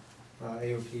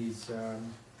 AOT's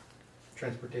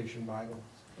Transportation Bible.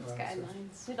 It's So-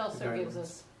 guidelines. It also the gives guidelines.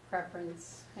 us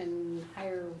preference and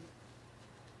higher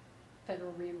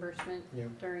federal reimbursement Yeah.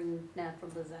 during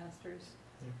natural disasters.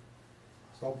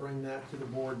 So I'll bring that to the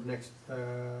board next,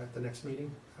 at the next meeting.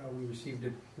 We received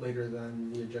it later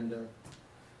than the agenda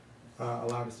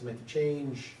allowed us to make the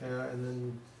change, and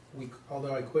then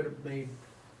although I could have made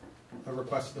a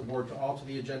request to the board to alter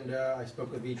the agenda, I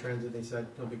spoke with V-Trans and they said,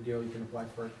 no big deal, you can apply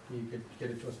for it. You could get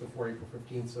it to us before April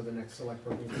 15th, so the next select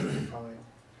board meeting will be fine.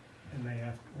 And they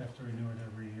have to renew it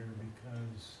every year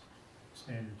because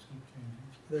standards keep changing.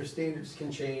 Their standards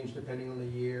can change depending on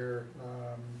the year,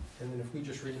 and then if we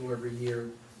just renew every year,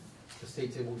 the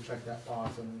state's able to check that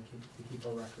box and we keep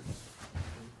our records.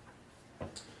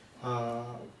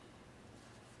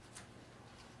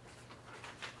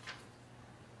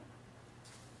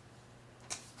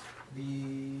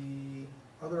 The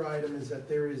other item is that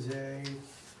there is a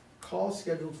call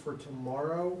scheduled for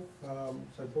tomorrow. So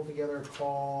I pulled together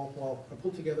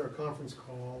a conference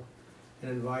call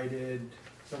and invited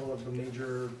several of the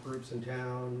major groups in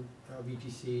town,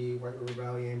 VTC, White River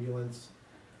Valley Ambulance,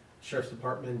 Sheriff's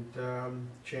Department,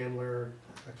 Chandler,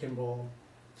 Kimball,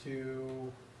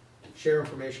 to share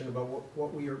information about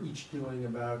what we are each doing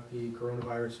about the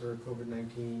coronavirus or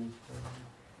COVID-19.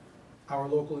 Our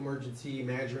local emergency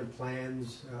management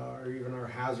plans, or even our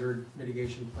hazard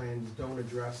mitigation plans, don't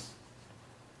address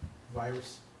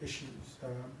virus issues.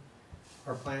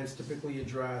 Our plans typically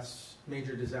address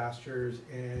major disasters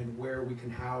and where we can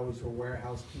house or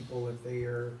warehouse people if they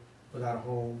are without a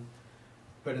home.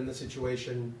 But in this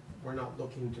situation, we're not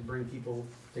looking to bring people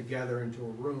together into a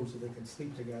room so they can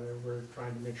sleep together. We're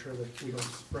trying to make sure that we don't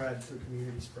spread through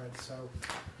community spread. So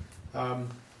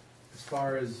as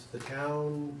far as the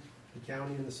county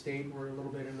and the state, we're a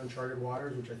little bit in uncharted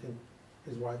waters, which I think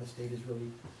is why the state is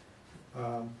really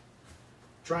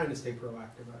trying to stay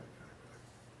proactive.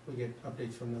 We get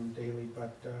updates from them daily,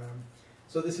 but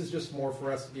so this is just more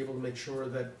for us to be able to make sure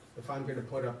that if I'm going to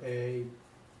put up a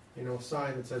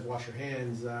sign that says wash your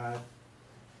hands, that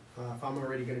if I'm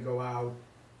already going to go out,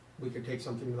 we could take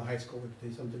something to the high school, we could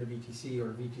take something to VTC,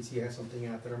 or VTC has something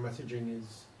out that our messaging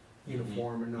is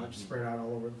uniform and not just spread out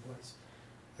all over the place.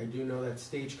 I do know that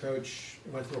Stagecoach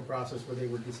went through a process where they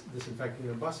were disinfecting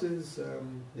their buses.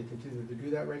 They continue to do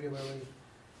that regularly.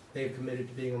 They've committed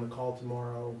to being on the call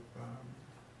tomorrow.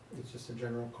 It's just a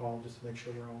general call, just to make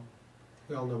sure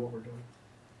we all know what we're doing.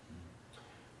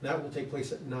 That will take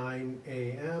place at 9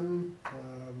 a.m.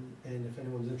 And if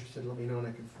anyone's interested, let me know and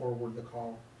I can forward the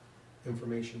call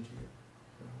information to you.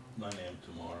 9 a.m.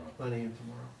 tomorrow. 9 a.m.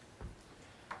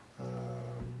 tomorrow.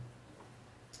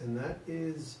 And that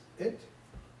is it.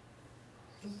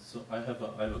 So I have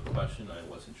a question. I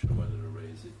wasn't sure whether to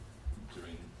raise it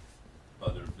during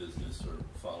other business or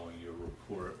following your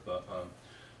report, but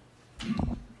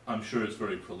I'm sure it's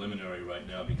very preliminary right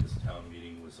now because town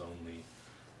meeting was only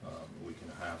a week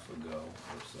and a half ago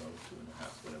or so,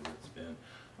 2.5, whatever it's been.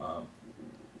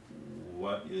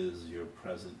 What is your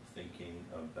present thinking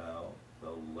about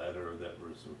the letter that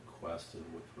was requested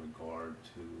with regard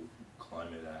to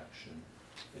climate action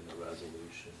in the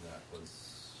resolution that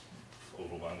was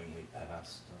overwhelmingly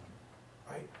passed.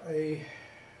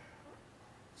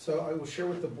 So I will share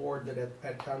with the board that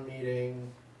at town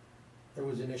meeting, there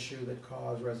was an issue that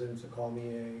caused residents to call me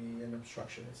an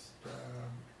obstructionist,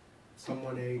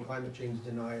 someone a climate change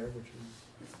denier, which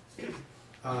is,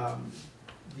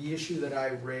 the issue that I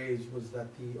raised was that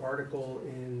the article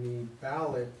in the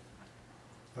ballot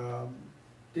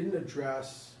didn't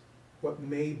address what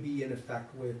may be in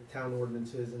effect with town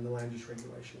ordinances and the land use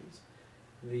regulations.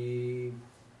 The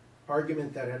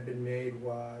argument that had been made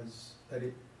was that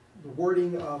the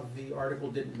wording of the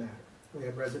article didn't matter. We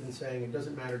had residents saying, it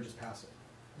doesn't matter, just pass it.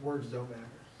 Words don't matter.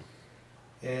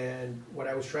 And what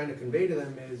I was trying to convey to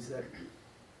them is that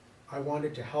I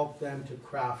wanted to help them to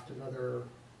craft another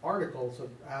article, so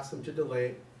ask them to delay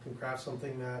it, and craft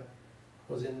something that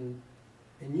was in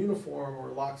uniform or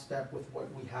lockstep with what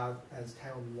we have as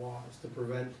town laws to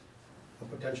prevent a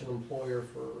potential employer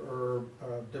or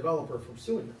a developer from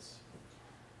suing us.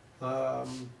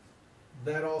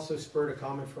 That also spurred a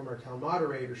comment from our town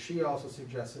moderator. She also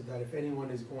suggested that if anyone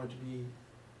is going to be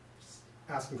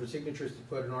asking for signatures to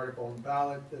put an article on the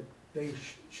ballot, that they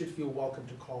should feel welcome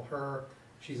to call her.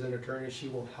 She's an attorney. She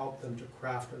will help them to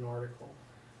craft an article.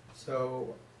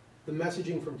 So the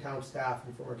messaging from town staff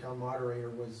and from our town moderator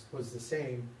was the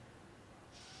same.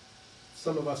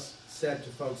 Some of us said to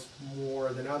folks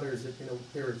more than others that,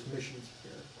 there are missions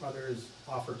here. Others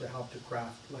offered to help to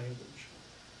craft language.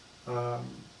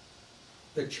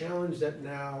 The challenge that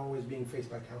now is being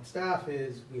faced by town staff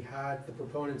is we had the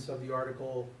proponents of the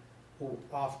article who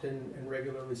often and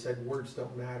regularly said words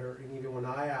don't matter, and even when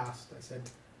I asked, I said,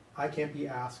 I can't be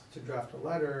asked to draft a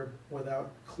letter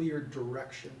without clear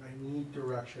direction. I need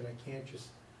direction. I can't just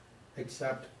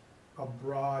accept a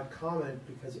broad comment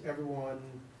because everyone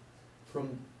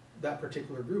from that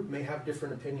particular group may have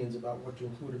different opinions about what to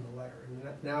include in the letter.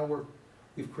 And now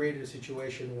we've created a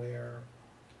situation where,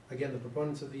 again, the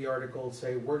proponents of the article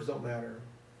say words don't matter,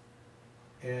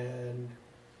 and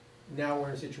now we're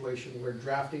in a situation where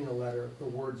drafting a letter, the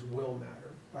words will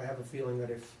matter. I have a feeling that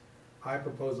if I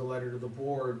propose a letter to the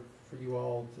board for you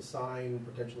all to sign,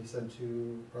 potentially send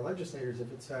to our legislators,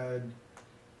 if it said,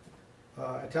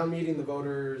 at town meeting the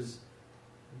voters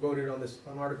voted on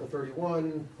Article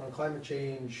 31 on climate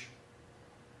change,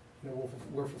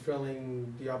 we're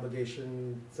fulfilling the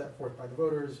obligation set forth by the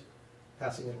voters,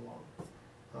 passing it along.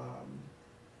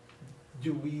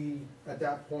 Do we, at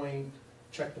that point,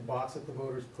 check the box that the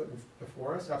voters put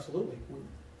before us? Absolutely.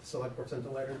 The select board sent a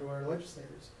letter to our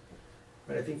legislators.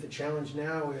 But I think the challenge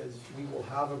now is we will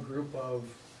have a group of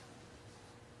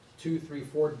 2, 3,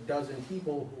 4 dozen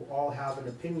people who all have an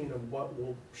opinion of what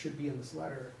should be in this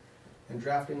letter, and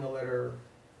drafting the letter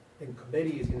in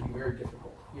committee is going to be very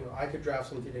difficult. I could draft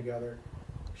something together,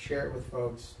 share it with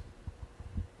folks.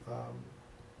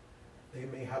 They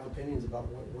may have opinions about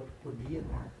what would be in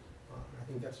there. I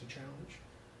think that's a challenge.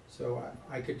 So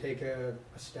I could take a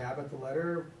stab at the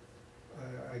letter.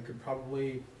 I could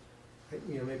probably,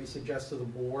 maybe suggest to the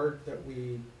board that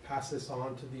we pass this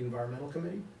on to the environmental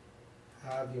committee.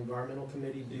 Have the environmental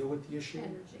committee deal with the issue.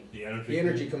 The energy. The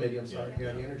energy committee. I'm sorry.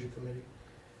 Yeah, the energy committee.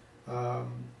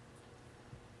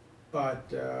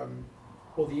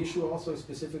 Well, the issue also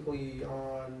specifically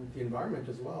on the environment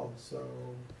as well. So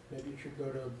maybe it should go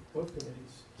to both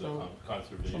committees. So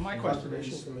conservation. So my question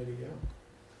Conservation is, committee, yeah.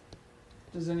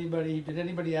 did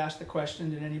anybody ask the question,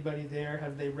 did anybody there,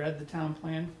 have they read the town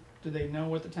plan? Do they know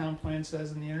what the town plan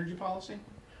says in the energy policy?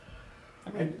 I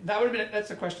mean,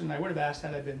 that's a question I would have asked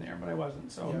had I been there, but I wasn't.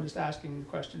 So Yeah. I'm just asking the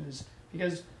question is,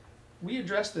 because we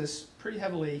addressed this pretty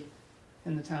heavily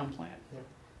in the town plan. Yeah.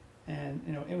 And,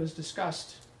 it was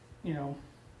discussed,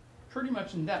 pretty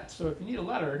much in depth. So if you need a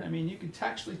letter, you could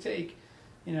actually take,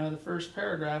 the first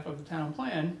paragraph of the town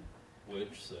plan,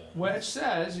 which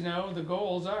says, the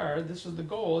goals are, the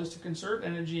goal is to conserve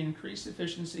energy, increase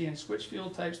efficiency, and switch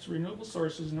fuel types to renewable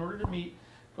sources in order to meet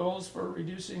goals for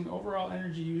reducing overall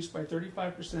energy use by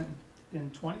 35% in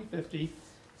 2050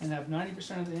 and have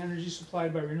 90% of the energy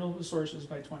supplied by renewable sources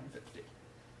by 2050.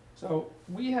 So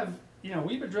we have,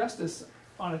 we've addressed this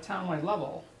on a townwide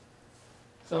level.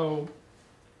 So,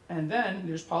 and then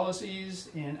there's policies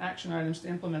and action items to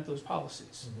implement those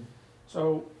policies. Mm-hmm.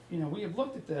 So, we have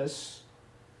looked at this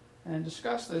and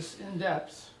discussed this in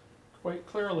depth quite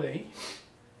clearly.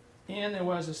 And there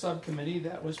was a subcommittee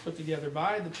that was put together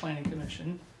by the Planning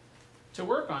Commission to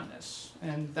work on this.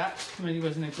 And that committee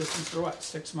was in existence for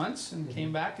 6 months, and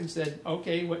came back and said,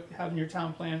 okay, what you have in your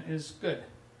town plan is good.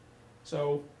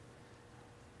 So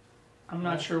I'm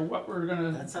not sure what we're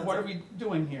gonna, That sounds what are like- we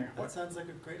doing here? That sounds like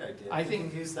a great idea. I If we think-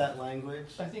 can use that language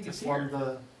I think to it's form here.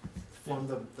 the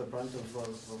brunt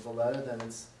of the letter, then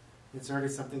it's already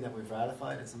something that we've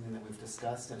ratified, it's something that we've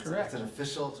discussed, and Correct.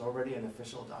 it's already an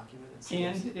official document. It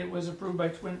seems. And it was approved by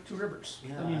Two Rivers.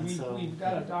 Yeah, I mean, and so- we've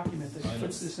got a document that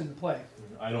puts this into play.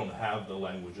 I don't have the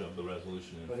language of the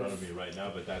resolution in But front of if- me right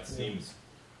now, but that seems,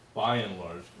 by and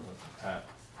large,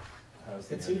 has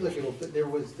the. It seems like there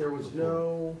was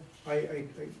no,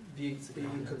 the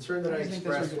concern that I I think that's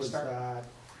where we expressed could was start. that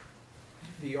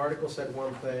the article said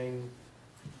one thing,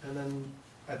 and then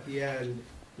at the end,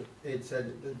 it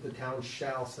said the town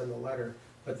shall send a letter,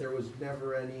 but there was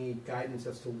never any guidance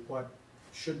as to what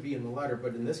should be in the letter,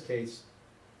 but in this case,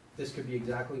 this could be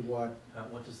exactly what,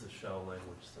 What does the shall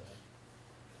language say?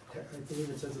 I believe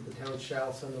it says that the town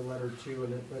shall send a letter to,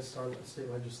 and it lists our state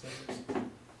legislators.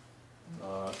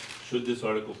 Should this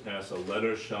article pass, a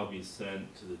letter shall be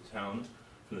sent to the town,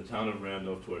 from the town of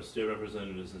Randolph to our state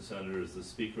representatives and senators, the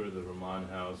Speaker of the Vermont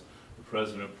House, the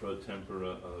President pro tempore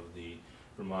of the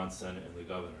Vermont Senate, and the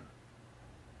Governor.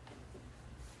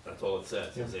 That's all it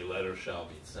says, is a letter shall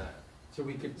be sent. So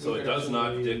we could. So we it could does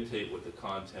not actually- dictate what the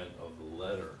content of the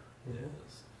letter Mhm.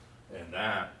 is. And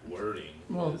that wording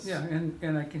Well, is. yeah,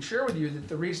 and I can share with you that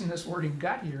the reason this wording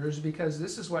got here is because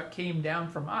this is what came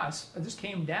down from us. This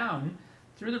came down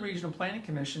through the regional planning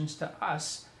commissions to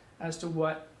us as to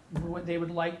what they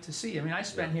would like to see. I mean, I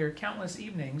spent here countless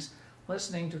evenings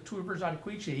listening to Two Rivers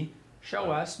Ottaquiche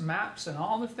show us maps and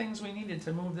all the things we needed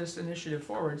to move this initiative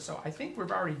forward. So I think we're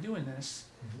already doing this.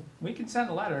 We can send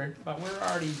a letter, but we're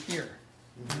already here.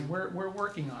 I mean, we're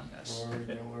working on this.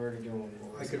 We're already doing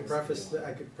what we're I could supposed to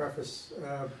preface,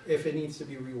 do. if it needs to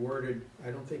be reworded, I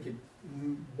don't think it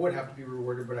would have to be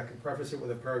reworded, but I could preface it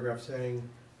with a paragraph saying,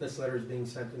 this letter is being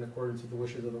sent in accordance with the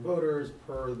wishes of the voters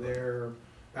per their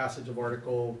passage of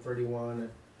Article 31 at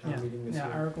town meeting this year.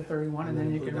 Yeah, Article 31, and And then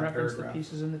you include can that reference the paragraph.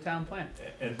 pieces in the town plan.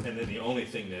 And then the only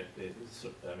thing that is,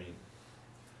 I mean,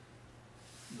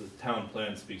 the town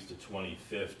plan speaks to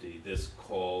 2050. This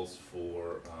calls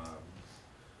for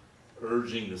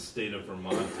urging the state of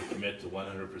Vermont to commit to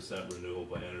 100%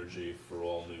 renewable energy for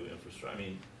all new infrastructure. I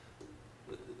mean,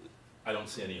 I don't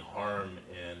see any harm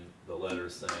in the letter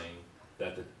saying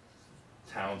that the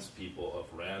townspeople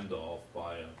of Randolph,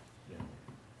 by a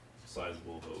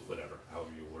sizable vote, whatever,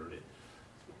 however you word it,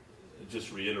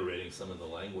 just reiterating some of the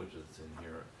language that's in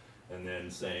here, and then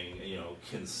saying,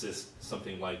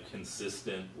 something like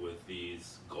consistent with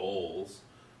these goals,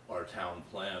 our town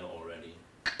plan already,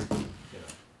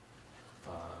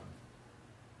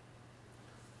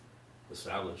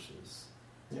 establishes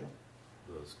Yeah.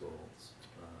 those goals.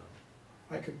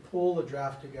 I could pull the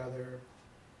draft together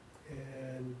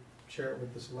and share it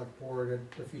with the select board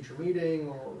at a future meeting,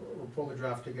 or pull the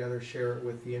draft together, share it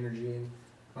with the Energy and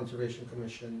Conservation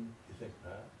Commission. You think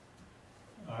that?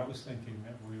 I was thinking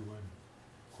that we would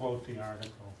quote the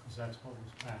article, because that's what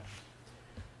was passed.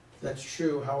 That's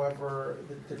true, however,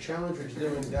 the challenge with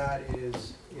doing that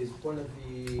is one of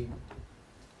the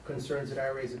concerns that I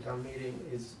raised at town meeting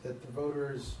is that the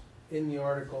voters in the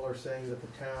article are saying that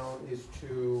the town is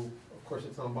to, of course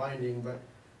it's non-binding, but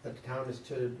that the town is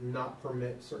to not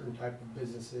permit certain type of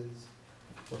businesses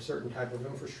or certain type of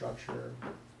infrastructure.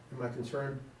 And my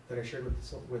concern that I shared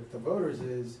with the voters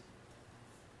is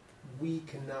we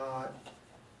cannot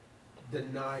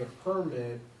deny a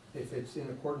permit if it's in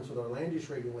accordance with our land use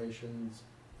regulations,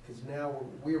 because now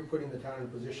we're putting the town in a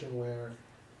position where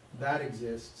that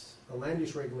exists, the land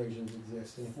use regulations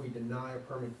exist, and if we deny a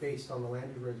permit based on the land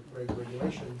use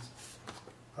regulations,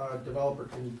 a developer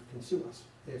can sue us,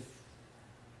 if,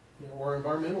 or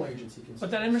environmental agency can sue us.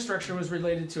 But that infrastructure was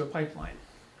related to a pipeline,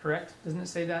 correct? Doesn't it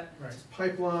say that? Right.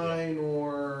 Pipeline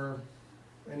or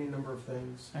any number of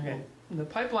things. Okay, the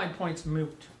pipeline point's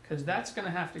moot, because that's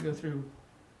gonna have to go through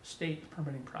state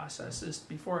permitting processes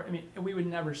before, I mean, we would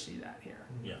never see that here.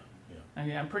 Yeah, yeah. I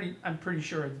mean, I'm pretty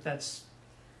sure that that's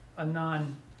a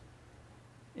non-issue.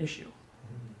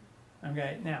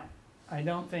 Okay, now, I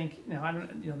don't think,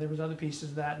 there was other pieces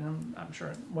of that, and I'm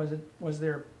sure, was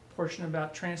there a portion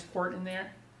about transport in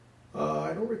there?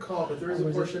 I don't recall, but there is a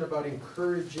Was it- portion about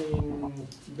encouraging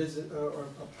business, or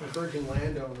encouraging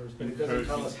landowners, but it doesn't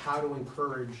tell us how to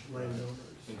encourage landowners.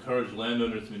 Encourage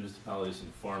landowners, municipalities,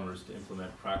 and farmers to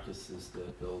implement practices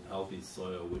that build healthy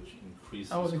soil, which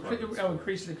increases carbon storage.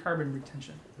 Increase the carbon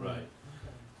retention. Right.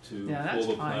 To Yeah, that's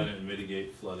cool the fine. planet and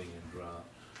mitigate flooding and drought.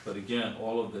 But again,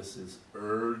 all of this is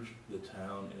urge the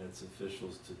town and its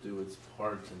officials to do its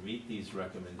part to meet these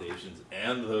recommendations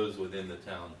and those within the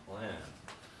town plan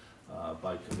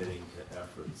by committing to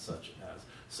efforts such as.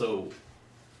 So,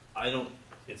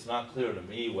 it's not clear to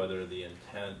me whether the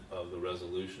intent of the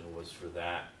resolution was for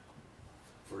that,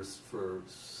 for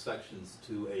sections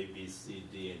 2A, B, C,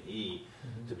 D, and E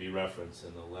to be referenced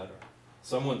in the letter.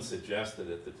 Someone suggested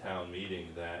at the town meeting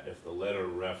that if the letter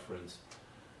referenced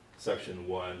section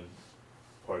 1,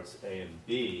 parts A and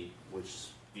B, which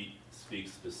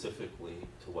speaks specifically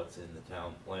to what's in the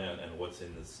town plan and what's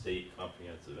in the state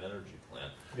comprehensive energy plan,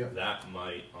 Yep. that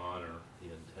might honor the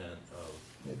intent of.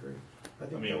 I agree. I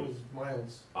think I mean, that was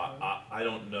Miles. I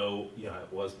don't know, yeah,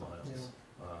 it was Miles.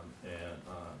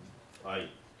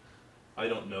 I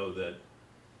don't know that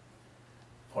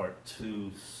part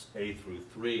 2A through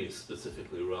 3 is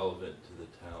specifically relevant to the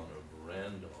town of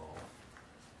Randolph.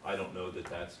 I don't know that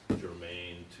that's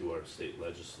germane to our state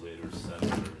legislators,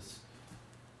 senators,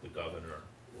 the governor,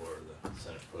 or the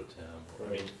Senate Pro Tem. Or, I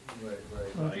mean,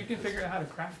 Right. Well, if you can figure out how to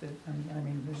craft it, I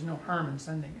mean, there's no harm in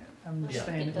sending it. I'm just Yeah.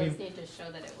 saying It that does we, need to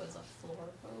show that it was a floor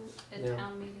vote at Yeah.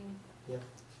 town meeting. Yeah.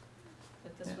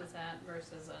 That this Yeah. was at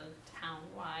versus a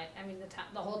town-wide, I mean,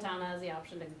 the whole town has the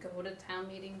option to go to town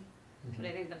meeting, but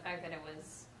I think the fact that it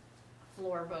was a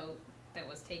floor vote that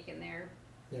was taken there,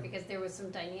 Yeah. because there was some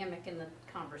dynamic in the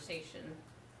conversation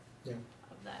Yeah.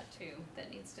 of that too, that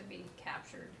needs to be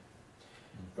captured.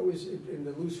 I was in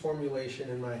the loose formulation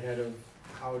in my head of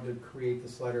how to create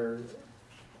this letter.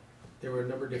 There were a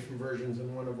number of different versions,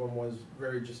 and one of them was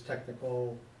very just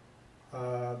technical.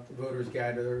 Voters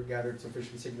gathered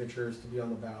sufficient signatures to be on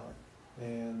the ballot,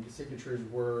 and the signatures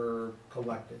were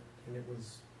collected, and it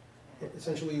was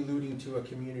essentially alluding to a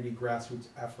community grassroots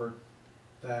effort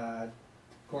that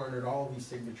garnered all of these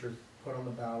signatures, put on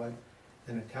the ballot.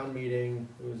 And at town meeting,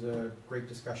 there was a great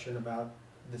discussion about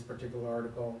this particular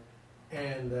article,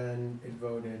 and then it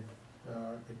voted,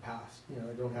 it passed. You know,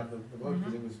 I don't have the vote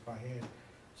because it was by hand.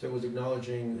 So it was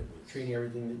acknowledging, treating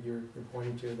everything that you're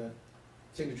pointing to, that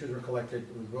signatures were collected,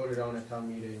 it was voted on at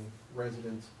town meeting,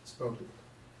 residents spoke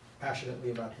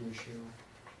passionately about the issue,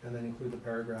 and then include the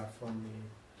paragraph from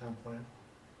the town plan.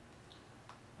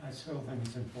 I still think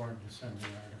it's important to send the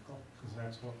article, because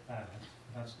that's what passed.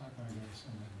 That's not gonna get us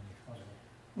in any trouble.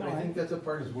 But No, I think that's a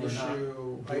part of Because the we're not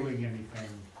issue. doing anything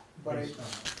But based on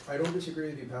it. I don't disagree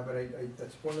with you, Pat, but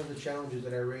that's one of the challenges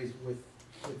that I raised with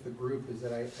the group, is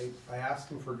that I asked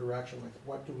them for direction, like,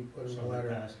 what do we put in the So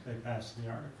letter? they passed the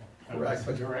article. That Correct,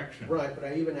 was the but- direction. Right, but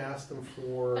I even asked them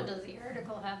for, But does the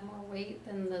article have more weight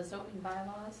than the zoning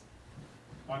bylaws?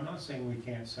 Well, I'm not saying we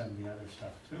can't send the other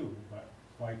stuff too, but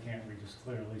why can't we just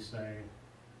clearly say,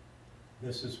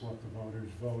 this is what the voters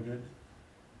voted,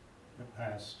 it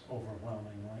passed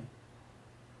overwhelmingly,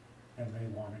 and they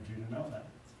wanted you to know that.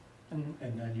 And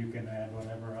then you can add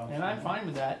whatever else. and you I'm want. fine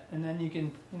with that, and then you can,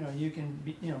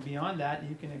 beyond that,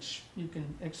 you can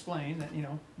explain that,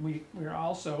 we're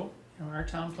also, our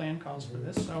town plan calls for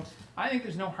this, so I think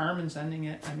there's no harm in sending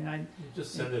it, I mean, You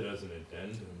just send it as an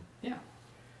addendum. yeah.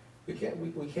 we can,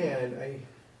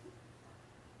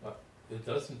 It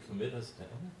doesn't commit us to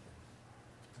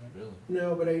anything, really.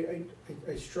 no, but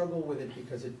I struggle with it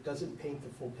because it doesn't paint the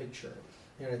full picture.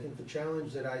 And I think the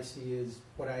challenge that I see is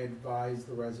what I advise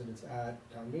the residents at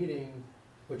town meeting,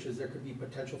 which is there could be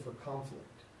potential for conflict.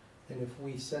 And if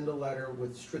we send a letter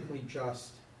with strictly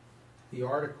just the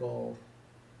article,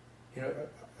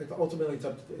 ultimately it's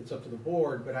up to the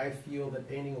board, but I feel that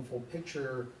painting a full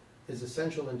picture is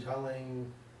essential in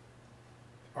telling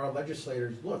our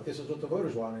legislators, look, this is what the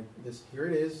voters wanted, here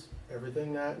it is,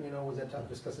 everything that, was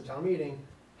discussed at town meeting.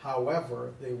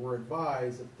 However, they were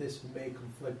advised that this may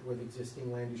conflict with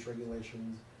existing land use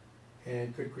regulations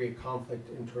and could create conflict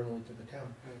internally to the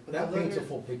town. But That the paints a letter-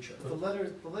 full picture. The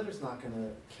letter's not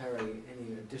gonna carry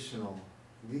any additional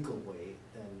legal weight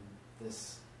than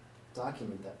this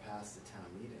document that passed the town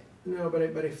meeting. No, but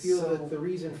I feel So- that the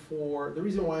reason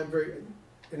why I'm very,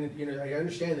 and I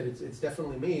understand that it's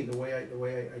definitely me, the way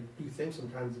I do things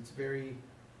sometimes, it's very,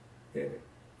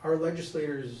 our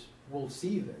legislators will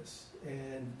see this,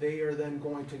 and they are then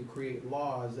going to create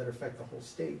laws that affect the whole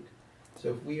state. So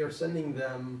if we are sending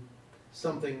them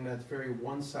something that's very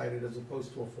one-sided as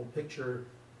opposed to a full picture,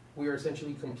 we are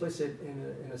essentially complicit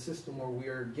in a system where we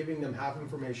are giving them half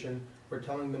information, we're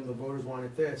telling them the voters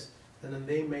wanted this, and then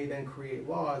they may then create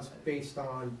laws based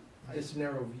on this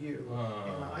narrow view.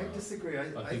 And I disagree, I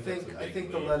think that's a big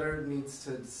think the leap. letter needs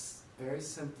to very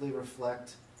simply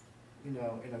reflect, in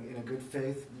a good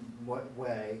faith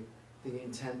way, the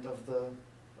intent of the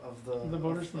The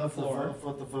voters from the of floor. of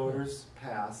what the voters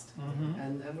passed, Mhm.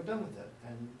 and we're done with it,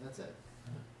 and that's it.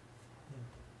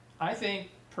 I think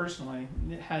personally,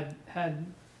 had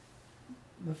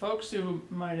the folks who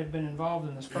might have been involved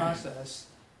in this process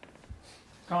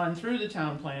gone through the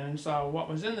town plan and saw what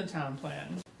was in the town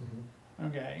plan,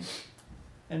 okay,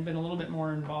 and been a little bit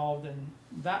more involved in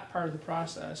that part of the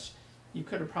process, you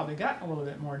could have probably gotten a little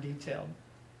bit more detailed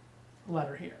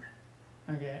letter here.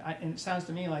 Okay, and it sounds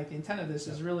to me like the intent of this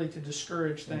is really to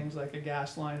discourage things like a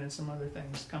gas line and some other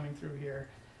things coming through here,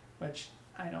 which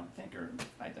I don't think are,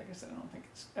 like I said, I don't think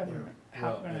it's ever going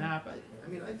to happen. I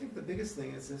mean, I think the biggest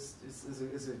thing is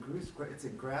it's a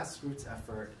grassroots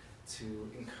effort to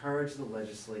encourage the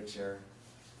legislature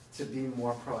to be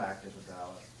more proactive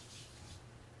about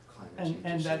climate change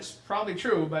And issues. that's probably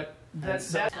true, but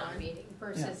that's Town meeting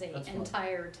versus That's a fine.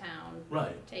 entire town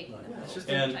Right. taking right. the vote. It's just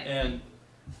And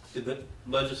the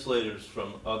legislators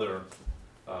from other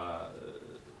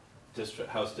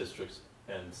House districts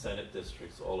and Senate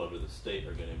districts all over the state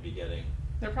are gonna be getting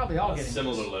they're probably all a getting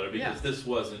similar this. letter, Yeah. because this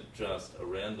wasn't just a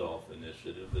Randolph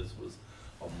initiative, this was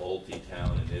a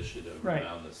multi-town initiative Right.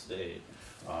 around the state.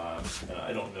 And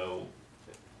I don't know,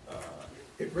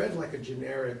 It read like a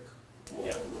generic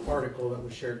yeah, article that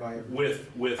was shared by everyone.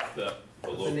 with the The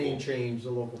name local, change,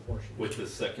 the local portion. with the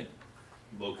second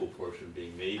local portion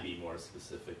being maybe more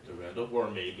specific to Randolph, or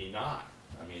maybe not.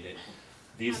 I mean,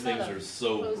 these I'm not things are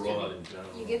so opposed to broad it. in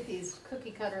general. You get these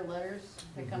cookie cutter letters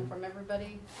that come Mhm. from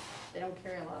everybody, they don't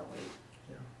carry a lot of weight.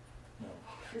 Yeah. No.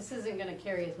 This isn't gonna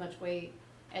carry as much weight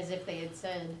as if they had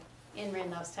said, in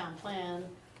Randolph's town plan,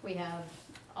 we have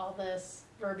all this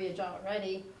verbiage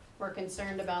already, we're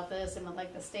concerned about this and would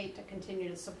like the state to continue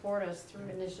to support us through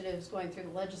initiatives going through the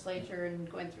legislature and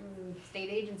going through state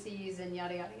agencies and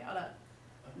yada, yada, yada.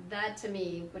 That to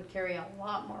me would carry a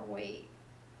lot more weight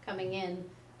coming in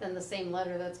than the same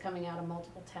letter that's coming out of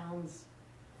multiple towns,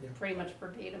 Yeah. pretty much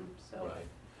verbatim, so. Right,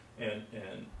 and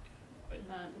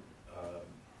not-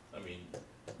 I mean,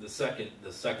 the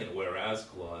second whereas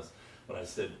clause, when I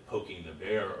said poking the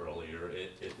bear earlier,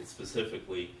 it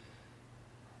specifically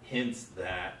hints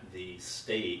that the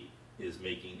state is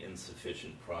making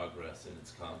insufficient progress in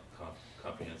its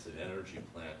comprehensive energy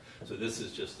plan. So this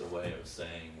is just a way of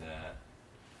saying that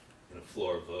in a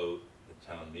floor vote at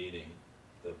town meeting,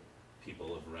 the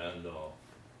people of Randolph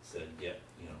said, get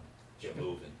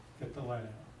moving, Get the light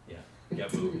out.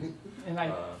 get moving. And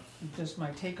just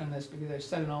my take on this, because I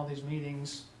said in all these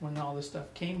meetings, when all this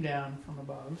stuff came down from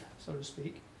above, so to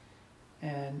speak,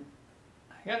 and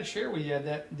I gotta share with you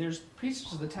that there's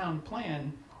pieces of the town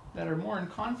plan that are more in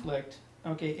conflict,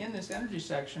 okay, in this energy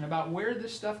section about where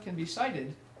this stuff can be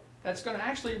cited, that's gonna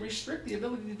actually restrict the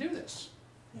ability to do this.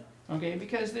 Okay,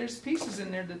 because there's pieces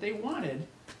in there that they wanted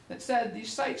that said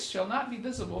these sites shall not be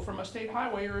visible from a state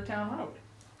highway or a town road.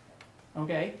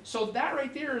 Okay, so that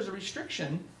right there is a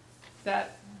restriction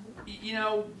that,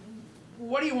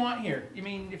 what do you want here? You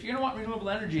mean, if you're gonna want renewable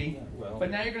energy, Well, but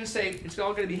now you're gonna say it's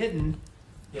all gonna be hidden,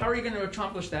 how are you gonna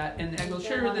accomplish that? And I will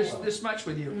share this much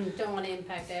with you. Don't wanna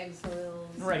impact ag soils,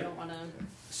 you Right. don't wanna,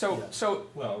 So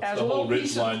well, as the a whole little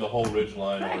piece of- ridge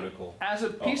line Right. article. as a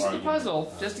piece of the argument.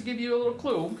 puzzle, just to give you a little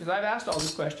clue, because I've asked all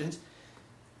these questions,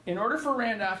 in order for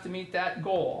Randolph to meet that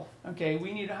goal, okay,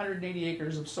 we need 180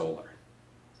 acres of solar.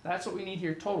 That's what we need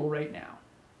here total right now.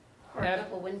 or a Have-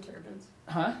 couple wind turbines.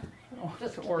 Huh?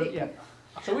 Just Or, kidding. yeah.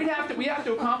 So we have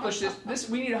to accomplish this,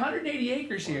 we need 180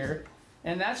 acres here,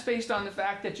 and that's based on the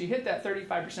fact that you hit that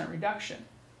 35% reduction,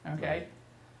 okay?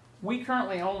 We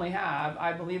currently only have,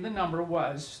 I believe the number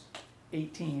was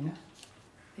 18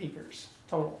 acres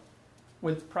total,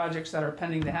 with projects that are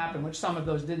pending to happen, which some of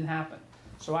those didn't happen.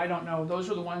 So I don't know, those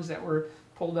are the ones that were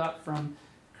pulled up from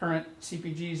current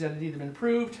CPGs that had either been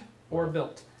approved or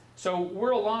built. So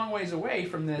we're a long ways away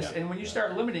from this, Yeah, and when you yeah.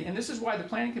 start limiting, and this is why the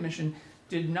planning commission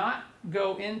did not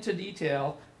go into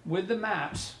detail with the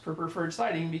maps for preferred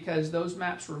siting, because those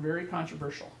maps were very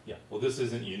controversial. Yeah, well, this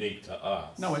isn't unique to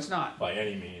us. No, it's not. By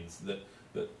any means.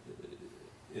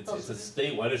 It's a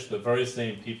statewide issue. The very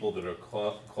same people that are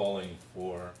calling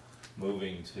for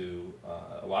moving to,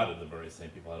 a lot of the very same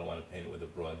people, I don't want to paint it with a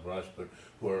broad brush, but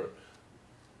who are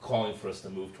calling for us to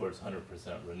move towards 100%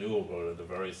 renewable are the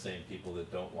very same people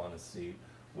that don't want to see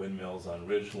windmills on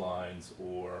ridge lines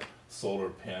or solar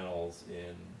panels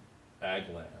in ag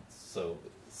lands. So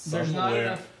There's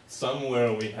not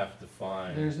somewhere we have to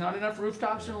find. There's not enough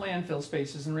rooftops and landfill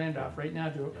spaces in Randolph right now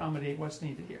to accommodate what's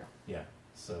needed here. Yeah,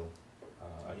 so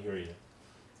I hear you,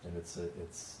 and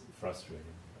it's frustrating.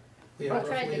 We have I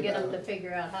tried to roughly get them about- to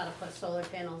figure out how to put solar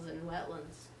panels in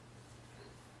wetlands.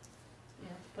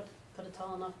 Yeah, put a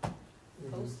tall enough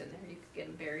post in there, you could get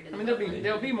them buried in I the mean, wetland.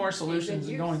 there'll be more solutions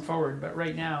use. going forward, but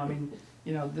right now, I mean,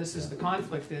 this is, the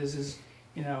conflict is,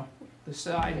 the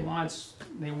side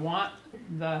they want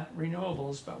the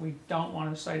renewables, but we don't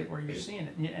want to site it where you're seeing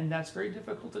it, and that's very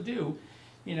difficult to do,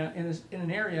 in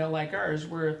an area like ours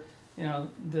where,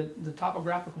 the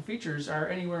topographical features are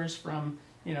anywhere from,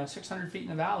 600 feet in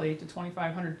the valley to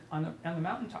 2,500 on the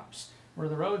mountaintops, where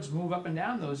the roads move up and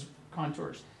down those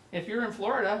contours. If you're in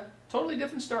Florida, totally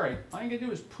different story. All you gotta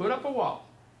do is put up a wall.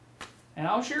 And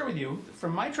I'll share with you,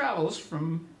 from my travels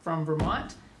from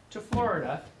Vermont to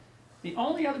Florida, the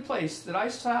only other place that I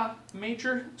saw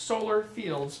major solar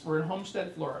fields were in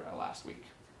Homestead, Florida last week.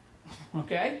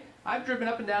 Okay? I've driven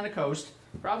up and down the coast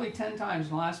probably 10 times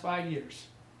in the last 5 years.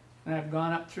 And I've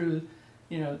gone up through,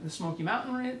 the Smoky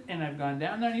Mountain route, and I've gone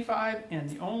down 95, and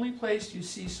the only place you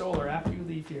see solar after you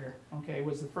leave here, okay,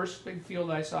 was the first big field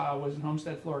I saw was in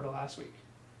Homestead, Florida last week.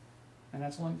 And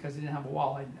that's only because they didn't have a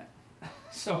wall hiding it.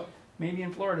 So maybe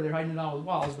in Florida they're hiding it all with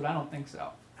walls, but I don't think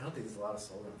so. I don't think there's a lot of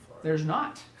solar in Florida. There's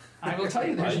not. I will tell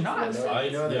you, there's not. I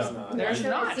know there's not. There's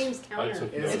not. It seems counter.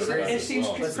 took It note is of that crazy. It as seems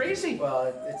well. crazy.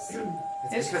 Well,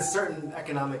 it's because certain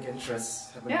economic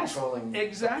interests have been Yes, controlling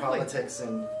exactly. politics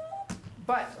and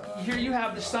But here you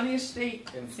have the sunniest state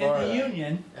in in Florida. the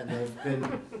union, And they've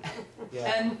been,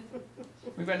 yeah. and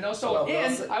we've got no solar. Well, but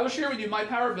And also- I will share with you, my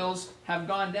power bills have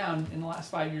gone down in the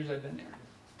last 5 years I've been there.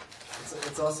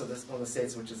 It's also this one of the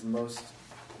states which is most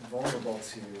vulnerable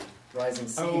to rising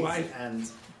seas and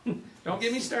Don't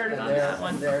get me started on they're, that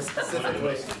one. they're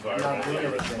specifically not doing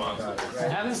anything about it, I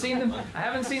right? haven't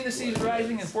seen the seas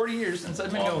rising in 40 years since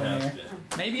I've been going there.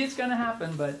 Maybe it's gonna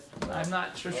happen, but I'm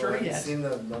not so sure Have you yet. seen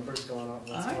the numbers going on?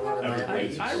 What's I going on in know.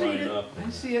 Miami? I read it, I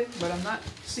see it, but I'm not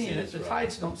seeing it. The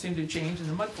tides don't seem to change, and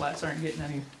the mud flats aren't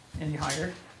getting any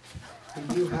higher.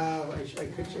 We do have, I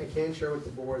can share with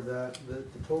the board that the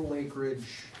total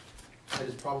acreage that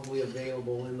is probably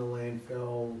available in the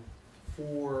landfill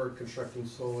for constructing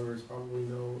solar is probably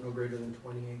no greater than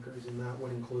 20 acres, and that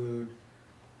would include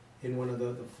in one of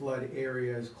the flood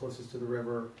areas closest to the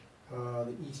river,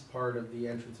 the east part of the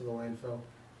entrance of the landfill.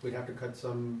 We'd have to cut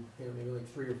some, maybe like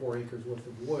 3 or 4 acres worth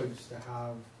of woods to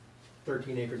have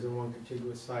 13 acres in one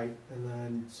contiguous site, and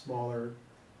then smaller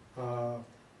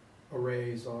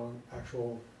arrays on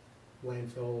actual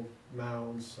landfill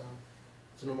mounds.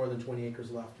 So no more than 20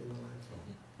 acres left in the landfill.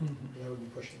 Mhm. That would be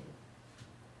pushing it.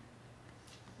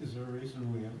 Is there a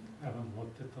reason we haven't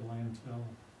looked at the landfill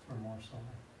for more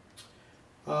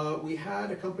solar? We had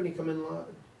a company come in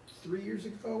 3 years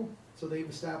ago, so they've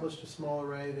established a small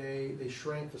array. They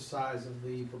shrank the size of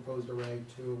the proposed array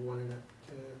to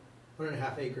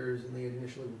 1.5 acres, and they had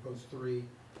initially proposed 3,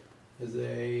 as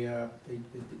they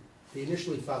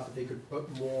initially thought that they could put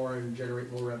more and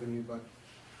generate more revenue, but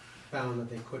found that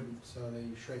they couldn't, so they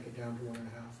shrank it down to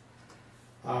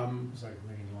 1.5. Is that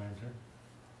Green Lantern?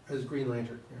 As Green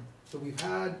Lantern, yeah. So we've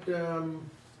had, the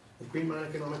Green Mountain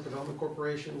Economic Development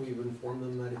Corporation, we've informed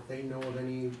them that if they know of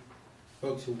any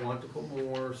folks who want to put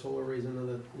more solar arrays in,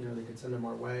 that, they could send them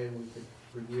our way, and we could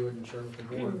review it and share it with the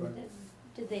board, but.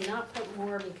 Did they not put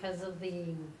more because of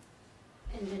the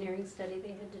engineering study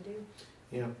they had to do?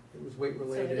 Yeah, it was weight So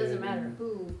related. it doesn't matter and-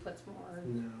 who puts more,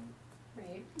 No.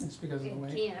 right? It's because of the It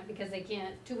weight. can't, because they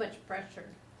can't, too much pressure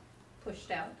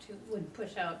would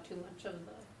push out too much of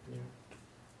Yeah.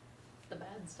 the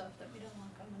bad stuff that we don't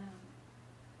want coming out.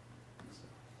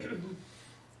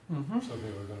 Mm-hmm. So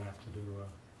they were gonna have to do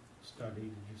a study,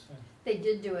 did you say? They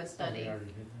did do a Oh, study. they already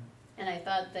did that? And I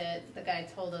thought that the guy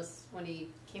told us when he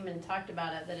came in and talked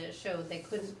about it, that it showed they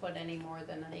couldn't put any more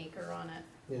than an acre on it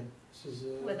Yeah, this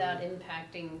is, without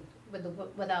impacting,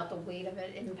 without the weight of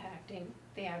it impacting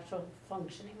the actual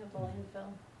functioning of the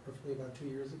landfill. roughly about 2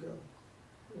 years ago,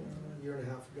 a year and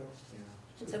a half ago. Yeah.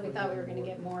 And so we thought we were gonna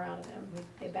get more out of them,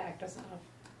 they backed us off.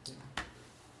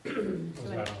 Was To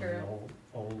that on ensure the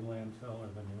old landfill or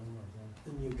the new or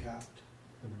The new capped.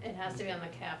 the? it has to be on the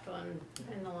capped one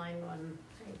and the line one,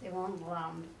 right? They won't allow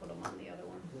them to put them on the other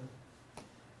one. Yeah.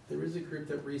 There is a group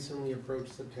that recently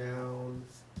approached the town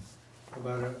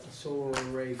about a solar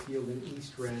array field in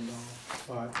East Randolph,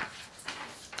 but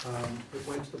it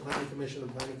went to the planning commission. The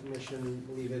planning commission,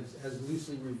 I believe, has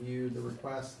loosely reviewed the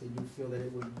request. They do feel that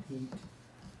it would meet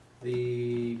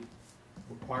the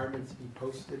requirements to be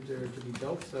posted to be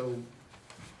built, so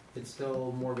it's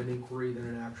still more of an inquiry than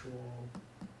an actual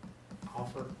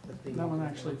offer that they. That one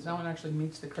actually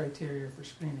meets the criteria for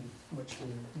screening, which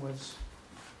was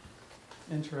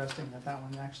interesting that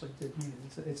one actually did meet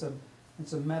it.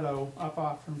 It's a meadow up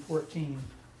off from 14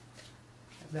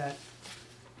 that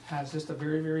has just a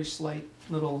very, very slight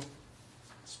little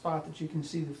spot that you can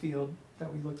see the field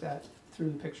that we looked at through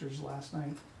the pictures last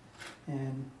night.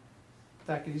 And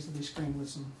that could easily be screened with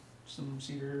some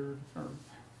cedar or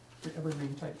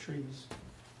evergreen type trees.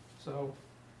 So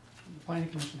the planning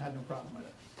commission had no problem with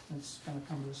it. It's gonna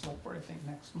come to the select board, I think,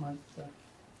 next month to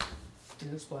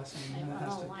get its blessing, and And then it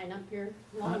has wanna to. line up your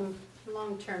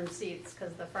long-term seats,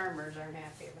 cause the farmers aren't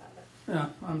happy about it. Yeah,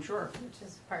 I'm sure. which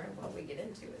is part of what we get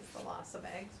into is the loss of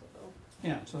ag, so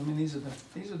Yeah, so I mean, these are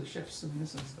the shifts and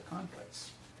this is the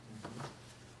conflicts.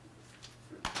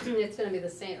 it's gonna be the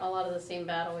same, a lot of the same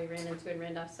battle we ran into in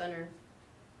Randolph Center.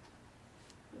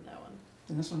 With that one.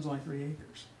 And this one's only 3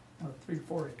 acres, or 3 to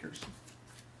 4 acres.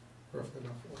 Rough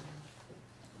enough.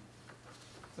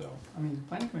 So, I mean, the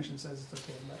planning commission says it's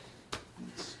okay, but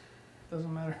it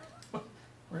doesn't matter.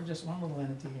 We're just one little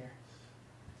entity here.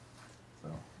 So,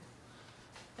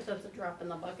 But that's a drop in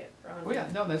the bucket for oh yeah,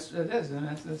 no, it is, and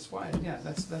that's why, yeah,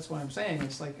 that's what I'm saying.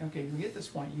 It's like, okay, you get this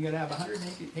point, you gotta have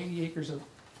 180 acres of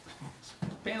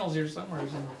panels here somewhere,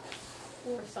 and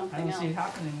or I something don't else. see it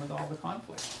happening with all the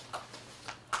conflict.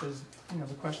 Because, you know,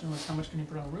 the question was, how much can you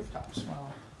put on rooftops?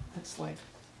 Well, it's like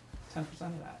 10% of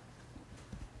that.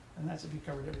 And that's if you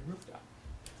covered every rooftop.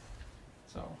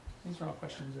 So, these are all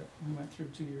questions that we went through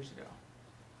 2 years ago.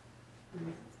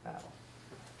 Battle.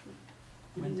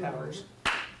 Wind towers.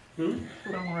 Put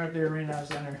them right there, right now,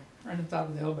 center, right on top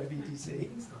of the hill by BTC.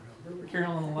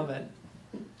 Carolyn will love it.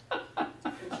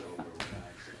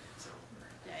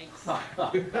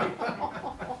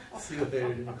 Yikes. See you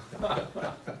later.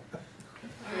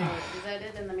 Is that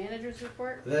it in the manager's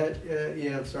report? That,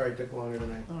 yeah, I'm sorry, it took longer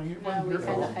than I. Oh, No, we you're kinda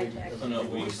fault. hijacked. Oh, no,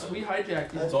 We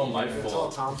hijacked It's you. all my It's all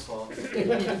fault. Tom's fault.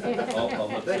 I'll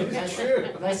look That at is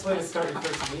it. true. Nice way to start your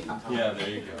first meeting, Tom. Yeah, there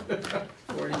you go.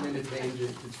 40-minute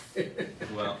tangent.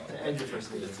 Well, To end your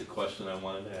first meeting. it's a question I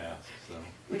wanted to ask, so.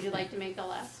 Would you like to make a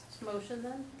last motion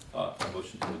then? A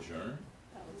motion to adjourn,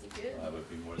 That would be good. I would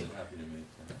be more than happy to make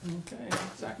that. Okay,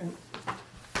 second.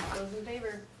 Those in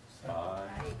favor? Aye.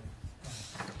 Aye.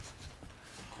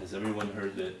 Has everyone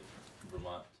heard that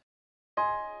Vermont